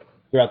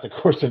throughout the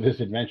course of this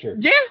adventure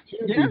Yeah.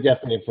 to be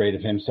deathly afraid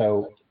of him.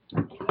 So,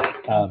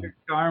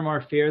 Charm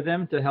or fear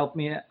them to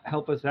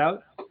help us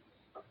out?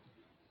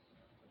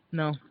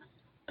 No.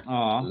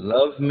 Aw.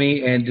 Love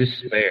me and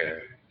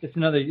despair.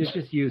 It's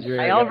just use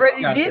your I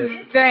already got did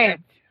this. that.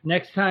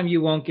 Next time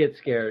you won't get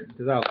scared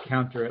because I'll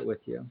counter it with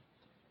you.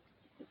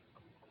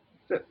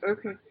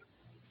 Okay.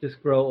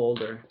 Just grow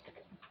older.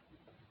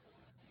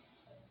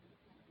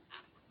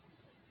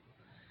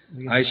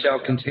 I shall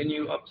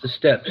continue up the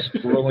steps,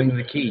 twirling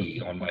the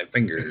key on my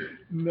finger.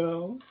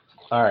 No.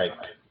 all right.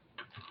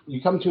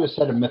 You come to a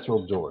set of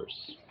mithril doors.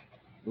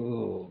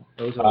 Ooh,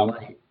 those are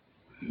light.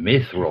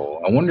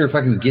 Mithril. I wonder if I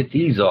can get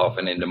these off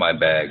and into my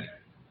bag.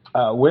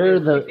 Where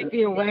the 60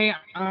 feet away.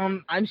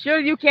 I'm sure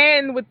you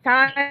can with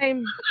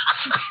time.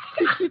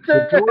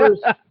 The doors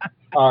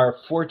are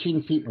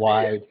 14 feet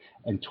wide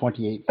and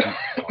 28 feet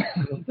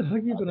long.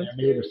 They're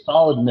made of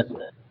solid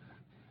mithril.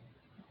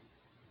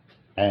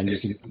 And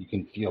you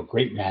can feel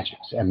great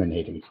magics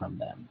emanating from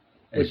them.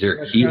 Is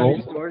there a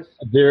keyhole?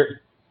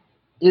 There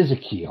is a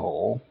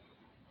keyhole.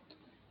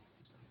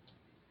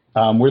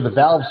 Where the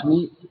valves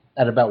meet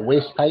at about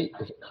waist height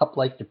is a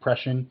cup-like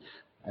depression,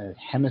 a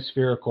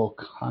hemispherical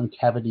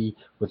concavity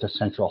with a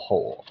central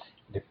hole.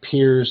 It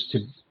appears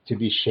to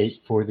be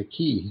shaped for the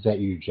key that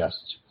you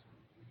just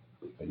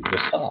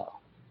saw.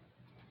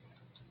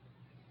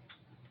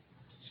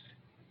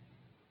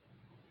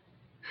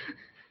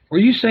 Were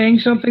you saying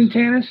something,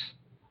 Tannis?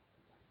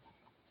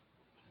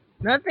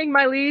 Nothing,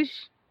 my liege.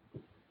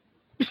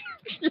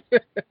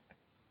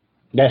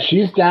 Yeah,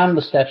 she's down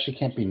the steps. She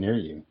can't be near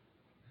you.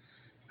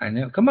 I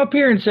know. Come up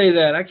here and say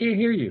that. I can't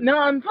hear you. No,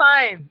 I'm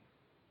fine.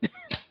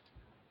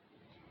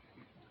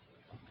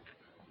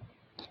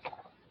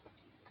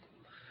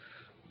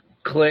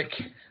 Click.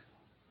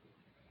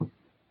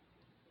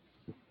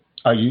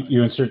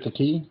 You insert the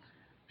key?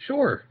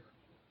 Sure.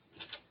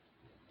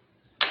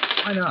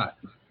 Why not?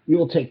 You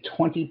will take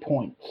 20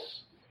 points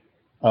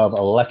of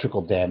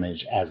electrical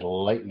damage as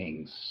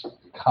lightning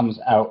comes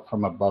out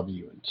from above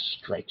you and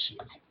strikes you.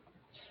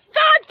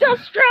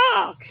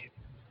 Thunderstruck!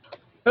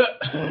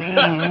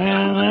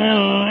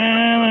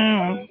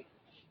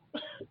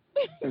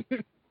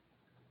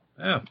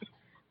 Oh.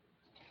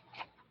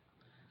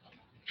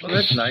 Well,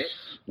 that's nice.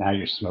 Now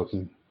you're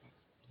smoking.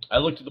 I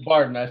looked at the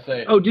bard and I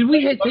say, Oh, did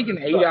we take an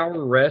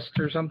 8-hour rest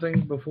or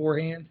something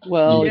beforehand?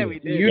 Well, Yeah, we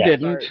did. you Yeah.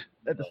 didn't.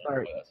 At the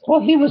start. Well,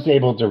 he was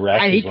able to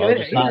rest And he as well, could-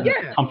 just not in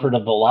yeah. the comfort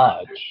of the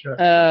lodge.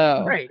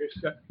 Oh. Right.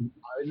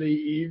 Hardly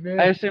even.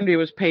 I assumed he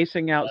was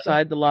pacing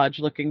outside the lodge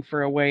looking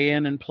for a way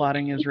in and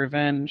plotting his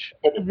revenge.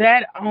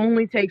 That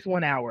only takes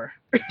 1 hour.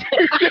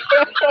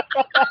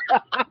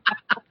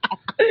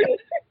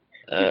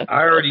 I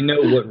already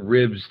know what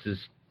ribs to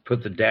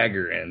put the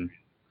dagger in.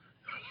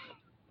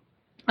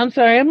 I'm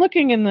sorry, I'm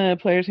looking in the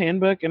player's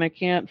handbook and I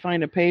can't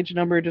find a page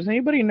number. Does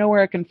anybody know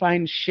where I can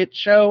find shit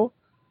show?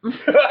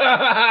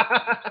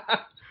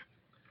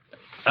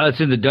 It's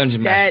in the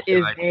Dungeon That Master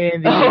is Guide.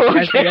 in the Oh,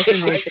 that's okay.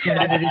 in the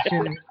extended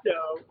edition.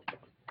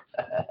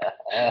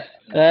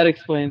 That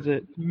explains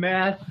it.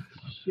 Mass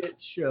shit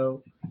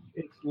show.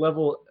 It's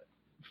level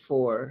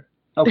 4.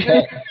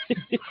 Okay.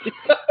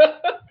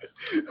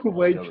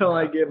 Wait till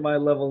I get my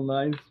level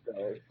 9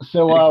 spell.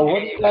 So what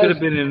do you Could guys... have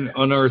been an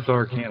Unearthed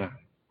Arcana.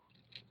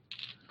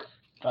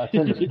 It's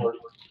in the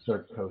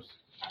Sword Coast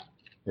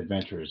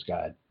Adventurer's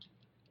Guide.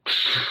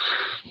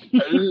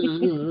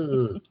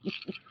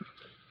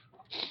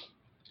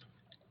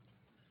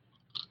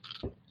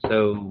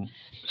 So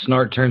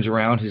Snart turns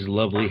around. His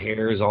lovely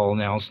hair is all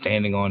now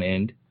standing on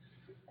end.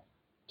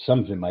 Some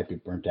of it might be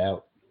burnt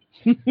out.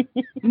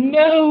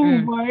 No,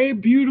 my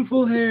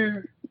beautiful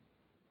hair.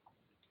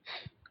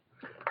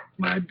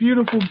 My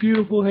beautiful,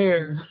 beautiful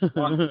hair.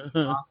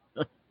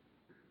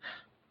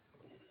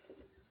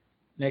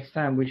 Next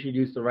time we should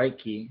use the right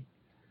key.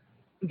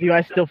 Do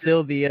I still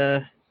feel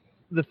the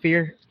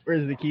fear, or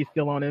is the key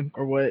still on him,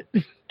 or what?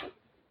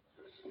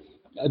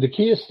 The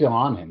key is still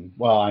on him.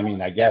 Well, I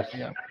mean, I guess,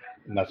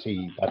 unless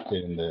he left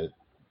it in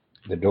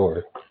the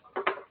door.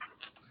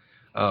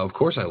 Of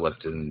course I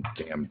left it in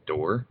the damn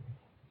door.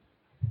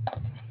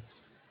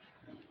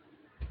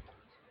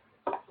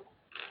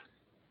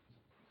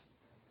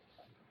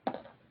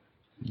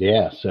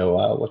 Yeah,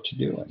 so what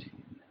you doing?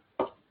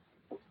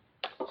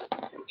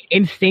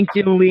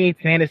 Instinctively,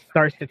 Thanos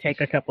starts to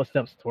take a couple of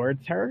steps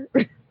towards her,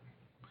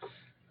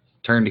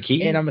 Turn the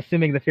key. and I'm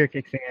assuming the fear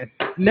kicks in.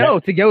 No,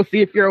 to go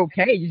see if you're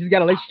okay, you just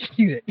gotta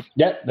electrocute it.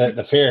 Yep,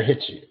 the fear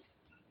hits you.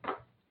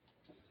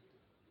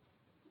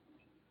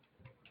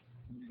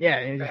 Yeah,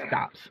 and it just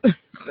stops.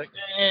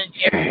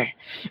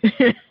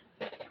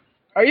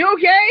 Are you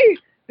okay?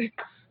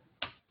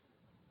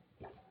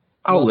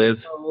 I'll live.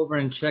 Go over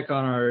and check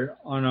on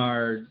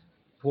our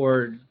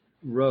poor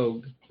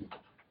rogue.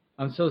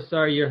 I'm so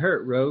sorry you're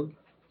hurt, rogue.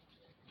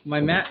 My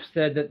map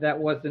said that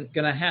wasn't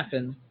gonna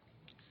happen.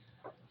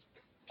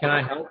 Can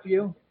I help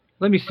you?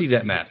 Let me see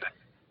that map.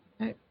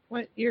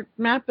 What? Your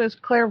map is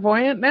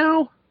clairvoyant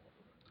now?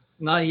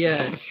 Not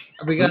yet.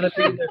 We gotta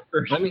be there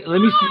first. Let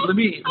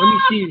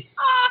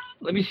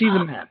me see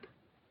the map.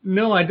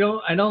 No, I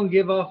don't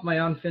give off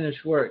my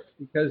unfinished work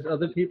because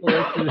other people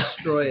like to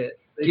destroy it.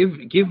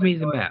 Give me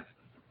the map.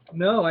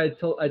 No, I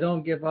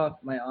don't give off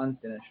my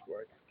unfinished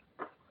work.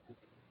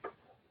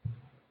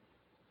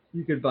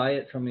 You could buy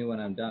it from me when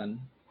I'm done.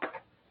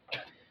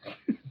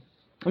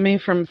 Me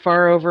from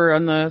far over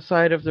on the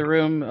side of the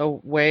room,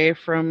 away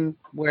from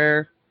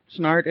where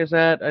Snart is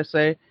at, I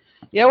say,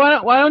 "Yeah,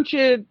 why don't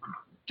you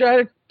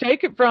try to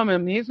take it from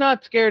him? He's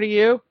not scared of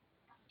you."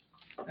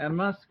 I'm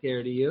not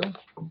scared of you.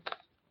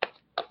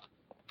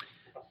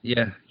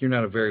 Yeah, you're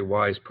not a very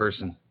wise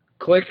person.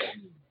 Click.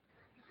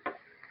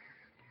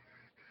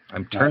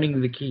 I'm turning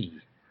the key.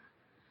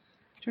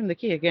 Turn the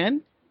key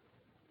again.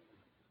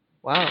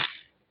 Wow.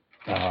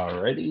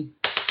 Alrighty.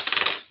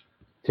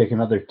 Take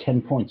another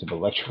 10 points of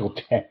electrical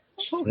damage.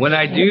 When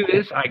I do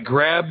this, I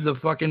grab the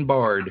fucking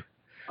bard.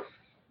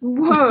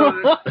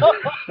 Whoa.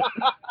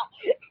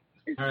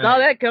 Saw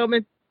that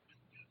coming.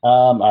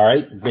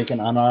 Alright, make an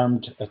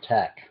unarmed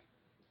attack.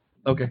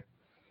 Okay.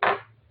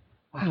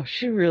 Wow,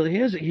 she really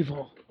is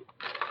evil.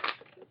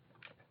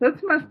 That's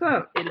messed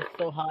up. It is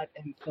so hot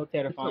and so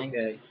terrifying.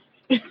 Okay.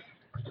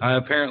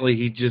 Apparently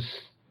he just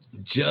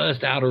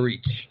out of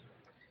reach.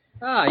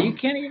 Ah, you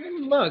can't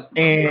even look.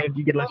 And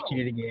you get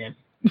electrocuted again.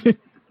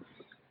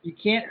 You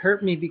can't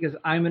hurt me because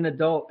I'm an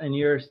adult and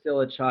you're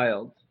still a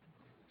child.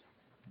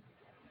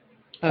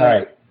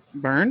 Alright.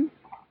 Burn?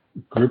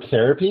 Group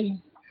therapy?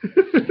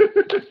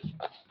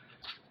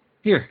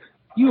 Here,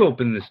 you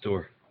open this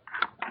door.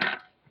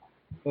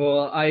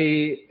 Well,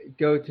 I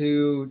go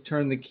to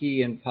turn the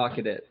key and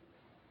pocket it.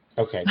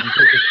 Okay, you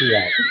take the key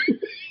out.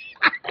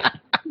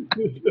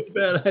 It's a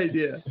bad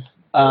idea.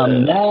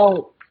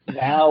 Now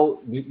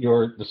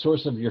the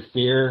source of your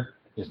fear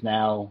is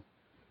now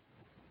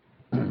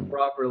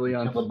Properly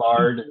on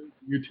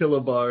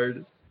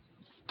Utilibard.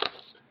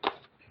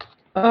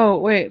 Oh,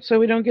 wait, so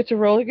we don't get to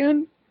roll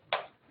again?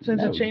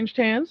 Since No. it changed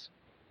hands?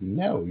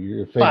 No,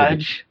 you're afraid.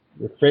 Fudge.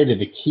 You're afraid of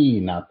the key,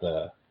 not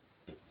the.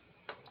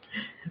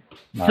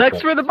 Sucks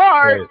for the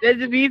bard. That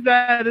just means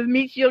the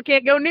meat shield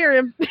can't go near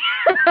him.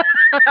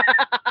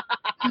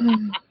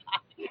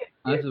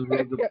 That's a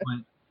really good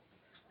point.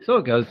 So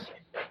it goes.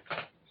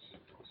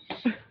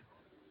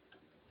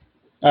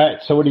 All right.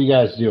 So what are you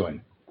guys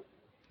doing?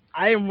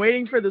 I am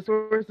waiting for the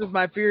source of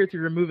my fear to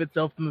remove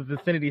itself from the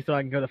vicinity so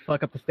I can go the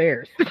fuck up the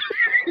stairs. Are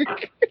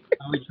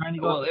we trying to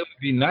go? Well, it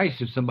would be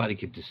nice if somebody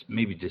could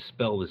maybe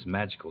dispel this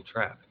magical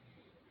trap.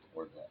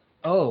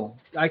 Oh,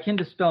 I can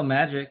dispel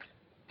magic.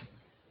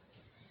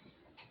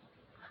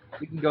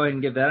 We can go ahead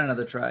and give that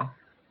another try.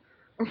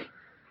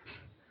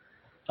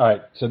 All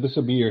right. So this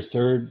will be your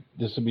third.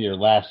 This will be your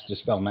last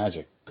dispel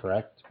magic,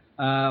 correct?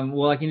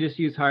 Well, I can just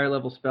use higher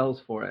level spells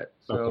for it.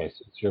 So Okay.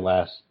 So it's your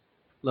last.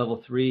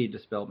 level 3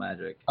 dispel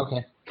magic.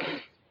 Okay.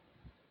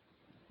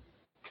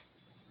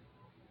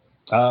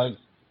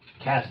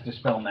 Cast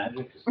dispel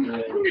magic. Is there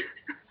a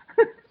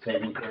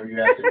saving throw you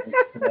have to make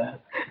for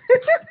that?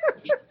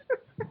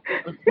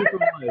 Let's keep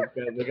them alive,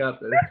 guys. I got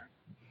this.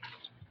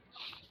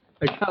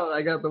 I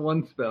got the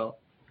one spell.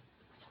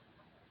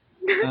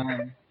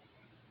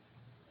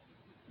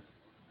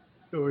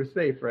 So we're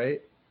safe,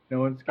 right?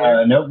 No one's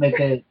scared. Nope. Make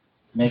it.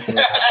 Nope.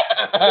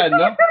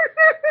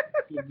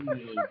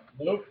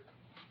 Nope.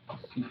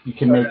 You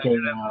can make a.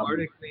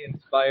 Artically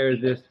inspire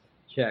this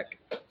check.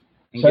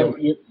 And So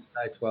give it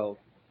a 12.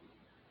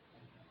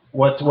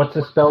 what's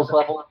the spell's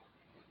level?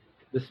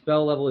 The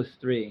spell level is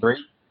 3.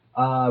 3.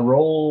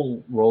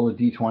 Roll a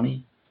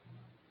d20.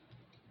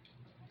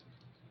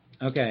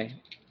 Okay.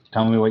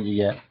 Tell me what you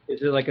get.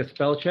 Is it like a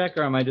spell check,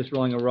 or am I just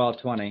rolling a raw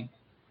 20?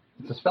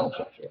 It's a spell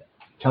check. Yeah.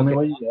 Tell me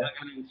what you get. I'm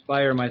going to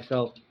inspire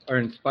myself, or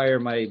inspire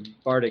my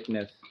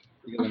bardicness,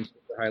 because I'm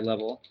super high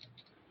level.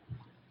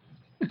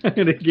 I'm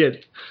going to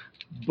get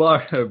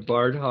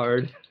bard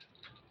hard.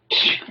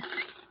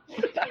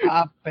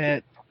 Stop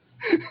it.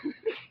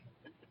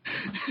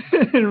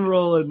 And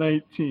roll a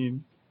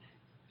 19.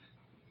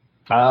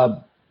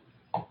 Whamity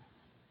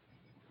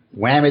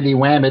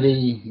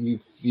whamity, you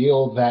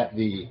feel that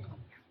the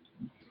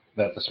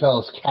spell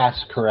is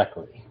cast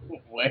correctly.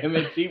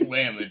 Whamity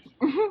whamity.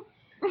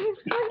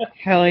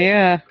 Hell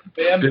yeah.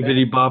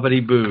 Bibbity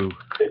bobbity boo.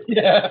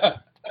 Yeah.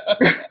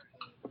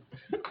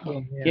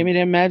 Oh, Give me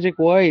them magic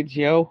words,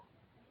 yo.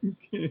 I'm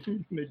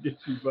going to get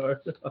you bard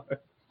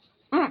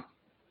hard.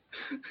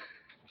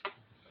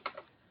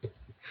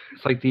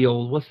 It's like the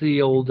old, what's the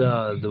old,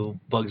 the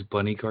Bugs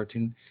Bunny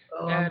cartoon?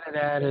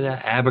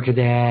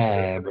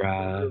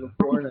 Abracadabra.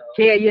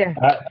 Yeah.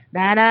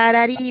 Da da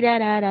da dee da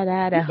da da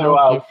da da. So,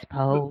 Hocus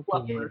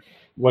pocus.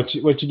 What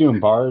you doing,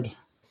 Bard?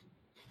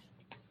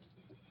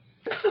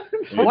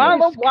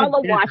 Walla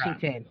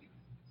Washington.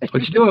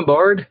 What you doing,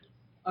 Bard?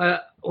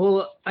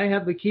 Well, I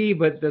have the key,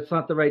 but that's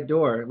not the right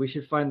door. We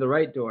should find the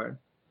right door.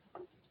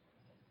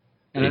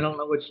 And I don't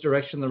know which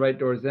direction the right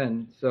door's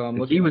in, so I'm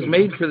The looking. key was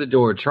made for the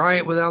door. Try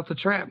it without the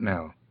trap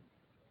now.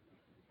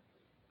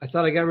 I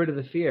thought I got rid of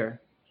the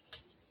fear.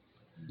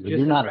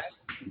 You're not.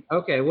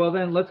 Okay, well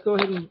then let's go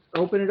ahead and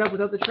open it up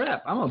without the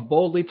trap. I'm gonna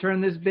boldly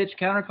turn this bitch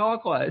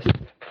counterclockwise.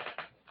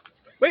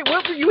 Wait,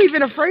 what were you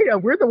even afraid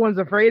of? We're the ones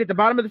afraid at the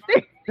bottom of the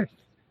stairs.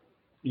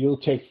 You'll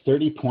take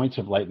 30 points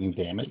of lightning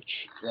damage.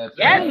 That's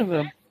Yes! what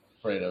I'm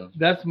afraid of.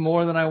 That's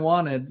more than I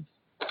wanted.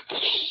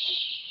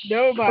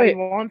 Nobody Wait.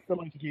 wants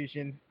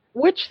electrocution.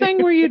 Which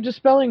thing were you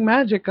dispelling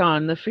magic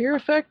on? The fear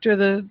effect or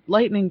the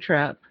lightning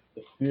trap?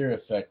 The fear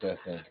effect, I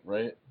think,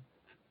 right?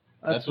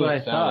 That's what what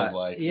it I sounded thought.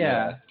 like,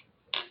 Yeah.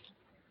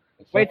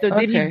 Wait, so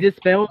did Okay. he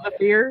dispel the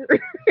fear?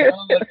 It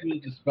sounded like he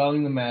was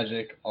dispelling the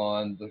magic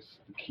on the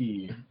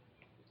key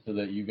so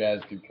that you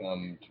guys could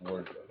come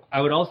towards it. I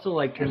would also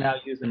like to now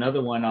use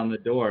another one on the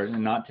door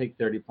and not take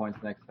 30 points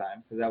next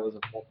time because that was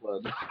a full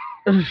load.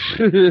 I'm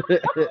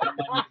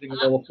using a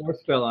level 4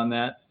 spell on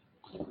that.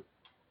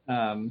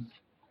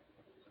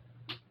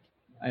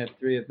 I have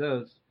 3 of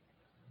those.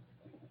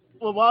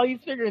 Well, while he's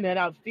figuring that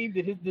out, Steve,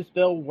 did his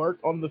dispel work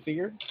on the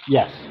fear?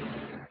 Yes.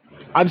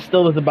 I'm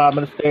still at the bottom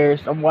of the stairs.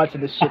 I'm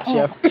watching this shit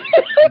show.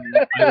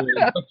 I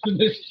will punch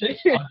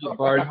the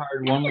Bard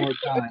hard one more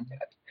time.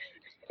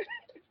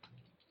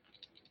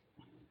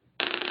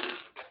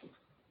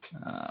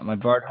 My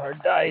Bard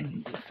hard died,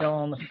 fell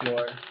on the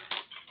floor.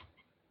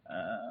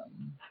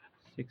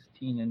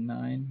 16 and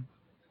 9,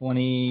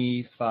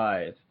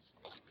 25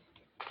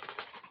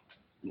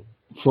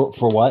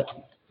 For what?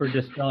 for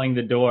dispelling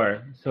the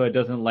door, so it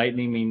doesn't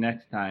lightning me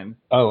next time.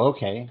 Oh,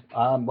 okay.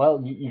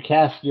 Well, you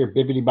cast your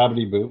bibbity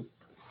bobbity boo.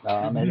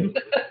 And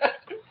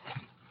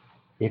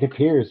it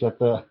appears that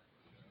the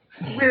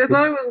Wait, I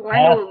thought it was cast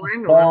Wrangler. the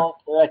Wrangler. spell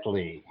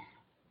correctly.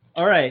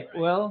 All right,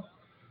 well,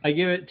 I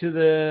give it to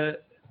the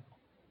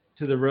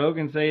rogue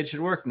and say it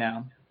should work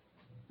now.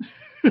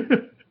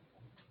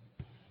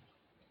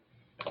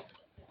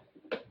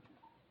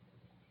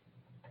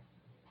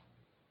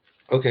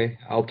 Okay,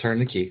 I'll turn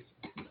the key.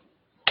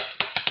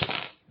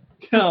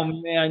 Oh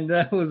man,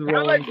 that was How much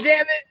rolling.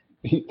 damage?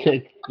 You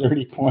take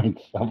 30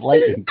 points of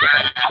lightning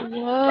damage.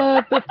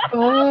 What the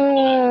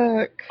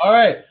fuck? All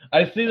right,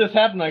 I see this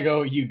happen. I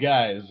go, you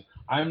guys,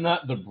 I'm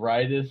not the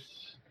brightest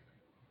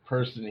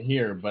person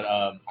here, but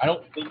I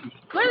don't think you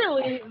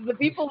Clearly, the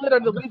people that are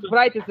the least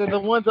brightest are the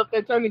ones up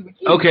there turning the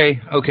key. Okay.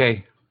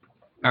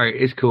 All right,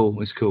 it's cool.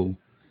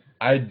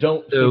 I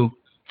don't So, think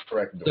it's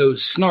correct. so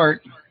Snart,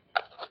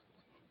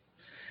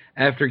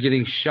 after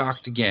getting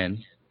shocked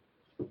again,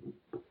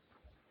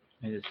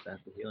 I just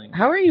stopped the healing.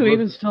 How are you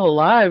even still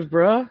alive,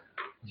 bruh?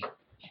 You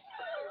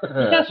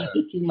got some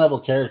 15 level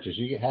characters.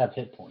 You can have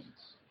hit points.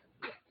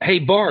 hey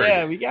Bard,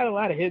 Yeah, we got a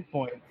lot of hit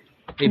points.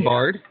 hey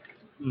Bard,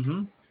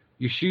 Mm-hmm.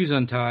 your shoes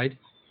untied.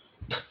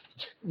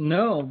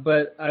 No,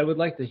 but I would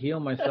like to heal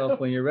myself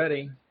when you're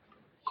ready.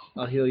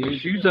 I'll heal Your you.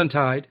 shoes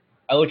untied.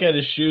 I look at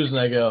his shoes and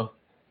I go,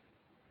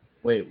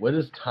 wait, what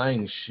is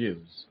tying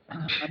shoes?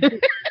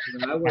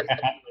 I was-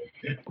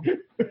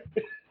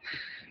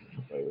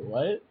 Wait,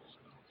 what?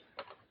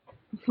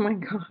 Oh my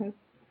god.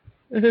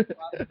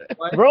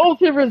 Roll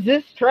to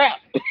resist trap.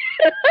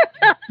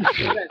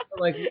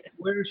 like,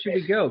 where should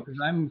we go? Because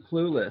I'm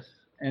clueless,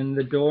 and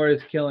the door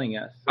is killing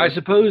us. I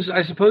suppose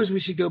we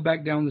should go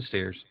back down the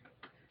stairs.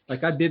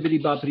 Like I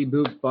bibbity boppity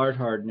boop Bard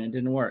hard, and it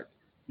didn't work.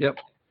 Yep.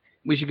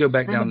 We should go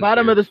back From down the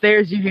bottom stairs. of the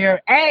stairs, you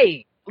hear,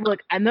 "Hey,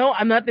 look, I know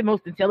I'm not the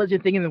most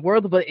intelligent thing in the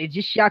world, but it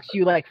just shocks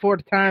you like 4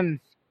 times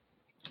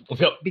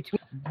Let's go. between.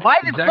 Why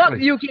the fuck Exactly.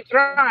 do you keep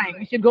trying?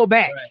 We should go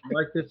back." All right,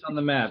 mark this on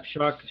the map.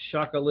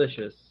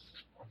 Shockalicious.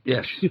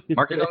 Yes.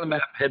 Mark it on the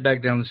map. Head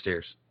back down the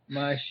stairs.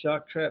 My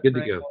shock trap. Good to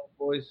bring go. all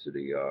boys to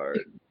the yard.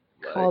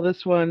 Call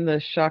this one the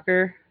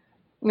shocker.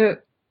 Yeah.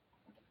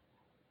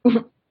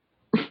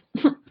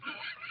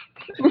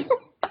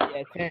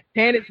 Yeah,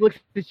 Tannis looks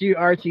at you,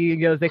 Archie,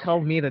 and goes, "They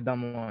called me the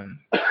dumb one."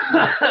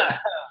 I'm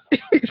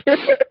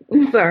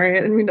sorry,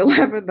 I didn't mean to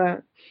laugh at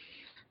that.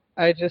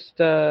 I just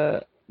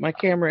my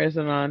camera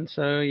isn't on,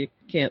 so you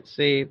can't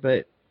see,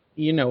 but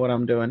you know what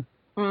I'm doing.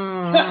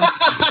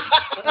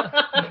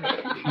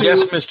 Yes,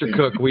 Mr.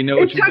 Cook, we know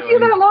It what you're took you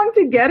doing. that long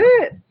to get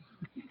it?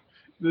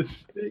 This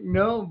thing,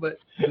 no, but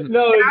no,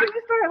 Now it's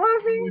you start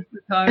laughing? just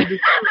the time to.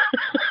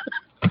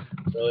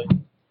 Really?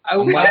 I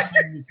I'm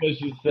laughing because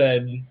you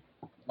said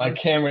my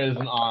camera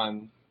isn't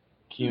on.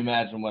 Can you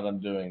imagine what I'm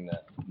doing then?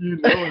 You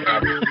know what I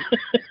mean.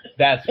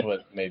 That's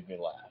what made me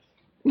laugh.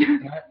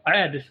 I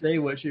had to say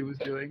what she was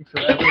doing,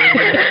 so I'm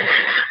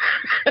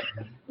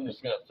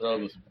just gonna throw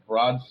this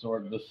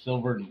broadsword, this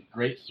silver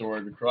great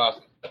sword, across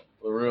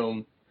the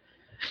room,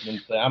 and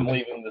say, "I'm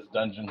leaving this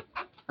dungeon."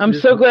 I'm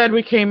so glad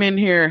we came in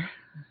here.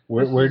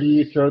 Where do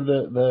you throw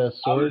the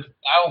sword?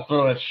 I'll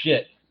throw a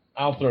shit.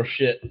 I'll throw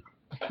shit.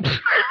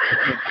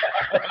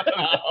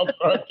 I'll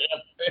throw that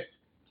thing.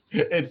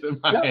 It's in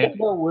my hand.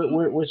 No,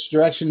 which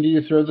direction do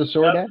you throw the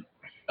sword at?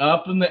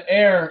 Up in the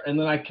air, and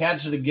then I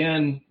catch it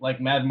again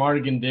like Mad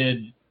Mardigan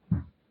did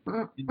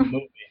in the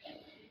movie.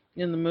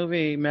 In the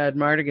movie, Mad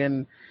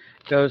Mardigan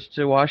goes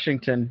to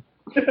Washington.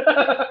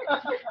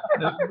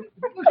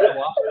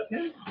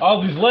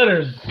 All these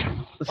letters.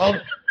 All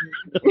these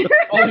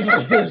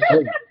letters.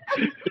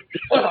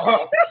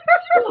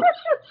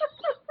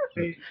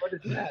 What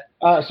is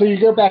that? So you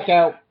go back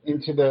out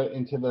into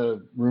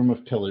the room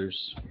of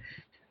pillars.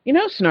 You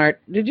know, Snart,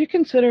 did you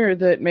consider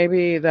that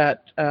maybe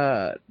that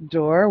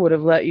door would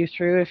have let you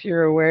through if you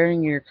were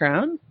wearing your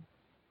crown?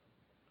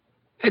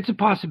 It's a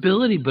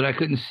possibility, but I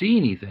couldn't see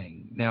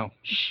anything. Now,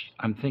 shh,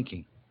 I'm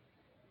thinking.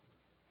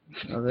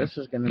 Oh, this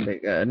is going to be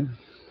good.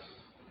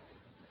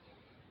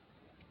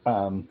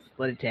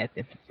 Let it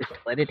happen. Just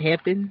let it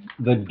happen.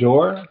 The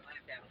door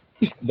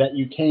that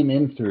you came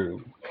in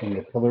through in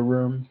the pillar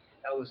room,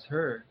 That was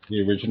her.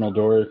 the original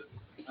door,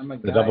 I'm a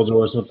the guy. double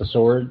doors with the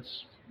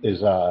swords, is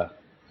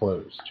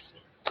closed.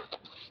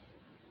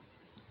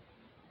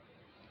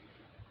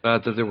 I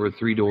thought there were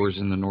 3 doors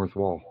in the north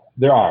wall.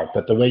 There are,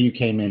 but the way you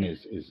came in is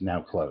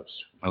now closed.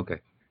 Okay.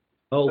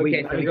 Oh, we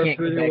Okay, so gotta we go can't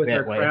through go there back with that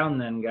our way. crown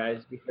then,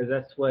 guys, because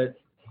that's what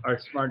our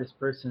smartest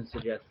person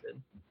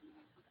suggested.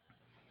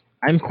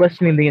 I'm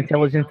questioning the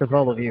intelligence of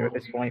all of you at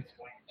this point.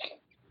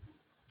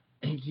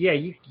 Yeah,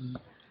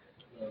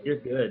 you're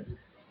good.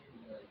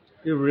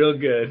 You're real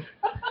good.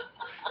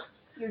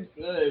 You're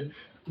good.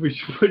 We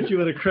should put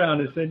you in a crown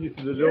and send you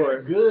through the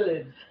door.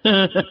 Good.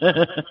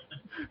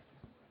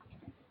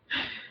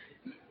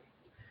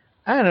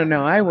 I don't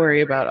know. I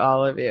worry about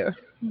all of you.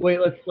 Wait,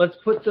 let's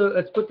put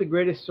the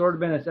greatest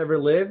swordman that's ever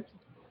lived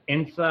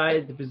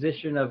inside the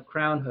position of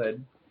crown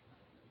hood.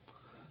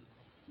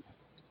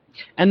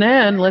 And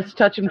then let's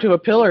touch him to a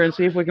pillar and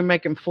see if we can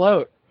make him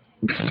float.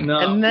 No.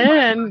 And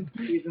then,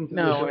 Squeeze him through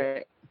no, the-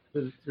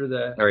 wait. through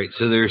the. All right,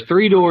 so there's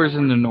 3 doors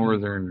in the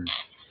northern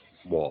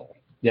wall.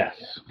 Yes.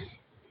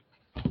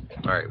 All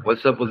right,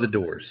 what's up with the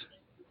doors?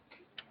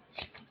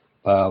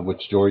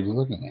 Which door are you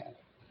looking at?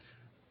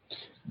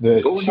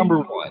 The Door two- number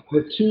 1.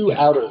 The two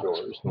outer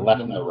doors, the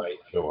left and the right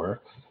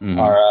door, Mhm.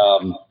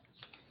 are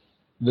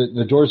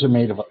the doors are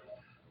made of.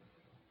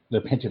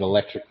 They're painted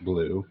electric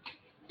blue,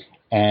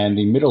 and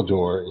the middle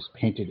door is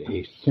painted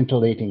a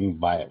scintillating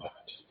violet.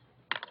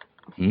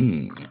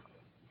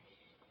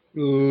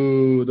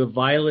 Ooh, the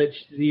violet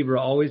zebra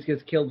always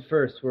gets killed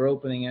first. We're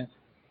opening it.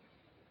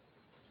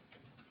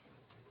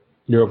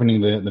 You're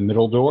opening the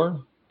middle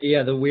door.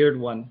 Yeah, the weird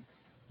one.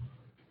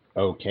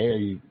 Okay, are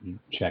you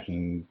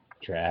checking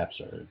traps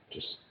or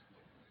just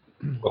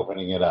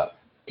opening it up?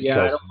 Yeah,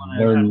 I Because don't want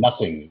there's to.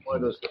 nothing. One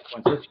of those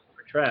ones. Let's check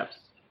for traps.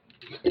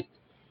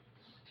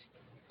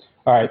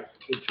 All right,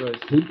 Good choice.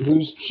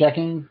 who's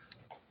checking?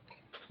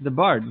 The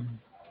bard.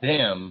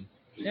 Damn.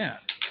 Yeah.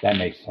 That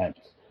makes sense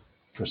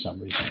for some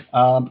reason.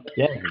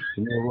 Yeah,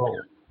 give me a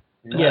roll.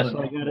 Yes,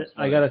 I got it.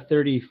 I got a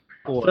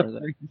 34.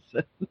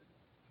 there.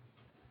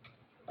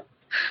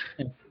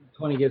 If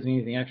 20 gives me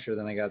anything extra,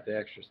 then I got the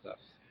extra stuff.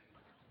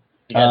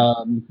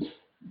 Yeah,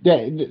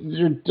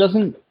 there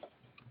doesn't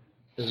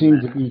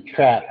seem to be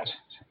trapped,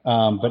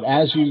 but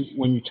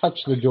when you touch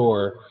the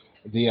door,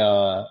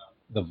 the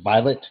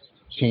violet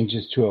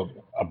changes to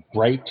a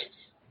bright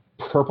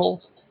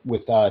purple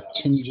with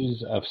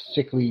tinges of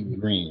sickly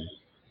green.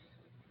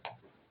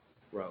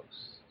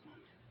 Gross.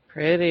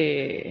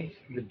 Pretty.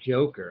 The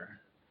Joker.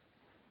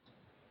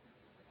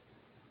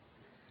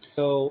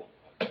 So,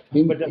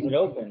 In- but does it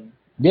open?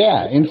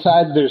 Yeah,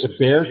 inside there's a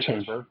bare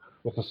chamber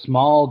with a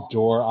small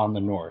door on the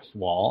north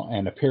wall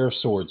and a pair of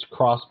swords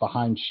crossed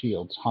behind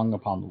shields hung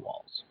upon the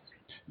walls.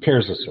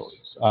 Pairs of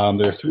swords.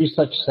 There are 3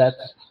 such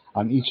sets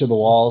on each of the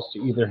walls to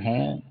either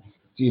hand,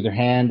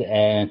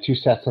 and 2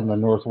 sets on the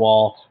north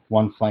wall,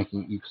 1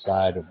 flanking each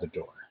side of the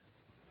door.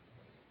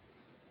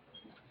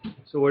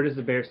 So where does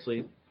the bear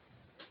sleep?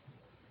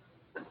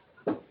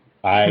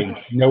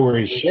 I know where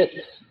he shits.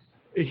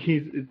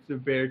 It's a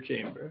bear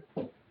chamber.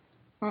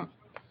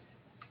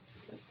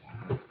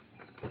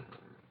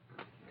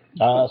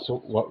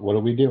 So what are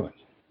we doing?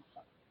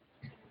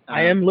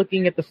 I am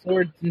looking at the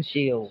swords and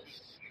shields.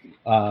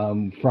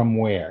 From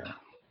where?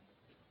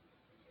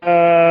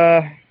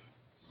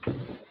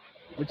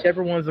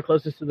 Whichever one's the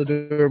closest to the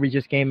door we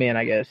just came in,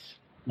 I guess.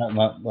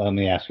 Let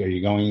me ask you, are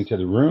you going into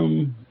the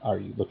room? Are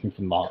you looking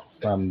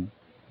from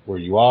where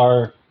you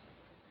are?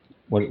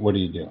 What are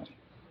you doing?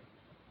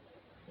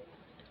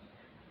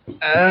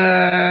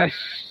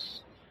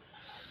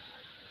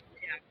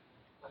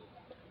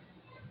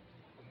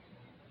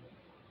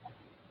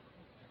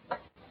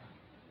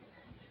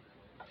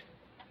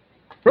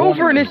 Roll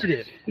for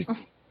initiative.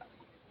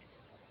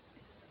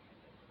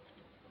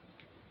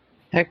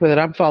 Heck with it.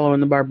 I'm following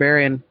the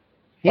barbarian.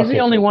 He's Okay, the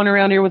only so- one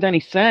around here with any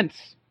sense.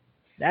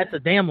 That's a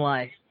damn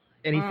lie.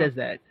 And he says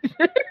that.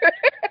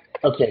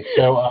 Okay,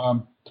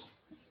 so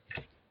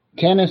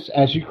Tannis,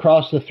 as you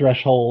cross the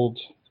threshold,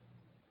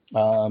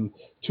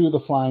 two of the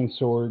flying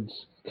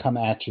swords come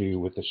at you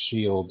with a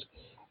shield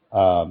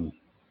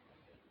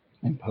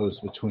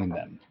imposed between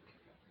them.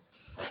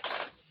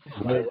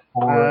 What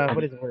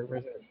is the word? Where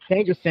is it?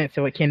 Danger sense,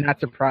 so it cannot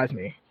surprise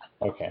me.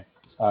 Okay.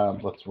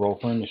 Let's roll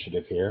for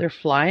initiative here. They're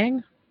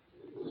flying?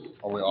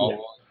 Are we all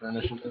rolling for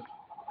initiative?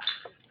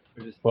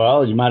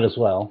 Well, you might as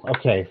well.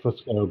 Okay, so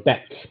let's go.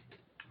 Beck.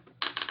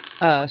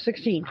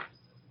 16.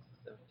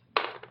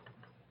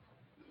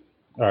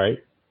 All right.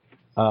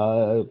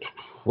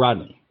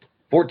 Rodney.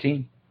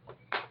 14.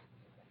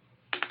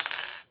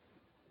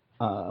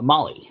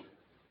 Molly.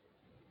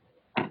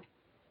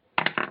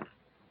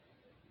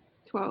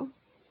 12.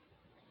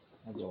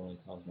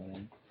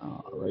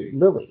 All right.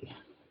 Lily.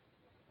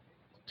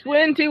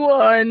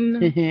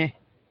 21.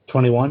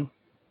 21.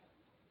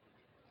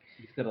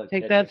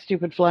 Take that,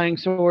 stupid flying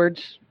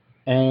swords.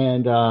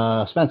 And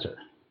Spencer.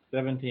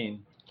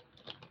 17.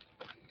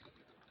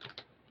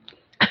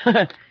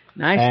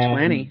 Nice And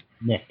 20.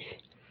 Nick.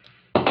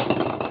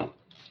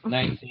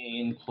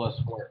 19 plus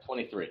 4,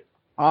 23.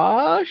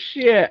 Oh,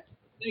 shit.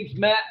 Thanks,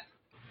 Matt.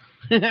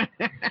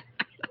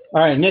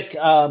 All right, Nick.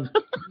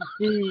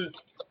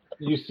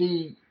 You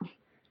see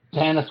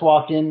Tannis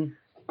walk in,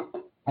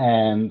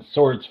 and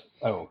swords.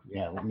 Oh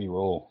yeah, let me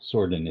roll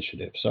sword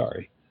initiative.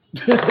 Sorry.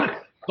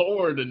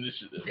 Sword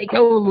initiative. They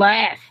go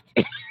last.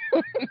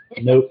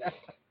 Nope.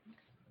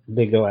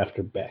 They go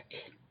after Beck.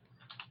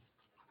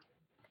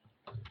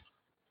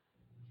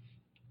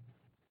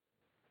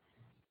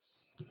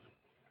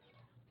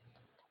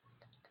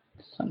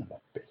 Son of a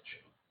bitch.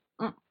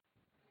 Mm.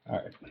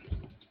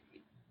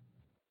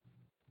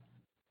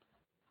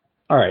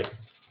 All right.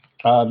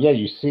 Yeah,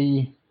 you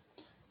see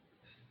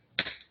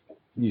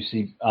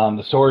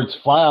the swords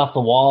fly off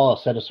the wall.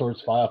 A set of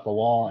swords fly off the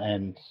wall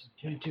and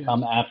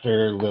come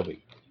after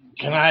Lily.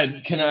 Can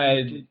I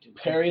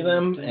parry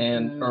them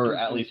or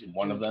at least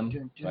one of them?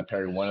 Can I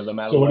parry one of them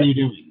out of So the what way? are you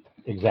doing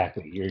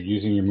exactly? You're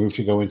using your move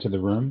to go into the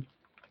room.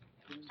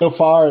 So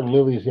far,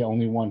 Lily's the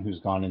only one who's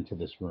gone into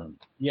this room.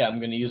 Yeah, I'm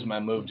going to use my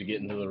move to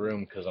get into the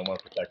room because I want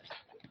to protect.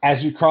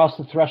 As you cross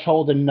the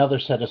threshold, another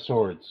set of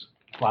swords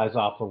flies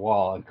off the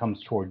wall and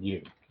comes toward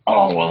you.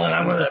 Oh, well, then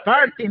I'm going to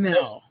Party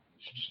now.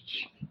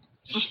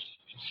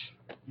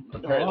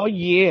 Oh,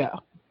 yeah.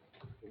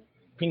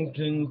 Ping,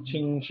 ping,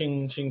 ching,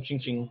 ching, ching, ching,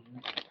 ching.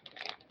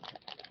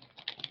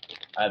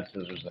 I have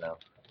scissors now.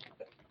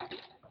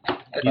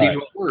 That's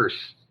even worse.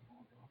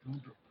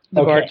 The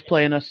Okay. Bart's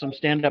playing us some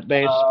stand-up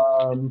bass.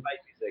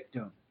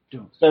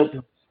 So,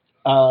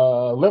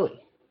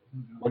 Lily,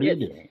 what are you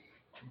doing?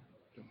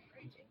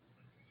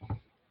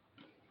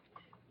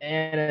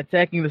 And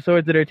attacking the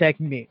swords that are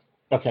attacking me.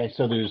 Okay,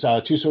 so there's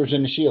two swords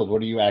and a shield.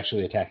 What are you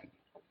actually attacking?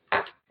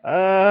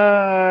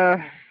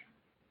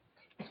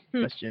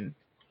 Question.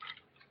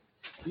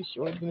 Two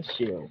swords and a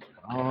shield.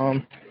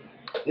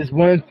 Is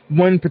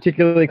one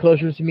particularly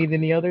closer to me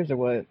than the others, or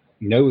what?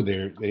 No,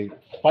 they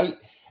fight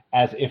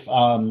as if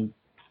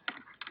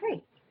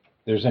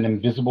there's an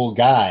invisible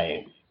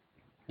guy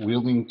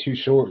wielding two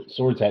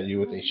swords at you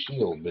with a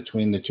shield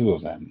between the two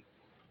of them.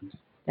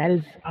 That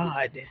is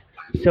odd.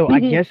 So I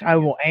guess I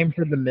will aim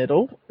for the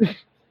middle.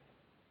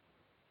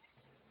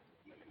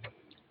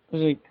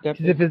 Because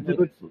if it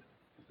looks,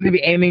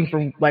 maybe aiming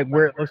for like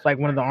where it looks like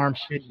one of the arms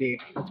should be.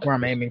 That's where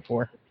I'm aiming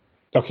for.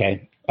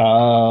 Okay.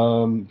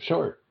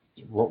 Sure.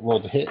 Roll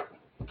the hit.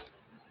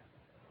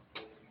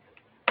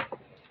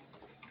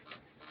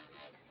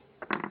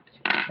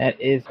 That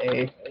is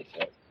a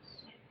 18.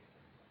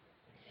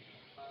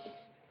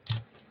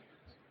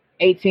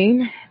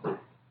 18?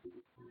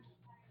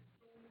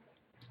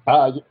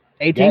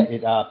 Yeah,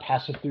 it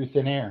passes through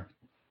thin air.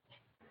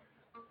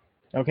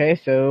 Okay,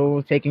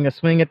 so taking a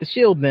swing at the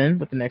shield then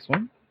with the next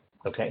one.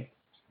 Okay.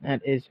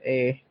 That is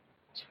a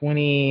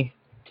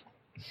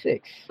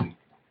 26.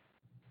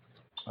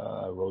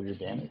 Roll your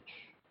damage.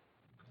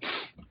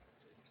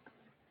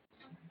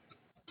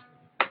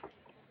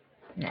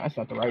 No, that's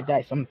not the right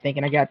dice. I'm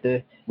thinking I got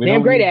the We damn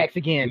don't great need- axe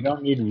again. You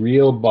don't need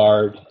real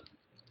bard.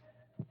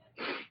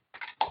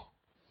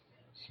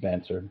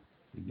 Spencer.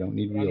 You don't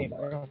need real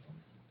bard.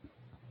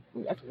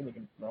 That's really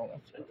good. No,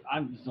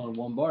 I'm just on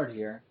one bard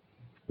here.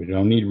 We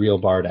don't need real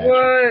bard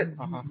action.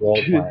 What?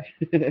 Roll play.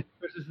 This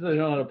is I don't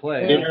know how to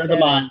play. Dinner of the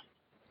mind.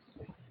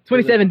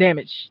 27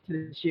 damage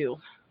to the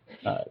shield.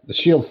 The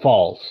shield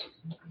falls.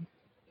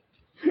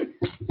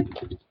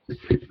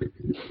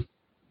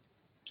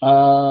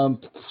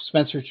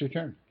 Spencer, it's your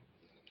turn.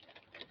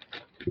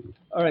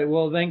 All right.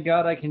 Well, thank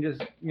God I can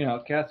just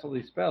cast all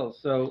these spells.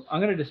 So I'm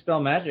gonna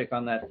dispel magic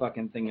on that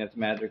fucking thing that's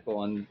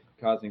magical and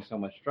causing so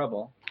much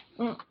trouble.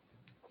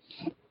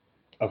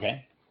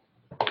 Okay.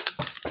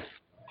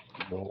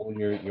 Roll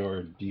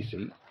your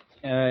DC.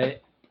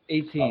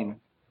 18.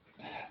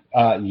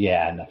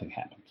 Yeah, nothing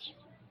happens.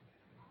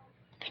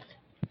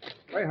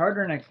 Try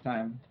harder next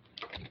time.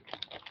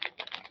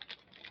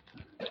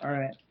 All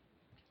right.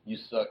 You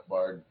suck,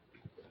 Bard.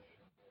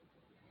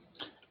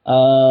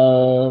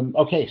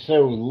 Okay,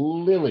 so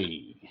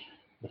Lily,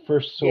 the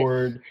first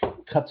sword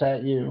cuts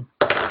at you.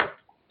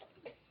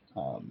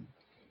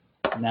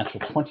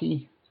 natural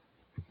 20.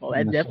 Well,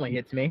 that definitely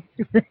hits me.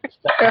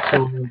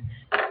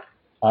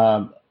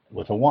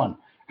 With a 1.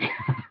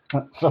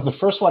 So the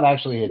first one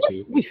actually hits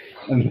you,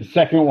 and the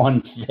second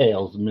one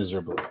fails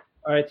miserably.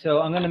 All right, so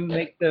I'm going to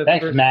make the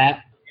Thanks, first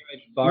Matt.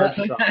 damage bard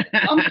song.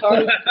 I'm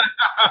sorry.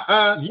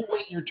 You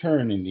wait your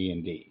turn in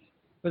D&D.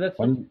 But that's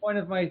the point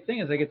of my thing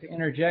is I get to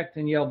interject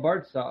and yell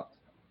bard soft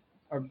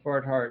or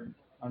bard hard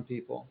on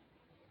people.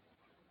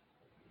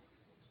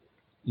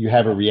 You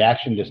have a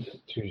reaction to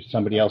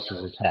somebody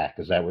else's attack.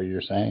 Is that what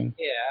you're saying?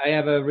 Yeah, I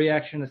have a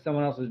reaction to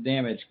someone else's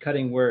damage,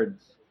 cutting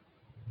words.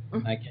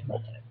 I can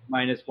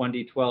minus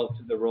 1d12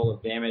 to the roll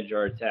of damage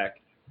or attack.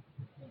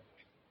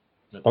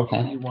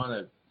 Okay. You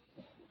want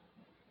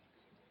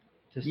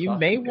You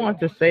may want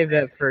to save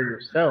that for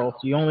yourself.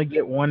 You only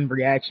get one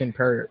reaction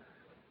per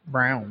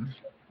round.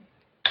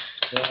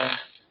 Yeah.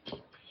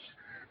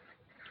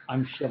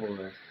 I'm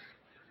chivalrous.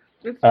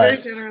 It's All very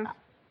right. generous.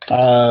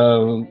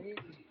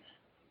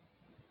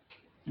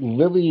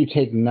 Lily, you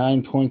take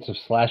 9 points of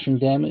slashing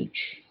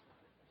damage.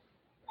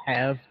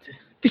 Halved.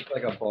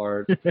 Like a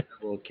bard, a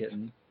little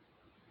kitten.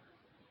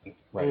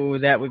 Right. Ooh,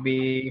 that would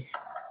be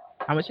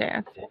how much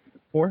half?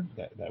 4?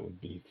 That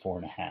would be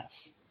 4.5. I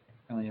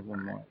only have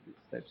one more of these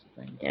types of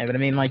things. Yeah, but I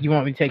mean, like, you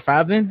want me to take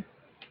 5 then?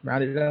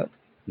 Round it up.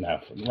 No,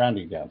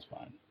 rounding down's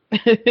fine.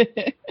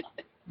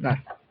 No.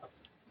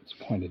 It's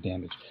a point of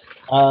damage.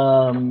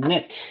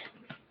 Nick.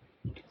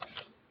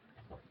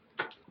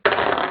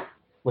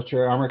 What's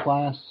your armor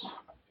class?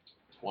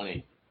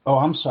 20. Oh,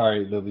 I'm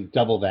sorry, Lily.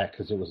 Double that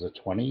because it was a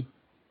 20.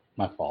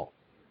 My fault.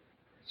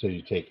 So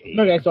you take 8.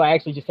 Okay, so I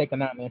actually just take the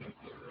 9 then.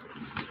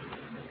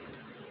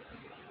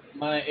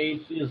 My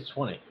AC is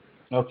 20.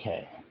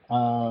 Okay.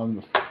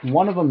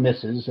 One of them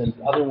misses and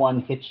the other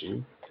one hits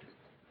you.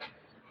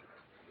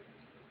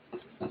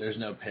 There's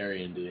no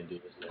parry in D&D,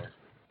 is there?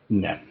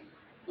 No.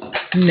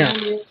 No.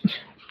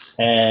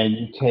 And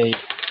you take.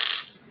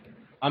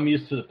 I'm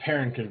used to the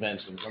parent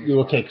conventions. You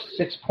will take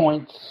 6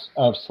 points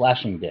of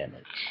slashing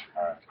damage.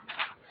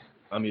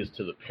 I'm used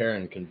to the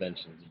parent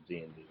conventions of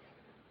D&D.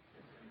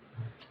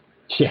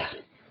 Yeah.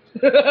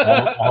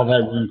 all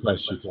that room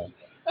question can.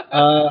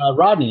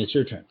 Rodney, it's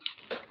your turn.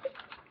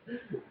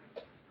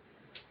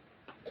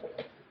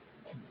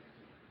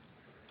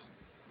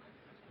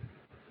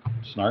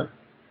 Snart.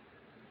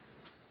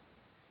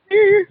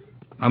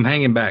 I'm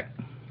hanging back.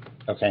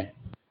 Okay.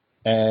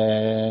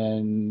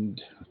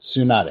 And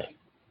Tsunade.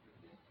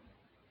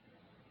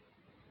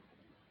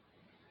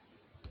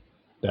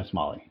 That's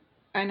Molly.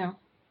 I know.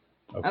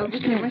 Okay. I was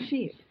looking at my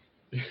sheet.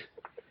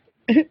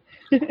 I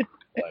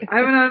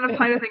haven't had enough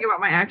time to think about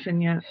my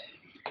action yet.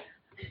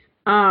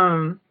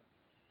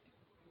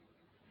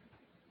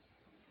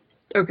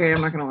 Okay,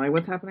 I'm not gonna lie.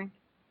 What's happening?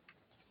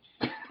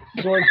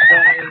 Swords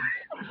flying.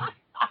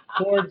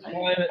 Swords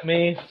flying at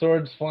me.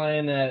 Swords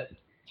flying at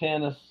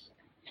Tanis.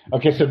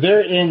 Okay, so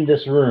they're in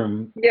this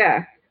room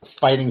Yeah.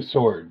 fighting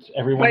swords.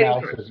 Everyone Fighting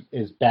else swords.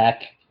 is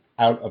back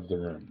out of the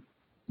room.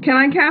 Can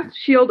I cast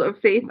Shield of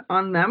Faith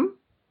on them?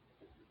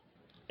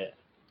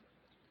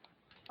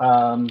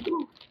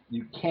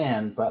 You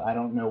can, but I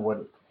don't know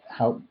what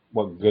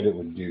good it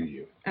would do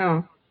you.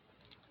 Oh.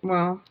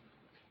 Well.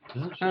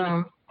 So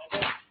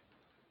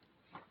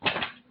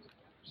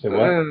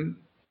what?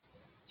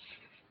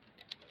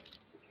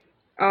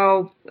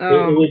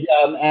 It would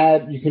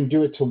add. You can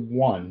do it to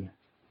 1.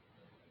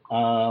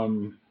 But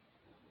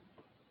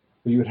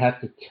you would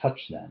have to touch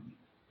them.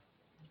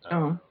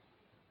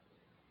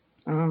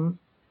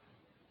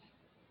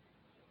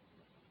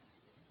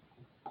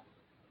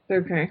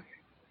 Okay.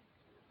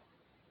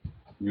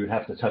 You would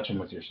have to touch them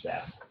with your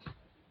staff.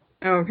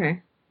 Oh,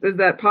 okay. Is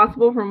that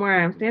possible from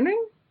where I'm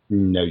standing?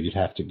 No, you'd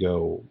have to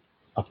go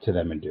up to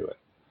them and do it.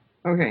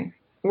 Okay.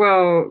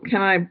 Well,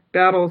 can I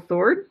battle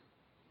sword?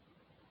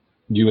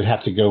 You would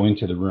have to go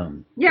into the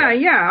room.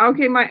 Yeah.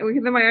 Okay,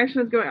 then my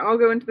action is going. I'll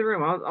go into the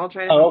room. I'll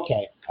try to. Oh,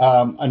 okay.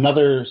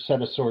 Another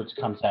set of swords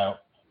comes out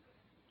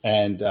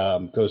and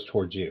goes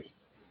towards you.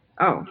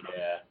 Oh.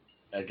 Yeah,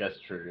 I guess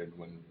triggered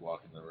when you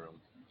walk in the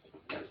room.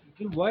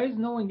 Dude, why is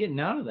no one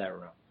getting out of that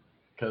room?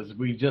 Because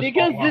we just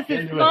Because this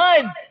is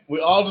fun. We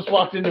all just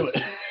walked into it.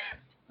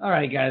 All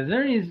right, guys.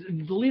 There is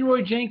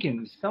Leroy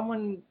Jenkins.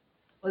 Someone,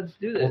 let's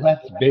do this. Well,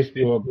 that's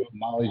basically what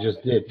Molly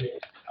just did.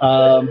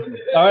 All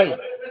right,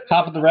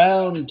 top of the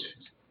round.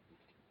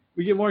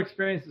 We get more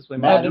experience this way.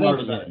 Matt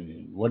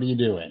Mardigan, what are you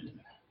doing?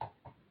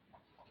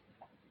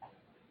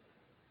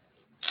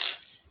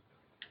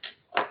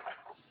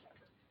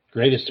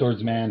 Greatest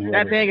swordsman.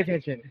 Not paying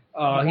attention.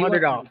 Oh, he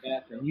wandered went off. to the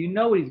bathroom. You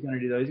know what he's going to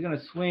do, though. He's going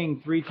to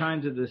swing 3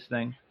 times at this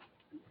thing.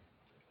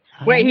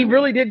 Wait, he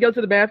really did go to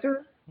the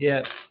bathroom?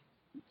 Yeah.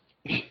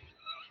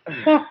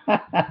 The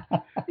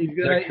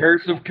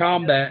curse of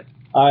combat.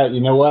 All right,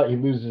 you know what? He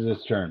loses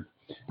his turn.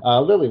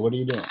 Lily, what are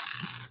you doing?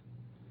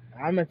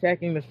 I'm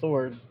attacking the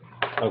sword.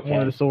 Okay.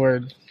 One of the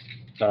swords.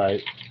 All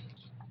right.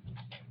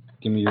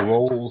 Give me your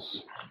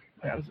rolls.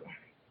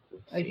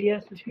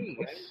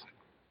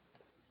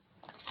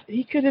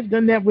 He could have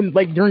done that when,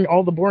 like, during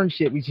all the boring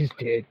shit we just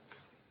did.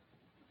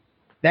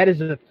 That is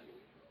a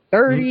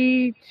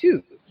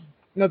 32.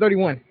 No,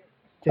 31.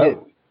 To hit.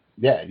 Oh,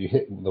 yeah, you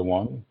hit the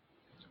one.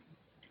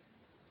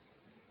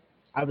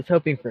 I was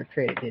hoping for a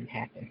crit. It didn't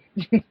happen.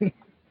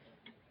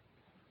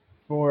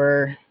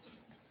 For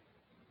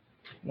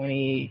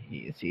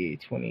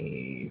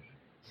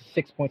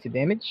 26 points of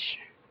damage.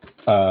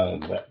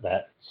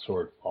 That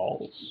sword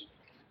falls.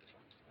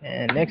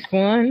 And next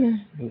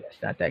one, ooh,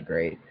 that's not that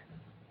great.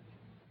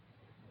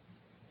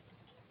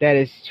 That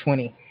is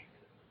 20.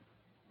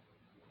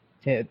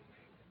 To hit.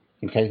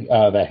 Okay,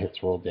 that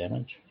hits roll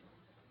damage.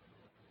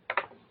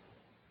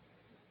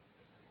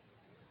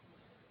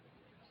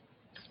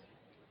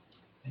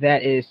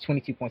 That is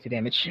 22 points of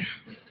damage.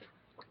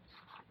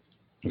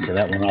 Okay,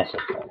 that one also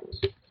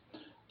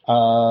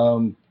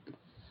falls.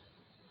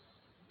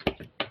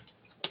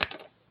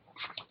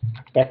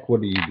 Beck,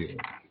 what are you doing?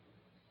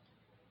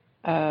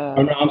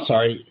 Oh no, I'm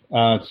sorry.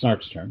 It's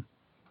Snart's turn.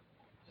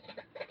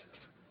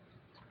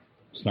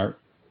 Snart.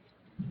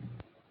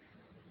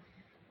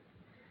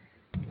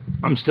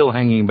 I'm still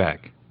hanging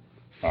back.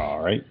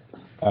 All right.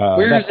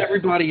 Where is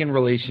everybody in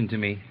relation to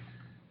me?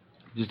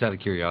 Just out of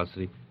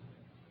curiosity.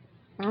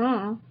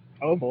 Oh.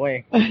 Oh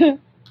boy.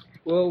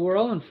 Well, we're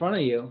all in front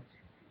of you.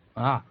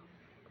 Ah.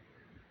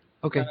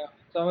 Okay.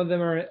 Some of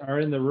them are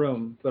in the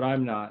room, but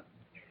I'm not.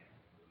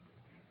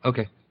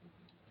 Okay.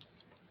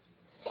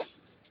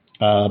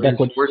 Beck,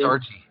 Where's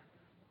Archie?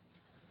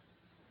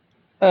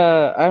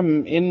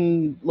 I'm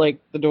in like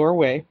the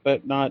doorway,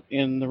 but not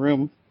in the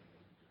room.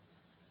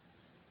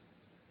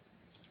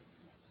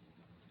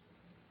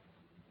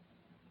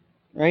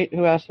 Right?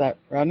 Who asked that?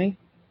 Rodney?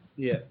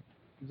 Yeah.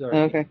 Sorry.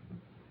 Okay.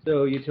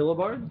 So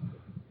Utilibard?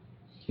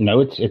 No,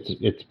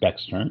 it's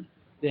Beck's turn.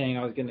 Dang,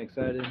 I was getting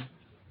excited.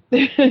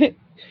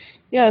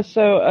 Yeah,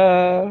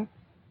 so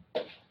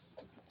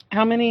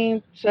how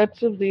many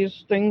sets of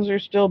these things are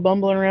still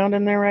bumbling around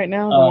in there right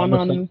now? The one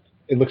on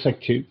it looks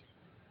like 2.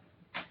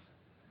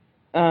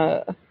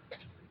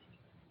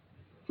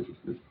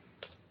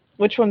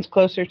 Which one's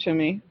closer to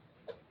me?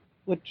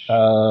 Which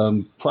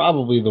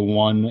Probably the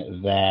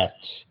one that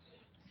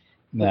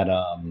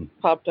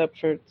popped up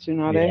for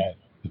Tsunade? Yeah,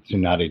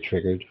 Tsunade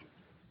triggered.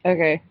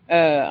 Okay.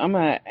 I'm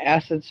gonna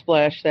acid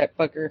splash that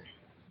fucker.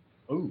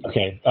 Ooh.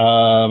 Okay.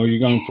 Are you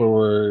going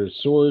for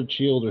sword,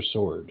 shield, or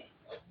sword?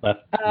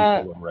 Left,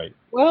 right.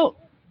 Well,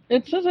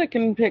 it says I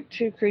can pick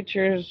 2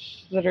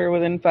 creatures that are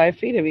within 5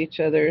 feet of each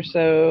other,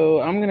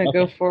 so I'm gonna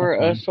go for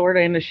a sword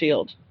and a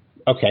shield.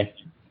 Okay.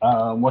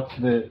 What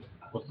do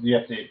you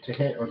have to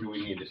hit, or do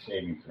we need a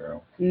saving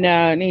throw?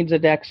 No, it needs a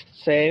dex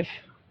save.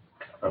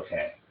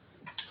 Okay.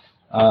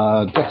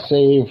 Dex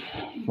save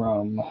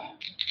from.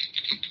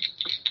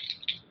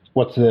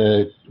 What's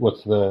the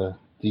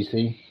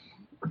DC?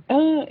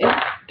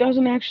 It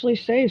doesn't actually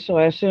say, so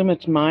I assume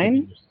it's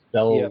mine.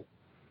 Spell.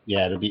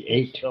 Yeah, it'll be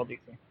 8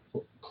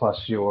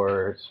 plus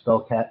your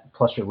spell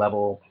plus your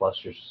level plus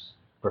your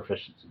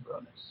proficiency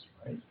bonus,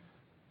 right?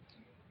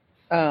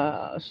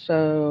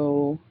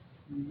 So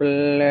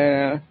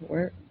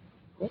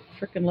what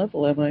freaking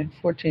level am I?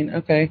 14.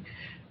 Okay.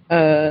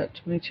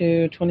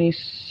 22,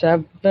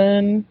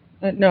 27.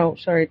 No,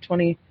 sorry,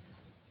 20.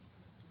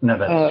 No,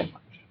 that's too much.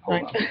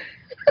 Hold 9. on.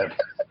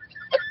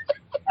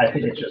 I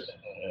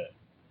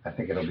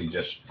think it'll be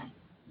just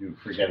you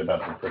forget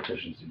about the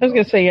proficiency. I was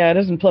gonna say, yeah, it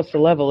isn't plus the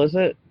level, is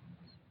it?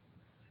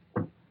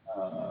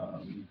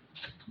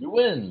 You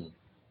win.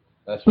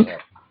 That's right.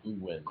 You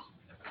win.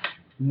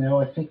 No,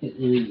 I think it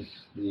is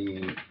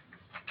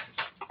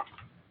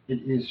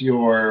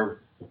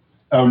your.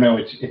 Oh no,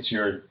 it's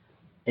your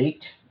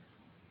 8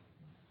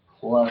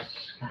 plus.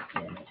 God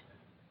damn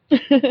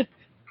it.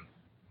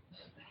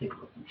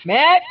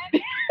 Matt.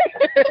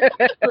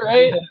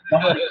 Right.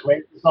 Somebody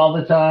plays this all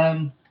the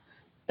time.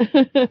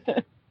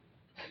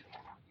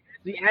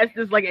 We ask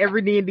this like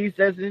every D&D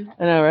session.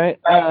 I know, right?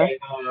 Okay,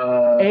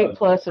 8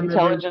 plus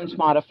intelligence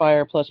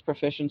modifier plus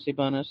proficiency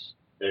bonus.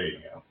 There you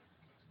go.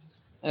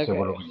 Okay. So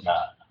what do we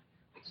got?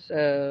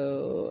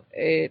 So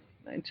 8,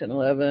 9, 10,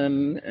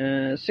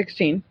 11,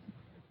 16.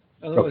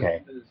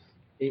 Okay.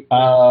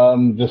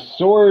 The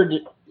sword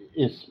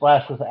is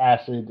splashed with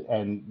acid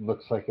and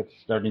looks like it's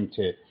starting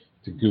to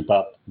goop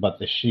up, but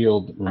the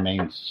shield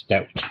remains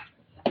stout.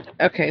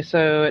 Okay,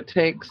 so it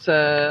takes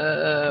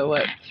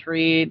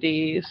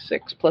 3d6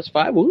 plus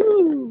 5.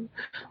 Woo!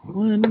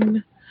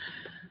 1,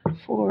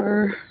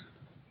 4,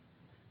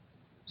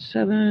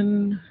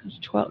 7,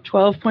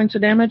 12 points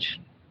of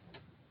damage.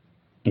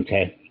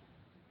 Okay.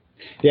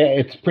 Yeah,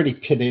 it's pretty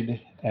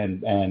pitted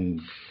and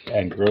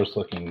gross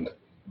looking,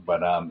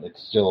 but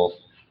it's still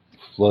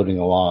floating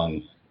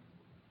along.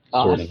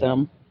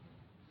 Awesome.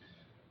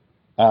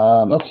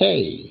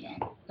 Okay.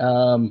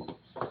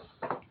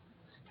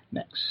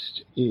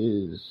 Next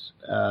is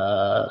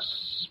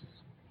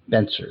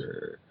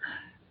Spencer.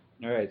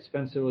 All right,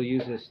 Spencer will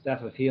use his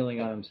Staff of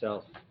Healing on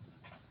himself.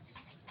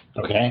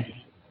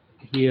 Okay.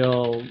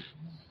 Heal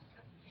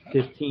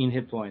 15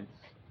 hit points.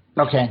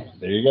 Okay,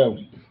 there you go.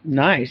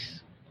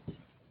 Nice.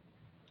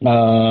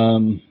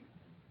 Oh,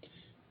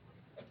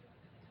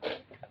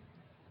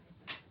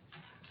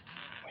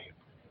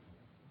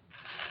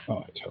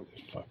 I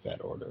totally fuck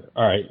that order.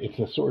 All right, it's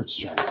the sword's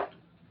turn.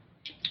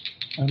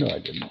 Oh, no, I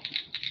didn't.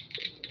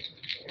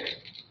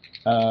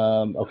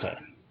 Okay.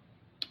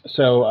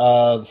 So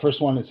the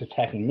first one is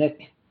attacking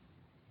Nick.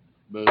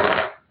 Boom.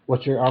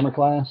 What's your armor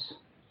class?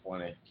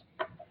 20.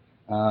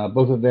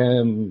 Both of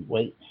them,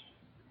 wait.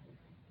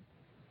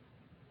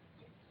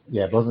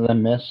 Yeah, both of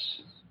them miss.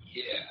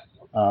 Yeah.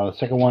 The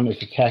second one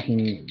is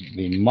attacking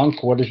the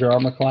monk. What is your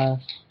armor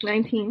class?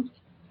 19.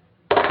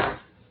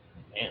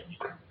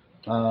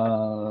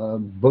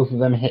 Both of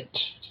them hit.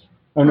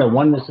 Oh, no,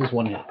 one misses,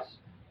 one hits.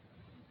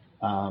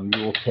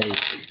 You will take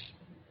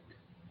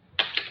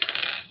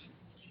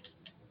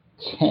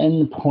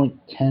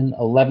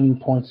 11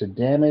 points of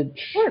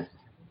damage. What?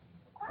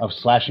 Of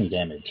slashing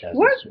damage as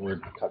What? the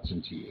sword cuts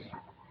into you.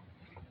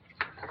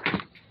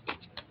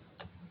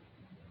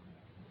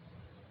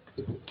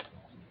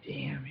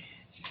 Damn it.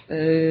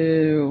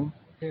 Ew.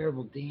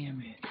 Terrible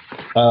damage.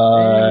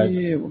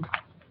 Ew.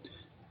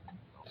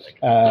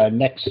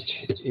 Next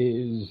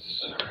is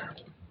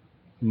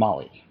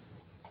Molly.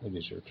 It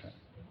is your turn.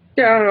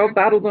 Yeah, I'll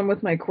battle them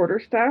with my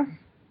quarterstaff.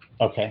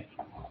 Okay.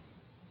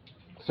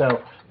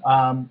 So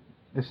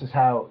this is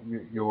how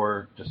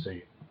you're just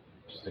to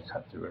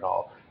cut through it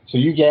all. So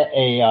you get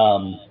a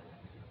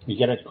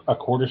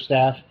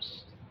quarterstaff.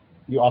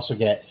 You also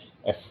get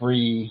a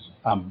free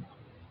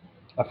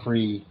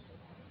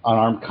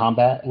unarmed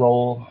combat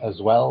roll as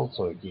well.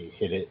 So you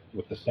hit it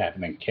with the staff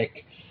and then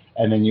kick,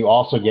 and then you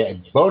also get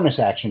a bonus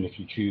action if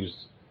you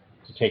choose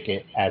to take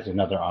it as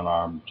another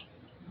unarmed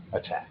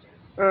attack.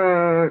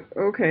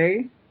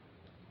 Okay.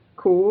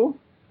 Cool.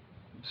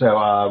 So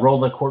roll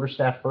the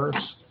quarterstaff first.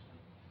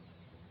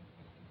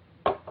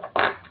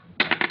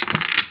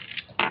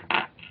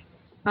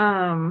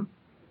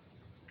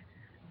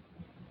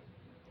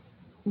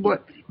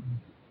 What?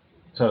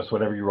 So it's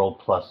whatever you rolled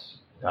plus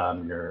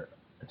your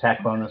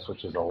attack bonus,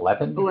 which is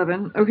 11.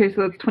 11. Okay,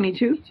 so that's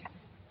 22.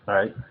 All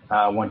right.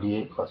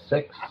 1d8 plus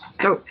 6.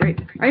 Oh, right.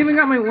 I even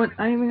got my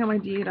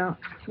D8 out.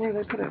 Where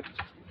did I put it?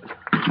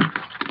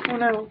 Oh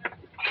no.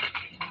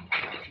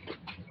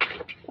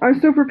 I was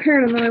so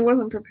prepared and then I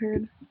wasn't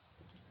prepared.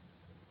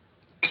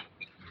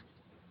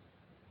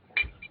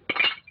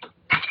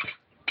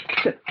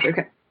 Shit.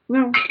 Okay.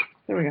 No.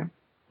 There we go.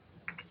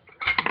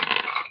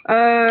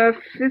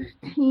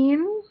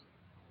 15.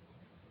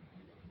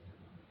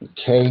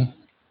 Okay.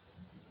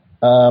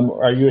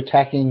 Are you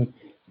attacking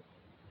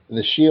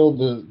the shield,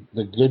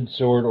 the good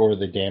sword, or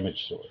the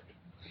damaged sword?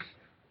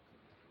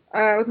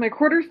 With my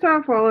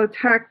quarterstaff, I'll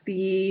attack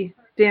the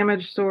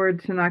damaged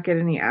sword to not get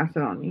any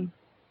acid on me.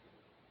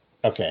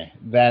 Okay.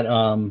 That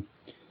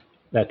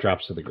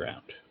drops to the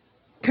ground.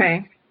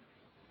 Okay.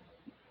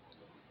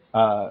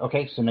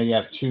 Okay, so now you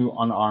have 2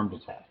 unarmed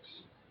attacks.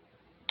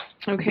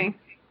 Okay.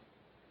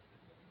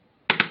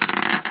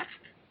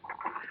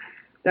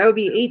 That would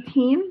be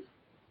 18.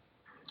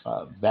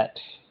 That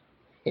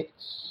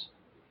hits.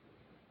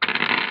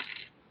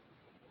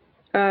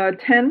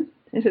 10.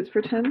 It hits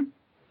for 10.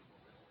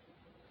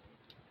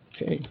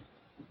 Okay.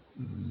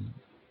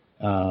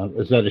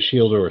 Is that a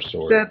shield or a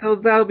sword?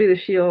 That'll be the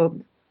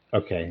shield.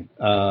 Okay.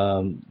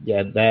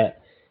 Yeah,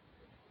 that.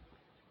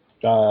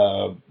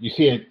 You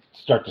see it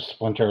start to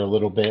splinter a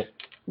little bit.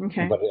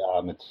 Okay. But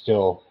it's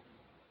still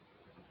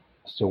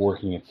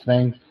working its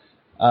thing.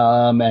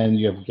 And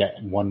you have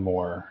got one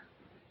more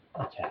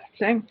attack.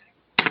 Dang.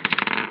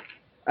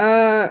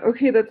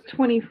 Okay, that's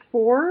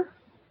 24.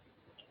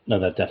 No,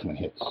 that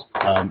definitely hits.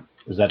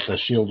 Is that the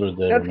shield or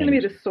the? That's going to be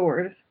the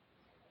sword.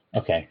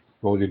 Okay.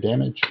 Roll your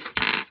damage.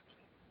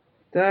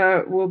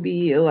 That will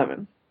be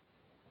 11.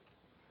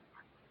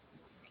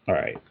 All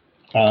right.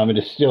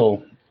 It's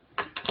still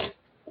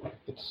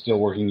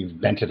working.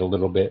 You've bent it a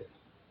little bit.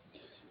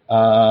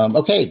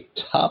 Okay.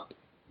 Top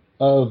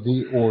of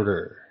the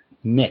order.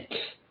 Nick,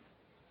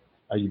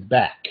 are you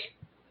back?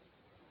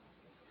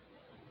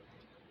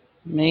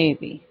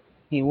 Maybe.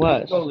 He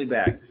was. He's totally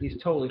back. He's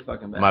totally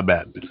fucking back. My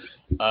bad.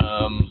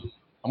 I'm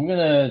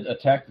gonna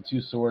attack the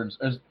 2 swords.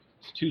 There's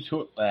 2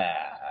 swords.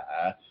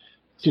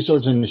 2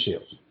 swords and the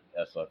shield.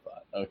 That's what I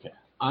thought. Okay.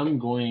 I'm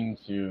going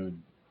to.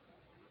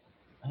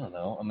 I don't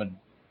know. I'm gonna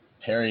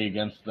parry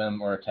against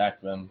them or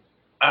attack them.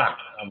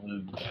 I'm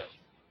gonna.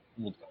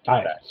 We'll All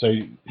right. So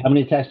how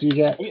many attacks do you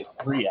get? I get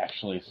 3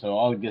 actually. So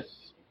I'll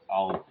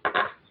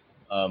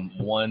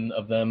one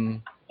of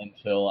them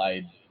until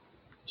I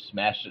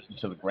smash it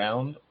into the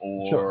ground,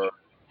 or. Sure.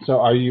 So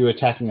are you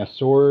attacking a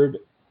sword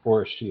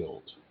or a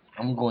shield?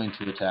 I'm going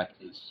to attack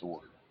his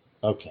sword.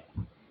 Okay.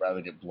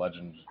 Rather get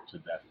bludgeoned to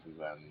death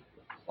than.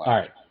 All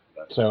right.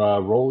 So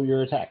roll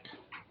your attack.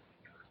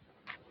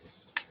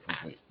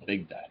 Wait,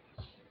 big die.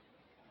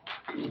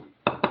 You're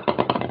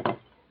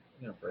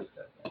gonna break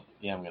that thing.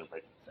 Yeah, I'm gonna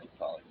break the thing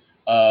probably.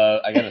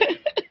 I gotta.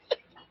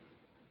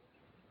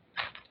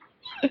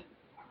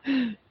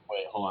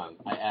 Wait, hold on.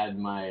 I add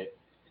my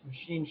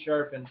Machine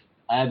sharpened.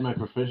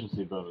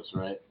 proficiency bonus,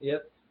 right?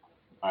 Yep.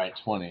 All right,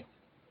 20.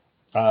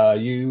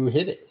 You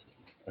hit it.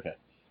 Okay.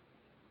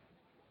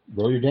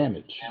 Roll your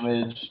damage.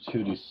 Damage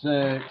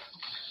 2d6,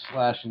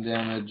 slashing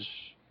damage.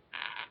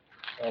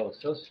 Oh,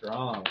 so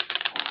strong.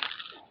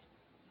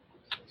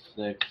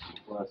 6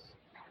 plus.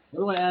 What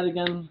do I add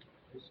again?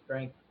 Your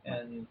strength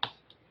and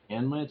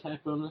And my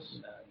attack bonus? it's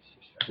your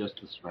strength. Just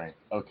the strength.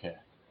 Okay.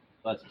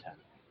 That's 10.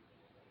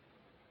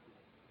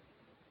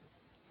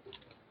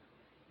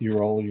 You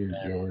roll your.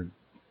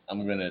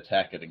 I'm going to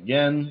attack it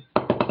again.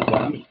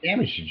 How much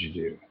damage did you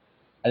do?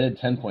 I did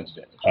 10 points of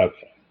damage.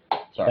 Okay.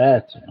 Sorry.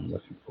 That's what I'm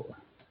looking for.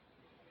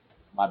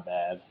 My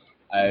bad.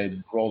 I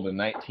rolled a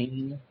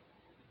 19.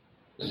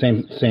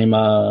 Same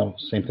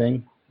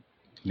thing?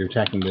 You're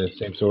attacking the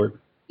same sword?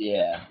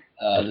 Yeah.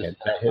 Okay, This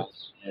that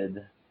hits.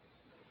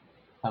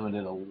 time I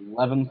did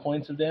 11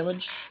 points of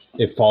damage.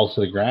 It falls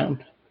to the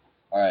ground.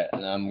 Alright,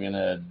 and I'm going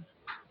to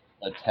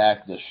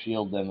attack the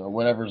shield then, or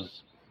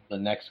whatever's the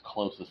next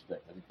closest thing.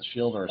 Is it the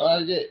shield or...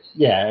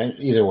 Yeah,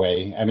 either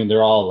way. I mean,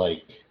 they're all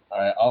like...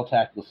 Alright, I'll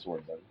attack the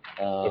sword then.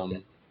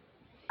 Okay.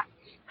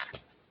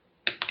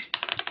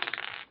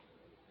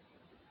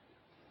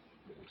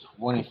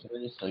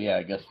 23, so yeah,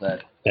 I guess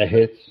that... That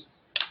hits.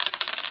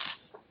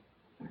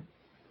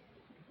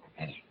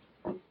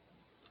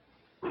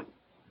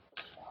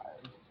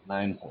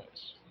 Nine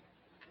points.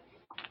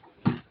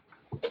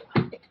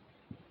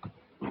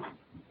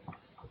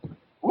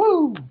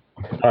 Woo!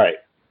 All right.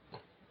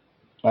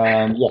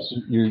 Yes,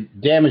 you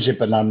damage it,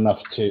 but not enough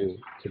to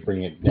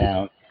bring it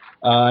down.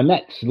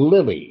 Next,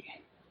 Lily.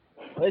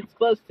 It's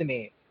close to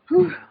me.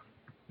 She's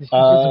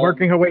just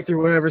working her way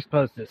through whatever's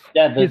closest.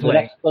 Yeah, the His way.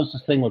 next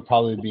closest thing would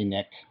probably be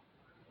Nick.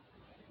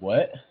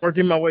 What?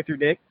 Working my way through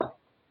Dick.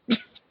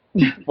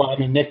 Well, I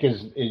mean,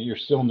 you're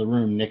still in the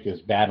room. Nick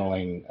is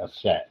battling a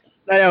set.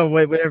 I know,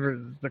 whatever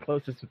is the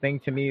closest thing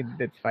to me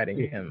that's fighting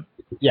him.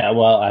 Yeah,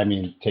 well, I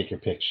mean, take your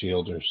pick,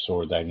 shield or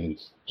sword. That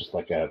means just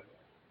like a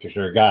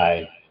picture a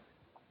guy.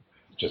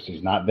 Just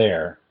he's not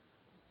there.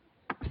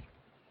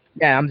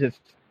 Yeah, I'm just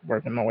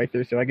working my way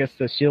through. So I guess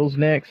the shield's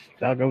next.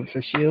 I'll go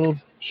for shield.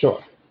 Sure.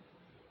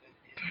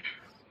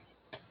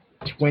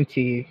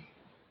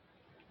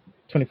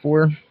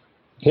 24.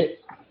 Hit.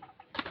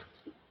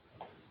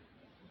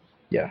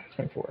 Yeah,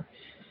 24.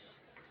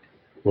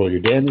 Roll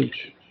your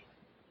damage.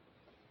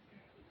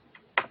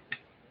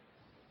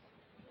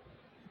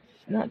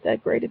 It's not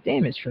that great of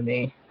damage for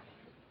me.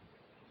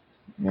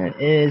 That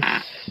is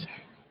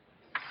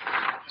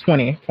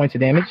 20 points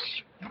of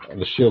damage.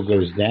 The shield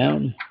goes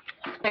down.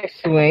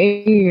 Next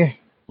swing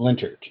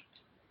Lintard.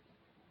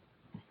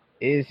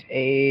 is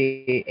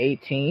a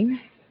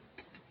 18.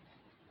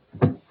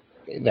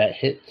 That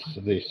hits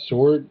the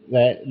sword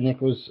that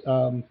Nick was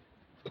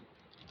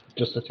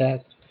just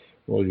attacked.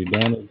 Roll your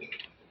damage.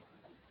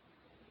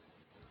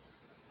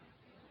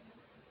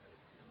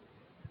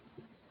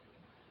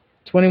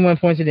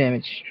 $21 points of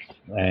damage.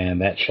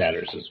 And that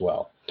shatters as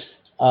well.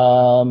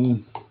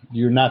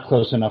 You're not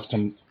close enough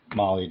to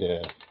Molly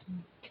to...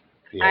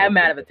 I'm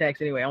out of attacks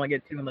anyway. I only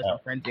get 2 unless I'm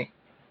frenzy.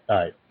 All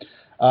right.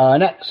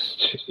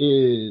 Next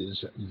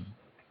is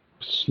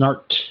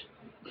Snart.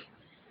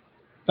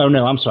 Oh,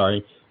 no, I'm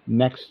sorry.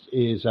 Next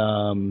is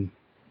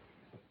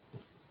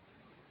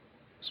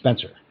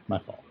Spencer. My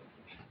fault.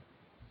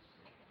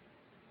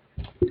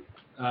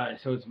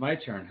 So it's my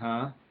turn,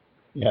 huh?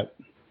 Yep.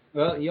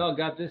 Well, y'all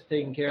got this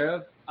taken care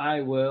of.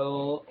 I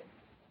will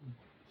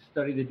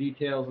study the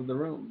details of the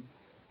room.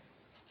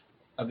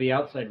 Of the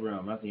outside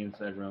room, not the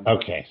inside room.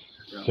 Okay.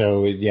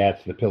 So, yeah,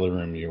 it's the pillar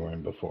room you were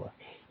in before.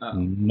 Oh.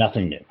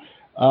 Nothing new.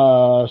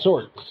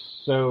 Swords.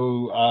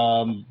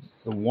 So,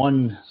 the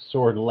one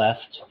sword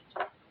left.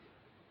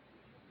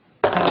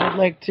 I would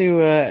like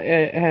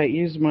to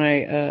use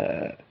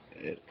my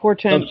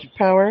portent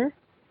power.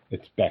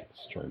 It's Beck's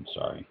turn,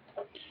 sorry.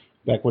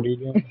 Beck, what are you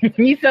doing?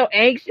 He's so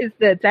anxious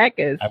to attack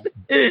us. Not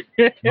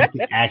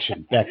the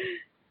action. Beck,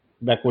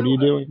 what are you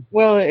doing?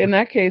 Well, in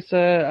that case,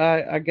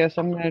 I guess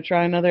I'm going to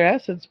try another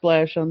acid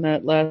splash on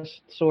that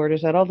last sword.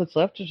 Is that all that's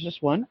left? Is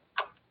just one?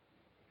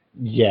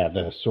 Yeah,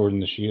 the sword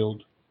and the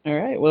shield. All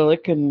right. Well,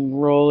 it can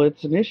roll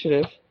its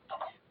initiative.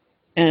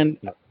 And,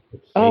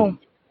 It's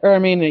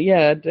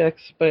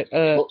Dex, but...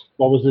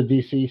 what was the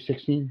DC,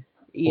 16?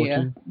 14?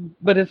 Yeah,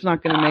 but it's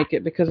not going to make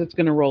it because it's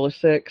going to roll a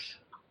 6.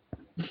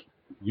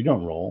 You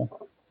don't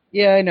roll.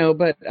 Yeah, I know,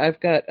 but I've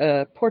got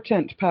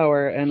portent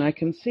power, and I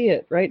can see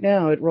it right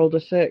now. It rolled a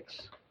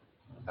 6.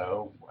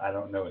 Oh, I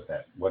don't know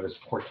what does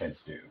portent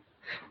do?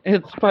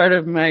 It's part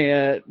of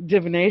my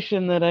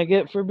divination that I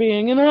get for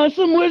being an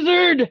awesome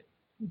wizard.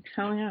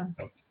 Hell yeah.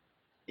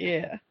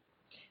 Yeah.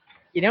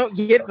 You don't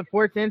get the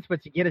portents,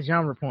 but you get a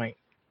genre point.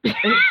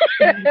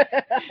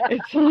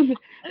 It's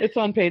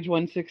on page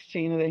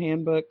 116 of the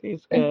handbook.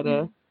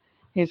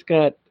 He's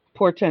got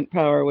portent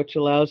power, which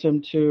allows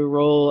him to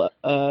roll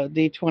a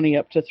d20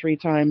 up to 3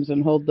 times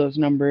and hold those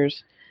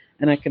numbers,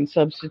 and I can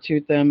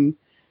substitute them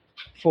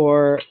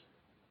for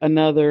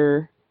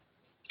another.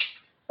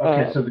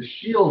 Okay, so the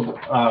shield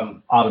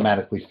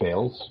automatically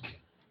fails,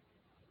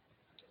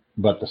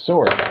 but the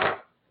sword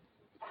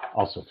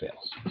also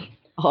fails.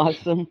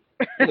 Awesome.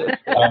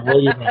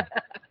 Roll your damage.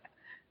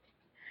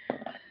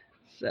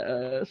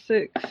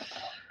 6.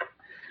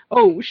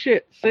 Oh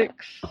shit! 6.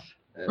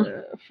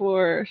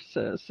 4,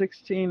 so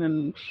 16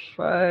 and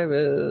 5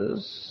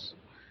 is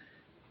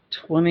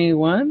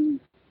 21?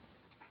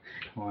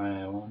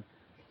 21.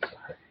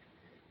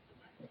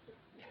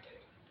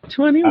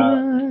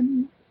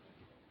 21.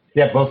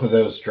 Yeah, both of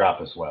those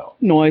drop as well.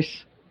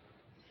 Nice.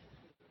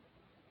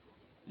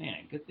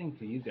 Man, good thing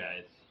for you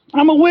guys.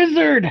 I'm a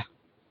wizard.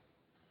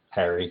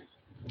 Harry.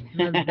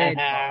 Not bad.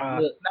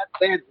 Not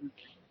bad.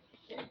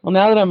 Well,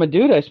 now that I'm a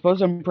dude, I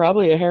suppose I'm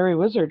probably a hairy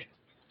wizard.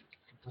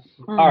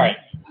 All right.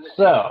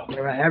 So,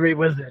 You're a hairy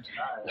wizard.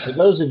 for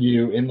those of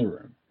you in the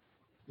room,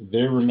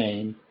 there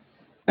remain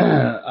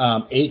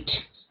 8,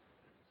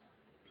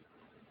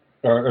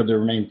 or there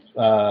remain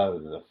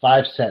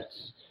 5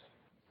 sets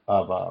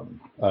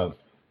of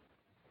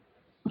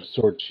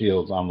sword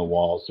shields on the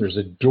walls. There's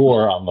a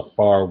door on the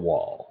far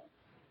wall.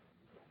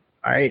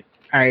 All right.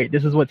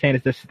 This is what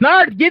Tannis does.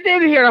 Snart, get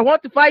in here. I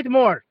want to fight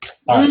more.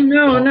 All right,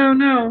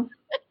 No.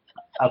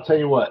 I'll tell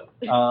you what.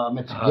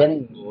 It's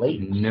getting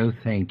late, No,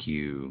 thank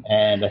you.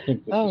 and I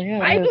think this,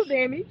 I do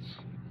damage.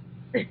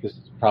 this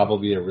is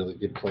probably a really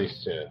good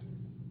place to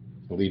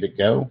leave it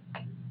go.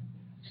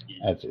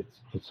 As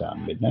it's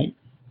midnight.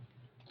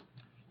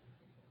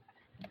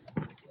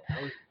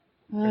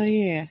 Oh,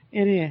 yeah,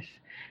 it is.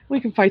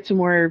 We can fight some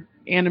more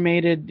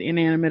animated,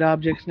 inanimate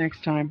objects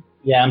next time.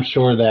 Yeah, I'm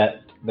sure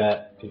that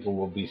people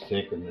will be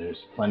sick, and there's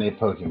plenty of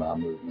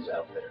Pokemon movies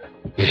out there.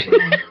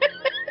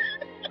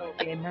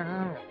 Okay,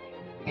 now.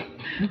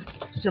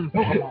 Some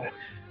Pokemon.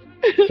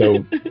 So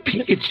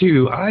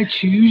Pikachu, I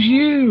choose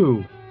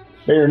you.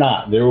 fear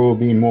not, there will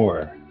be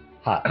more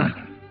hot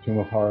Tomb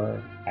of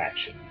Horror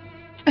action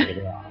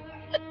later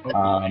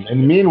on.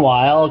 In the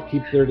meanwhile,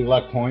 keep 30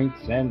 luck points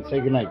and say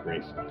goodnight,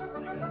 Grace.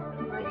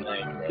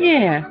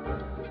 Yeah.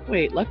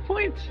 Wait, luck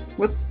points?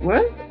 What?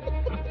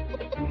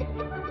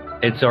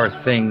 It's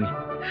our thing.